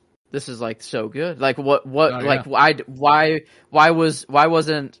best. This is like so good. Like what? Like why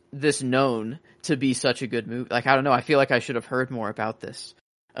wasn't this known to be such a good movie? Like I don't know. I feel like I should have heard more about this.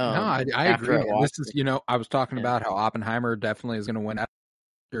 No, I agree. This is I was talking about how Oppenheimer definitely is going to win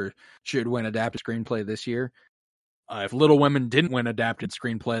or should win adapted screenplay this year. If Little Women didn't win adapted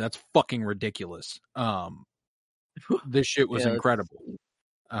screenplay, that's fucking ridiculous. This shit was incredible.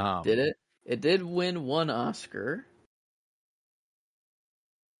 Did it? It did win one Oscar.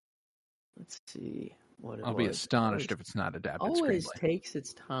 Let's see what it I'll be astonished if it's not adapted screenplay. Always takes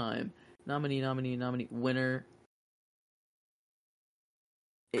its time. Nominee, winner.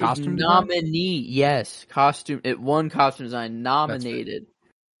 Costume nominee, yes, costume. It won costume design, nominated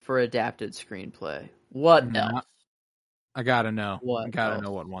for adapted screenplay. What else? I gotta know. What I gotta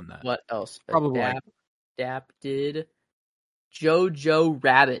know what won that. What else? Probably adapted. Jojo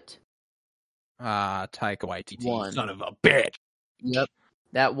Rabbit. Taika Waititi, son of a bitch. Yep.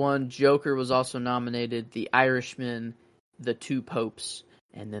 That one. Joker was also nominated. The Irishman, The Two Popes,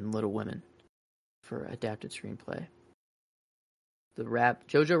 and then Little Women for adapted screenplay.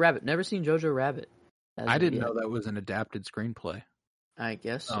 Jojo Rabbit. Never seen Jojo Rabbit. I didn't know that was an adapted screenplay. I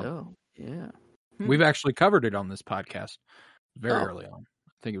guess so. Yeah. We've actually covered it on this podcast very early on.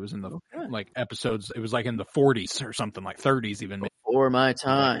 I think it was in the episodes. It was like in the 40s or something, like 30s even. Before my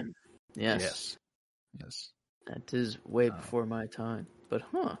time. Yes. That is way before my time. But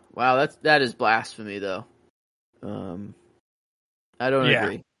wow, that is blasphemy though. I don't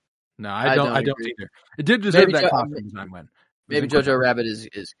agree. No, I don't either. It did deserve that costume design win. Maybe Jojo Rabbit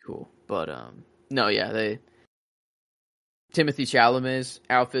is cool, but no, yeah, Timothy Chalamet's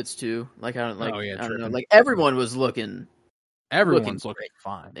outfits too. Like I don't know, like everyone was looking. Everyone's looking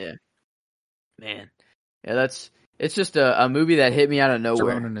fine. Yeah, man. Yeah, it's just a movie that hit me out of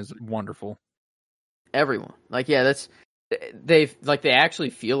nowhere. Ronan is wonderful. Everyone, like, yeah, they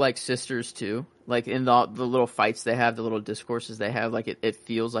actually feel like sisters too. Like in the little fights they have, the little discourses they have, like it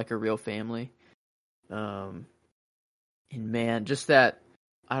feels like a real family. And man, just that,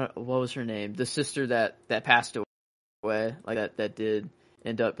 what was her name? The sister that passed away. way, like that did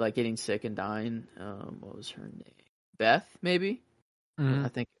end up like getting sick and dying. What was her name? Beth, maybe. Mhm. I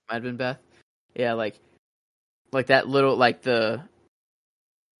think it might have been Beth. Yeah, like that little like the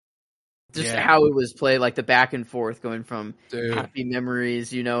just Yeah. how it was played, like the back and forth going from Dude. happy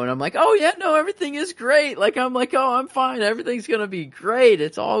memories, and I'm like, oh yeah, no, everything is great. Like I'm like, oh, I'm fine, everything's gonna be great,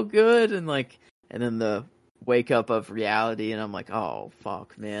 it's all good, and then the wake up of reality, and I'm like, oh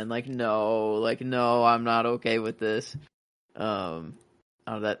fuck, man, like no, I'm not okay with this. Oh,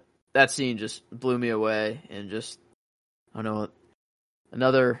 that scene just blew me away, and just I don't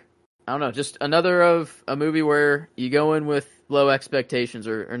know, just another of a movie where you go in with low expectations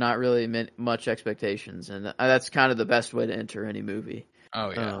or not really much expectations, and that's kind of the best way to enter any movie.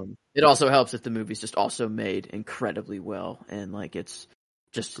 Oh yeah. It also helps if the movie's just also made incredibly well, and like it's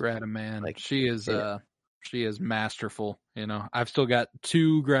just Greta, man, like she is yeah. she is masterful. I've still got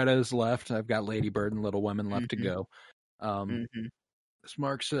 2 Gretas left. I've got Lady Bird and Little Women left to go. This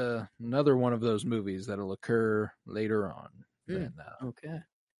marks another one of those movies that'll occur later on Okay.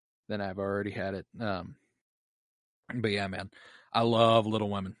 than I've already had it. But yeah, man, I love Little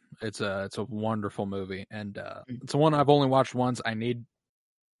Women. It's a wonderful movie, and it's one I've only watched once. I need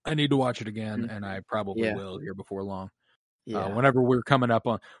to watch it again, and I probably will here before long. Yeah. Whenever we're coming up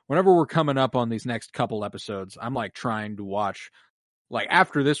on these next couple episodes, I'm like trying to watch. Like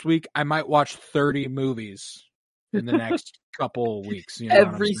after this week, I might watch 30 movies in the next couple weeks. You know what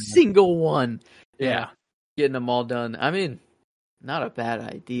I'm Every saying? single one. Yeah. Getting them all done. I mean, not a bad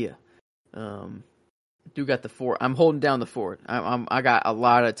idea. Do got the fort. I'm holding down the fort. I got a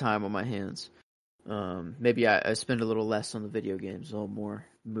lot of time on my hands. Maybe I spend a little less on the video games, a little more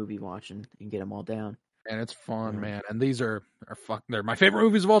movie watching, and get them all down. And it's fun, man. And these are they're my favorite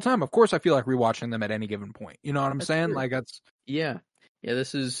movies of all time. Of course, I feel like rewatching them at any given point. You know what I'm saying? True. Like that's yeah.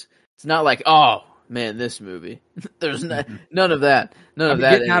 It's not like, oh man, this movie. There's none of that. None of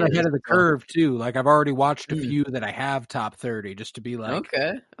that. Getting out ahead of the curve too. Like I've already watched a few that I have top 30 just to be like,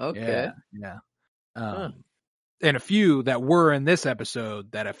 okay, yeah. And a few that were in this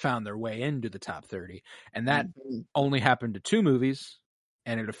episode that have found their way into the top 30, and that only happened to 2 movies,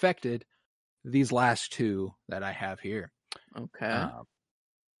 and it affected these last 2 that I have here. Okay.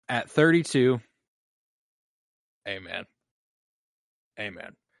 At 32, amen.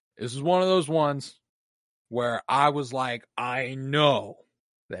 This is one of those ones where I was like, I know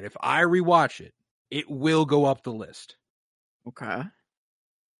that if I rewatch it, it will go up the list. Okay.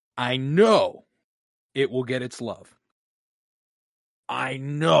 I know it will get its love. I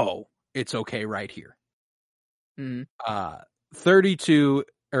know it's okay right here. 32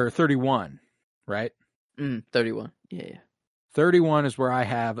 or 31, right? 31. Yeah. 31 is where I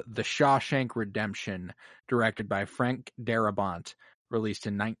have The Shawshank Redemption, directed by Frank Darabont, released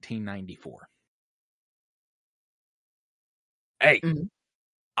in 1994. Hey,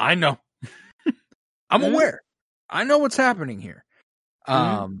 I know. I'm aware. I know what's happening here.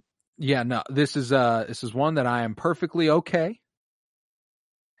 Yeah, no, this is one that I am perfectly okay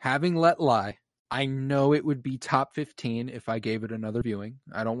having let lie. I know it would be top 15 if I gave it another viewing.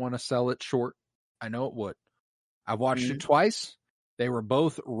 I don't want to sell it short. I know it would. I've watched it twice. They were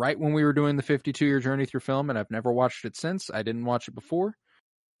both right when we were doing the 52-year journey through film, and I've never watched it since. I didn't watch it before.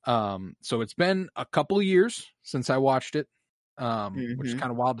 So it's been a couple of years since I watched it, which is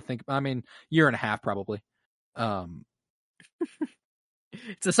kind of wild to think about. I mean, year and a half probably.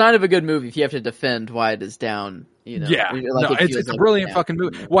 It's a sign of a good movie if you have to defend why it is down. Yeah, like it's a brilliant fucking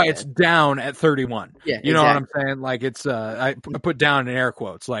movie. Why it's down at 31. Yeah, you know what I'm saying? Like it's I put down in air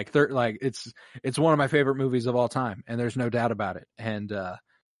quotes. Like it's one of my favorite movies of all time, and there's no doubt about it. And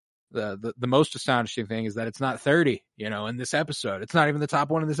the most astonishing thing is that it's not 30. In this episode, it's not even the top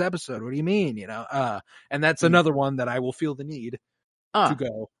one in this episode. What do you mean? And that's another one that I will feel the need to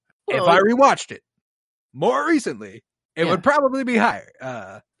go. If I rewatched it more recently, it would probably be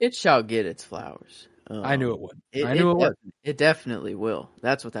higher. It shall get its flowers. I knew it would. I knew it would. It definitely will.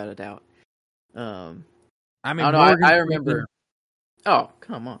 That's without a doubt. I mean, I remember. Oh,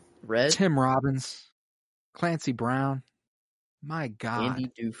 come on. Red? Tim Robbins, Clancy Brown. My God. Andy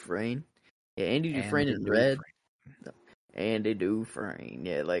Dufresne. Yeah, Andy Dufresne in Red. Andy Dufresne.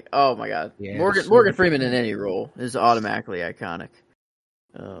 Yeah, like, oh my God. Yeah, Morgan Freeman in any role is automatically iconic.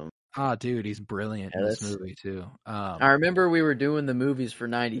 Dude, he's brilliant in this movie too. I remember we were doing the movies for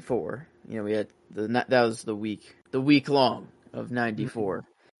 '94. We had that was the week long of '94.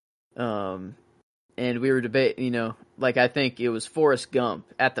 And we were debating, like I think it was Forrest Gump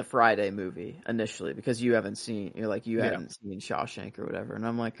at the Friday movie initially because you hadn't seen Shawshank or whatever. And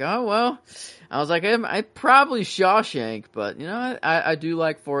I'm like, oh well, I was like, I probably Shawshank, but I do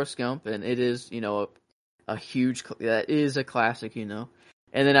like Forrest Gump, and it is that is a classic, you know.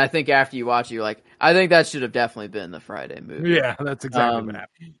 And then I think after you watch it, you're like, I think that should have definitely been the Friday movie. Yeah, that's exactly what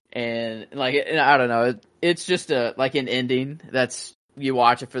happened. And like, I don't know, it's just like an ending that's, you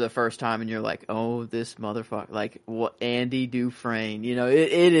watch it for the first time and you're like, oh, this motherfucker, like what Andy Dufresne, you know,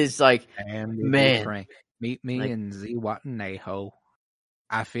 it is like, Andy man, Dufresne. Meet me like, in Zihuatanejo.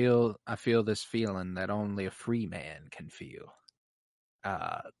 I feel this feeling that only a free man can feel.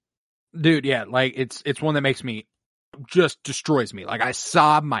 Dude, yeah, like it's one that makes me, just destroys me. Like I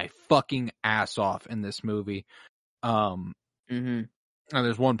sob my fucking ass off in this movie. And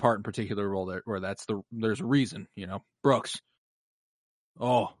there's one part in particular where there's a reason, you know. Brooks.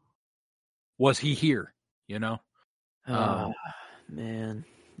 Oh, was he here? You know? Man.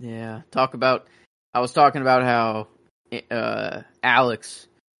 Yeah. I was talking about how Alex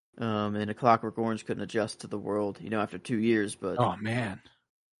in A Clockwork Orange couldn't adjust to the world, you know, after 2 years, but Oh man.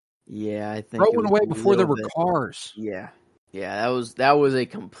 yeah, I think Bro it went was away a before there little were bit. cars. Yeah. Yeah, that was a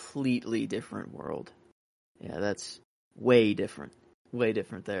completely different world. Yeah, that's way different. Way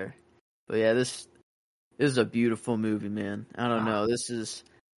different there. But yeah, this is a beautiful movie, man. I don't know. It's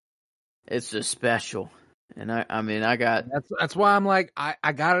just special. And I mean, I got... That's why I'm like,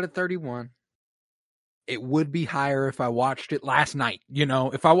 I got it at 31. It would be higher if I watched it last night. You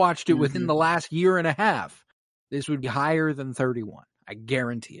know, if I watched it within the last year and a half, this would be higher than 31. I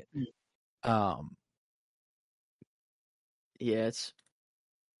guarantee it. Yeah, let's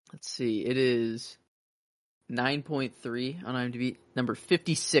see. It is 9.3 on IMDb, number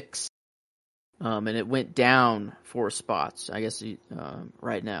 56. And it went down 4 spots, I guess,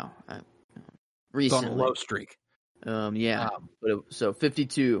 right now. Recently. It's on a low streak. Yeah. So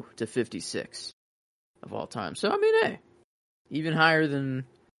 52 to 56 of all time. So, I mean, hey, even higher than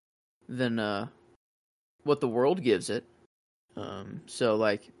what the world gives it. So,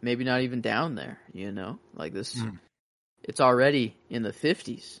 like, maybe not even down there, you know? Like, this, it's already in the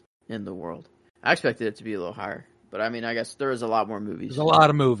 50s in the world. I expected it to be a little higher. But, I mean, I guess there is a lot more movies. There's a lot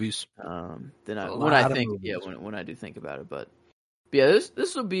of movies. When I do think about it. But yeah,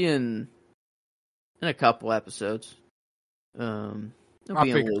 this will be in a couple episodes. It'll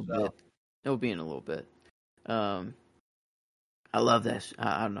be in a little bit. It'll be in a little bit. I love this.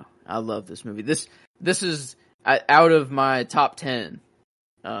 I don't know. I love this movie. This is out of my top 10.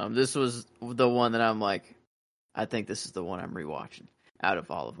 This was the one that I'm like, I think this is the one I'm rewatching out of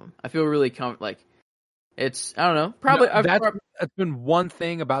all of them. I feel really it's, I don't know, probably. No, that's been one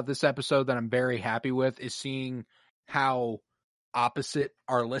thing about this episode that I'm very happy with, is seeing how opposite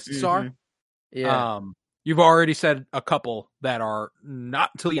our lists are. Yeah. You've already said a couple that are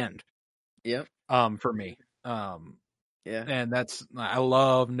not till the end. Yep. For me. Yeah. And I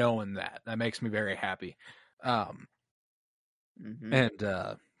love knowing that. That makes me very happy. And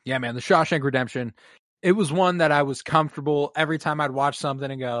yeah, man, The Shawshank Redemption, it was one that I was comfortable every time I'd watch something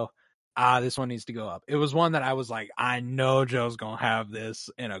and go, this one needs to go up. It was one that I was like, I know Joe's going to have this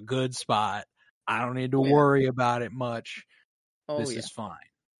in a good spot. I don't need to worry about it much. This is fine.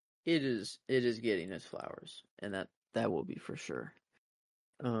 It is getting its flowers, and that will be for sure.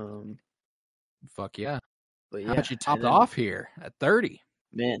 Fuck yeah. But yeah. How about you topped off here at 30?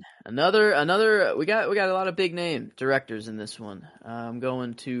 Man, another we got a lot of big name directors in this one. I'm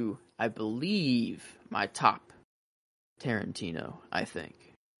going to, I believe, my top Tarantino, I think.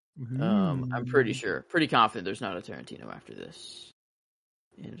 I'm pretty confident there's not a Tarantino after this.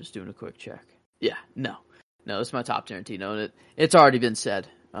 And just doing a quick check. Yeah, no, this is my top Tarantino, and it's already been said.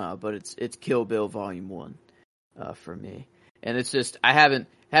 But it's Kill Bill Volume 1 for me, and it's just I haven't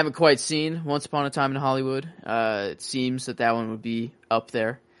quite seen Once Upon a Time in Hollywood. It seems that one would be up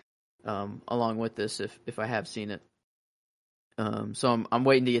there, along with this if I have seen it. So I'm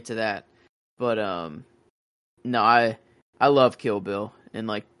waiting to get to that, but no, I love Kill Bill, and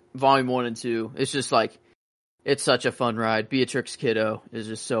like Volume 1 and 2, it's just like, it's such a fun ride. Beatrix Kiddo is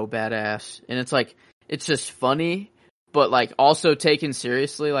just so badass, and it's like, it's just funny, but like also taken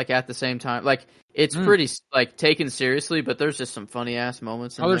seriously, like at the same time. Like it's pretty like taken seriously, but there's just some funny ass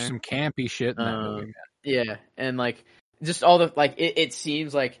moments in there's some campy shit in that movie. Yeah, and like just all the like it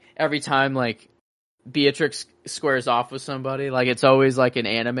seems like every time like Beatrix squares off with somebody, like it's always like an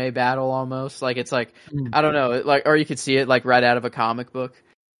anime battle almost. Like it's like I don't know, like, or you could see it like right out of a comic book,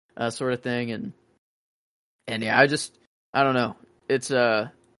 sort of thing. And yeah, I don't know. It's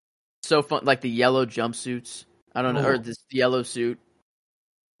so fun. Like the yellow jumpsuits. I don't know, or this yellow suit.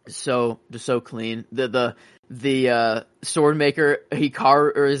 So clean. The sword maker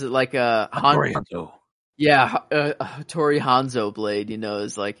Hikaru, or is it like a Hanzo? Yeah, Tori Hanzo blade. You know,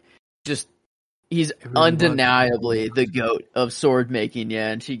 is like just he's undeniably the goat of sword making. Yeah,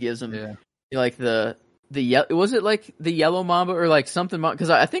 and she gives him like the was it like the Yellow Mamba or like something? Because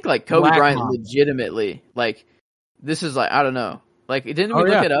I think like Kobe Black Bryant Mamba. legitimately like this is like I don't know. Like didn't we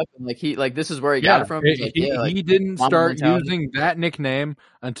look it up and like he like this is where he got it from? He's like, he didn't Mamba start mentality. using that nickname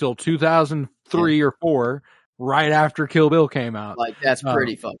until 2003 or 4, right after Kill Bill came out. Like that's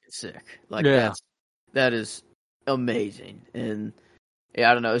pretty fucking sick. Like that is amazing. And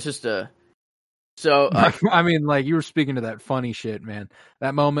yeah, I don't know. It's just I mean, like you were speaking to that funny shit, man.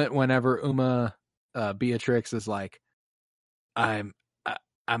 That moment whenever Uma Beatrix is like, I'm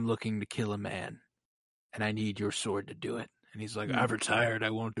looking to kill a man, and I need your sword to do it. And he's like, I've retired, I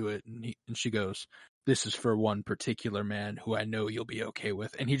won't do it. And she goes, this is for one particular man who I know you'll be okay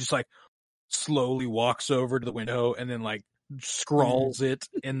with. And he just like slowly walks over to the window and then like scrawls it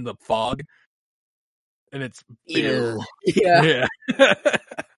in the fog. And it's Bill. Yeah.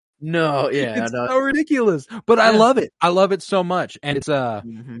 No, yeah. It's so ridiculous. But I love it. I love it so much. And it's I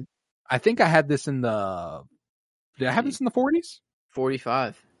think I had this in the did I have this in the 40s?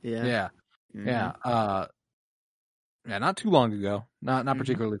 45. Yeah. Yeah. Yeah. Yeah, not too long ago. Not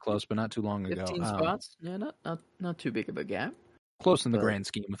particularly close, but not too long ago. 15 spots. Yeah, not too big of a gap. Close in the grand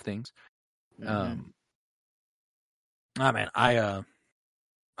scheme of things. Man, I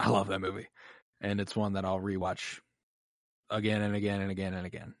love that movie. And it's one that I'll rewatch again and again and again and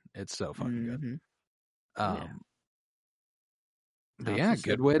again. It's so fucking good. But yeah,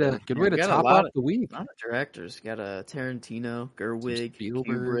 good way to top off the week. A lot of directors. Got a Tarantino, Gerwig,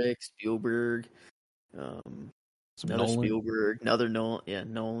 Spielberg, another Nolan. Spielberg, another Nolan. Yeah,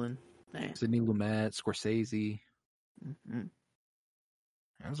 Nolan. Sidney Lumet, Scorsese.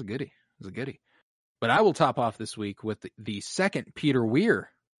 That was a goodie. But I will top off this week with the second Peter Weir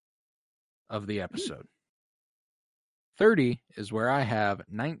of the episode. 30 is where I have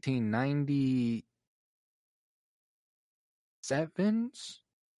 1997's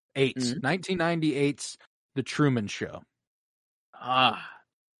 1998's The Truman Show.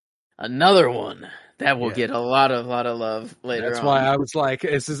 Another one that will get a lot of love later on. That's why I was like,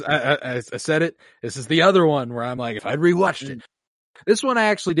 this is I said it. This is the other one where I'm like, if I'd rewatched it. This one I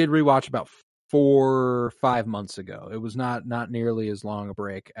actually did rewatch about 4 or 5 months ago. It was not nearly as long a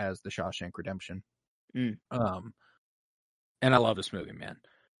break as The Shawshank Redemption. And I love this movie, man.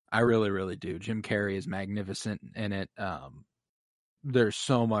 I really, really do. Jim Carrey is magnificent in it. There's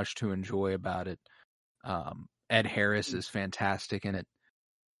so much to enjoy about it. Ed Harris is fantastic in it.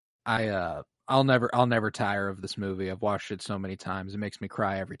 I'll never tire of this movie. I've watched it so many times. It makes me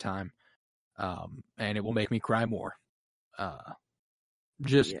cry every time. And it will make me cry more.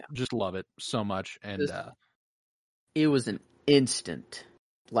 Just love it so much. And it was an instant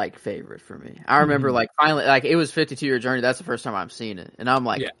favorite for me. I remember finally it was 52-year journey. That's the first time I've seen it. And I'm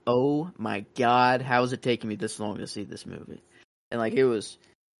like, oh my God, how is it taking me this long to see this movie? And it was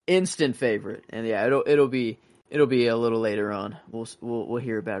instant favorite. And yeah, it'll be a little later on. We'll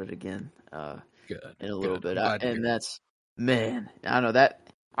hear about it again in a little bit. And that's, man, I know that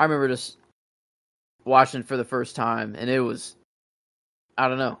I remember just watching it for the first time, and it was, I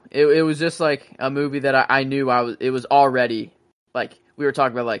don't know, it was just like a movie that I knew it was already we were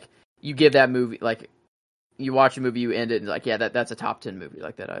talking about you give that movie you watch a movie, you end it, and that's a top 10 movie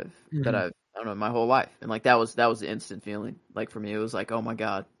that I've I don't know, my whole life. And that was the instant feeling. For me, it was oh my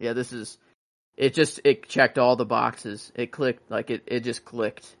God, yeah, this is, it checked all the boxes. It clicked, it just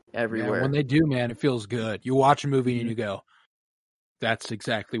clicked everywhere. Yeah, when they do, man, it feels good. You watch a movie and you go, that's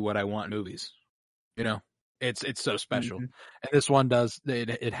exactly what I want in movies. You know, it's so special. And this one does,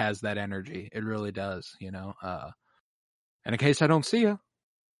 it has that energy. It really does, you know. And in case I don't see you,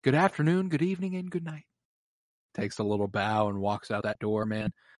 good afternoon, good evening, and good night. Takes a little bow and walks out that door,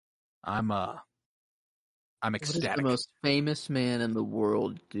 man. I'm ecstatic. What does the most famous man in the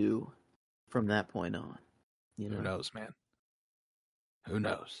world do from that point on? You know? Who knows, man? Who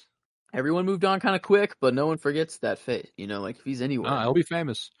knows? Everyone moved on kind of quick, but no one forgets that face. You know, if he's anywhere. He'll be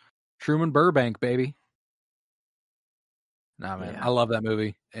famous. Truman Burbank, baby. Nah, man, I love that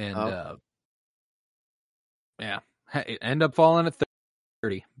movie. And, end up falling at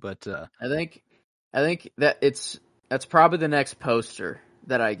 30, but I think that's probably the next poster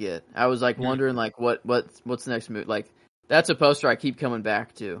that I get. I was wondering what's the next movie? That's a poster I keep coming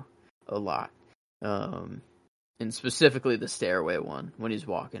back to a lot. And specifically the stairway one when he's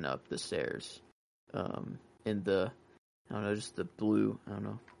walking up the stairs. In the, I don't know, just the blue, I don't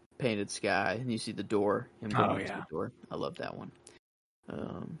know, painted sky, and you see the door, him going to the door. I love that one.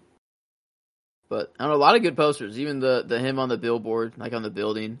 But I don't know, a lot of good posters. Even the him on the billboard, on the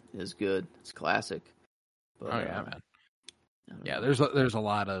building, is good. It's classic. But, man. Yeah, there's a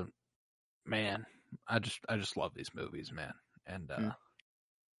lot of, man. I just love these movies, man. And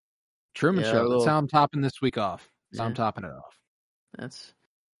Truman Yeah, Show. That's how I'm topping this week off. That's how I'm Yeah. topping it off. That's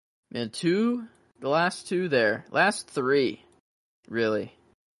the last two there, last three, really.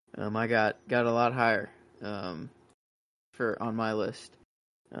 I got a lot higher, for on my list.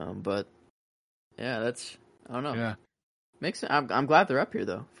 But yeah, I don't know. Yeah. I'm glad they're up here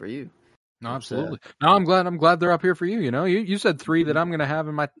though for you. No, absolutely. No, I'm glad they're up here for you. You know, you said three that I'm gonna have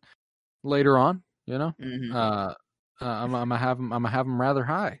in my later on. You know, I'm gonna have them rather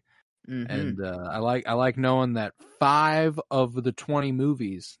high, and I like knowing that 5 of the 20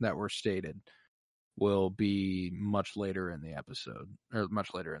 movies that were stated will be much later in the episode or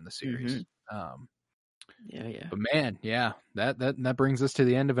much later in the series. Yeah. But man, yeah, that brings us to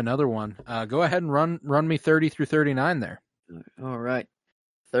the end of another one. Go ahead and run me 30 through 39 there. All right.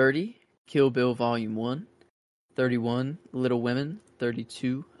 30, Kill Bill Volume 1. 31, Little Women.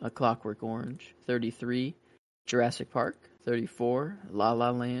 32, A Clockwork Orange. 33, Jurassic Park. 34, La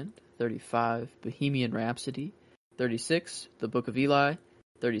La Land. 35, Bohemian Rhapsody. 36, The Book of Eli.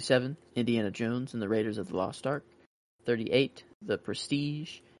 37, Indiana Jones and the Raiders of the Lost Ark. 38, The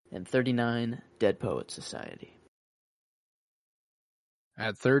Prestige. And 39, Dead Poets Society.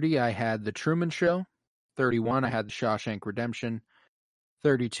 At 30, I had The Truman Show. 31, I had The Shawshank Redemption.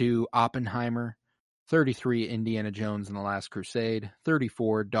 32, Oppenheimer. 33, Indiana Jones and the Last Crusade.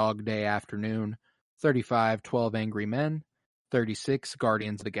 34, Dog Day Afternoon. 35, 12 Angry Men. 36,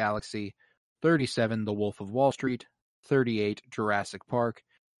 Guardians of the Galaxy. 37, The Wolf of Wall Street. 38, Jurassic Park.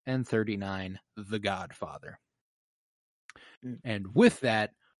 And 39, The Godfather. And with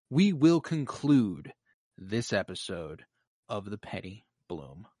that, we will conclude this episode of the Penny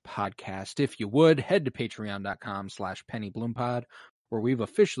Bloom podcast. If you would, head to patreon.com/pennybbloompod, where we've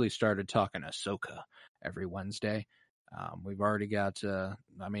officially started talking Ahsoka every Wednesday. We've already got,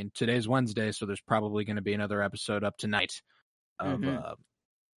 today's Wednesday, so there's probably going to be another episode up tonight of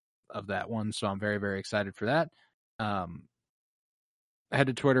that one. So I'm very, very excited for that. Head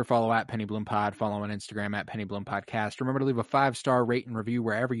to Twitter, follow at PennyBloomPod, follow on Instagram at PennyBloomPodcast. Remember to leave a 5-star rate and review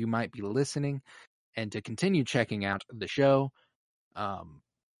wherever you might be listening, and to continue checking out the show.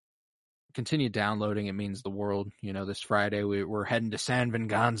 Continue downloading. It means the world. You know, this Friday we're heading to San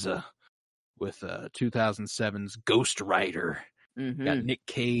Venganza with 2007's Ghost Rider. Got Nick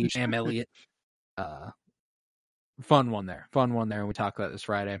Cage, Sam Elliott. Fun one there. And we talk about this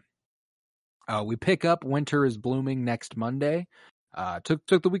Friday. We pick up Winter is Blooming next Monday. Took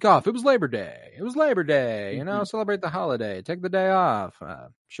the week off. It was Labor Day. You know, celebrate the holiday. Take the day off.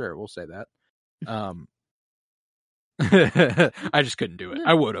 Sure, we'll say that. I just couldn't do it.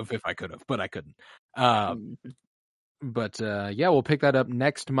 I would have if I could have, but I couldn't. But we'll pick that up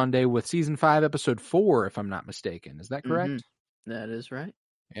next Monday with season 5, episode 4, if I'm not mistaken. Is that correct? That is right.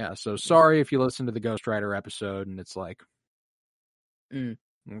 Yeah. So sorry if you listen to the Ghost Rider episode and it's like, join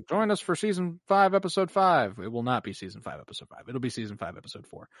us for season 5, episode 5. It will not be season 5, episode 5. It'll be season 5, episode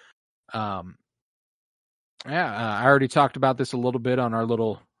 4. I already talked about this a little bit on our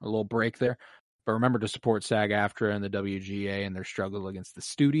little break there. But remember to support SAG-AFTRA and the WGA and their struggle against the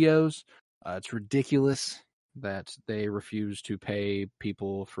studios. It's ridiculous that they refuse to pay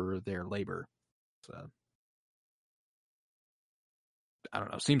people for their labor. So, I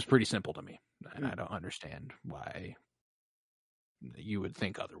don't know. Seems pretty simple to me. And I don't understand why you would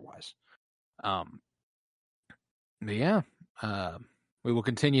think otherwise. We will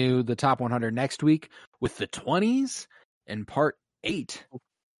continue the top 100 next week with the 20s and part 8.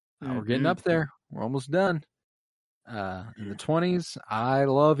 We're getting up there. We're almost done. In the 20s, I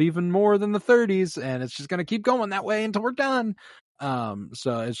love even more than the 30s, and it's just going to keep going that way until we're done.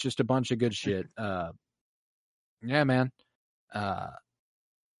 So it's just a bunch of good shit. Yeah, man.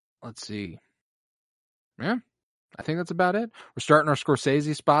 Let's see. Yeah, I think that's about it. We're starting our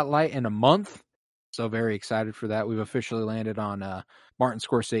Scorsese spotlight in a month. So very excited for that. We've officially landed on Martin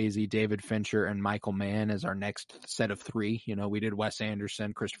Scorsese, David Fincher, and Michael Mann as our next set of 3. You know, we did Wes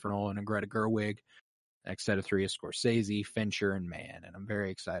Anderson, Christopher Nolan, and Greta Gerwig. Next set of 3 is Scorsese, Fincher, and Mann, and I'm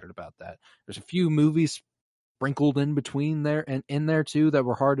very excited about that. There's a few movies sprinkled in between there and in there too that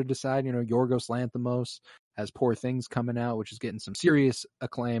were hard to decide. You know, Yorgos Lanthimos has Poor Things coming out, which is getting some serious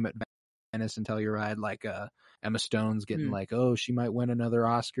acclaim at Venice and Telluride. Like Emma Stone's getting like, oh, she might win another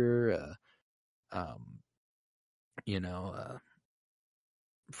Oscar.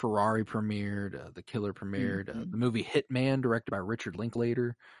 Ferrari premiered, The Killer premiered, the movie Hitman, directed by Richard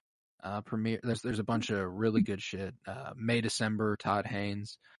Linklater, premiered. There's a bunch of really good shit. May, December, Todd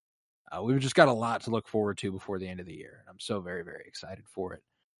Haynes. We've just got a lot to look forward to before the end of the year, and I'm so very, very excited for it.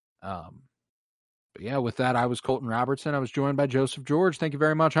 But yeah, with that, I was Colton Robertson. I was joined by Joseph George. Thank you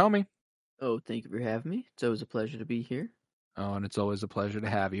very much, homie. Oh, thank you for having me. It's always a pleasure to be here. Oh, and it's always a pleasure to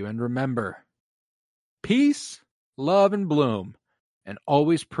have you. And remember, peace, love, and bloom, and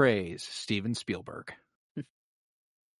always praise Steven Spielberg.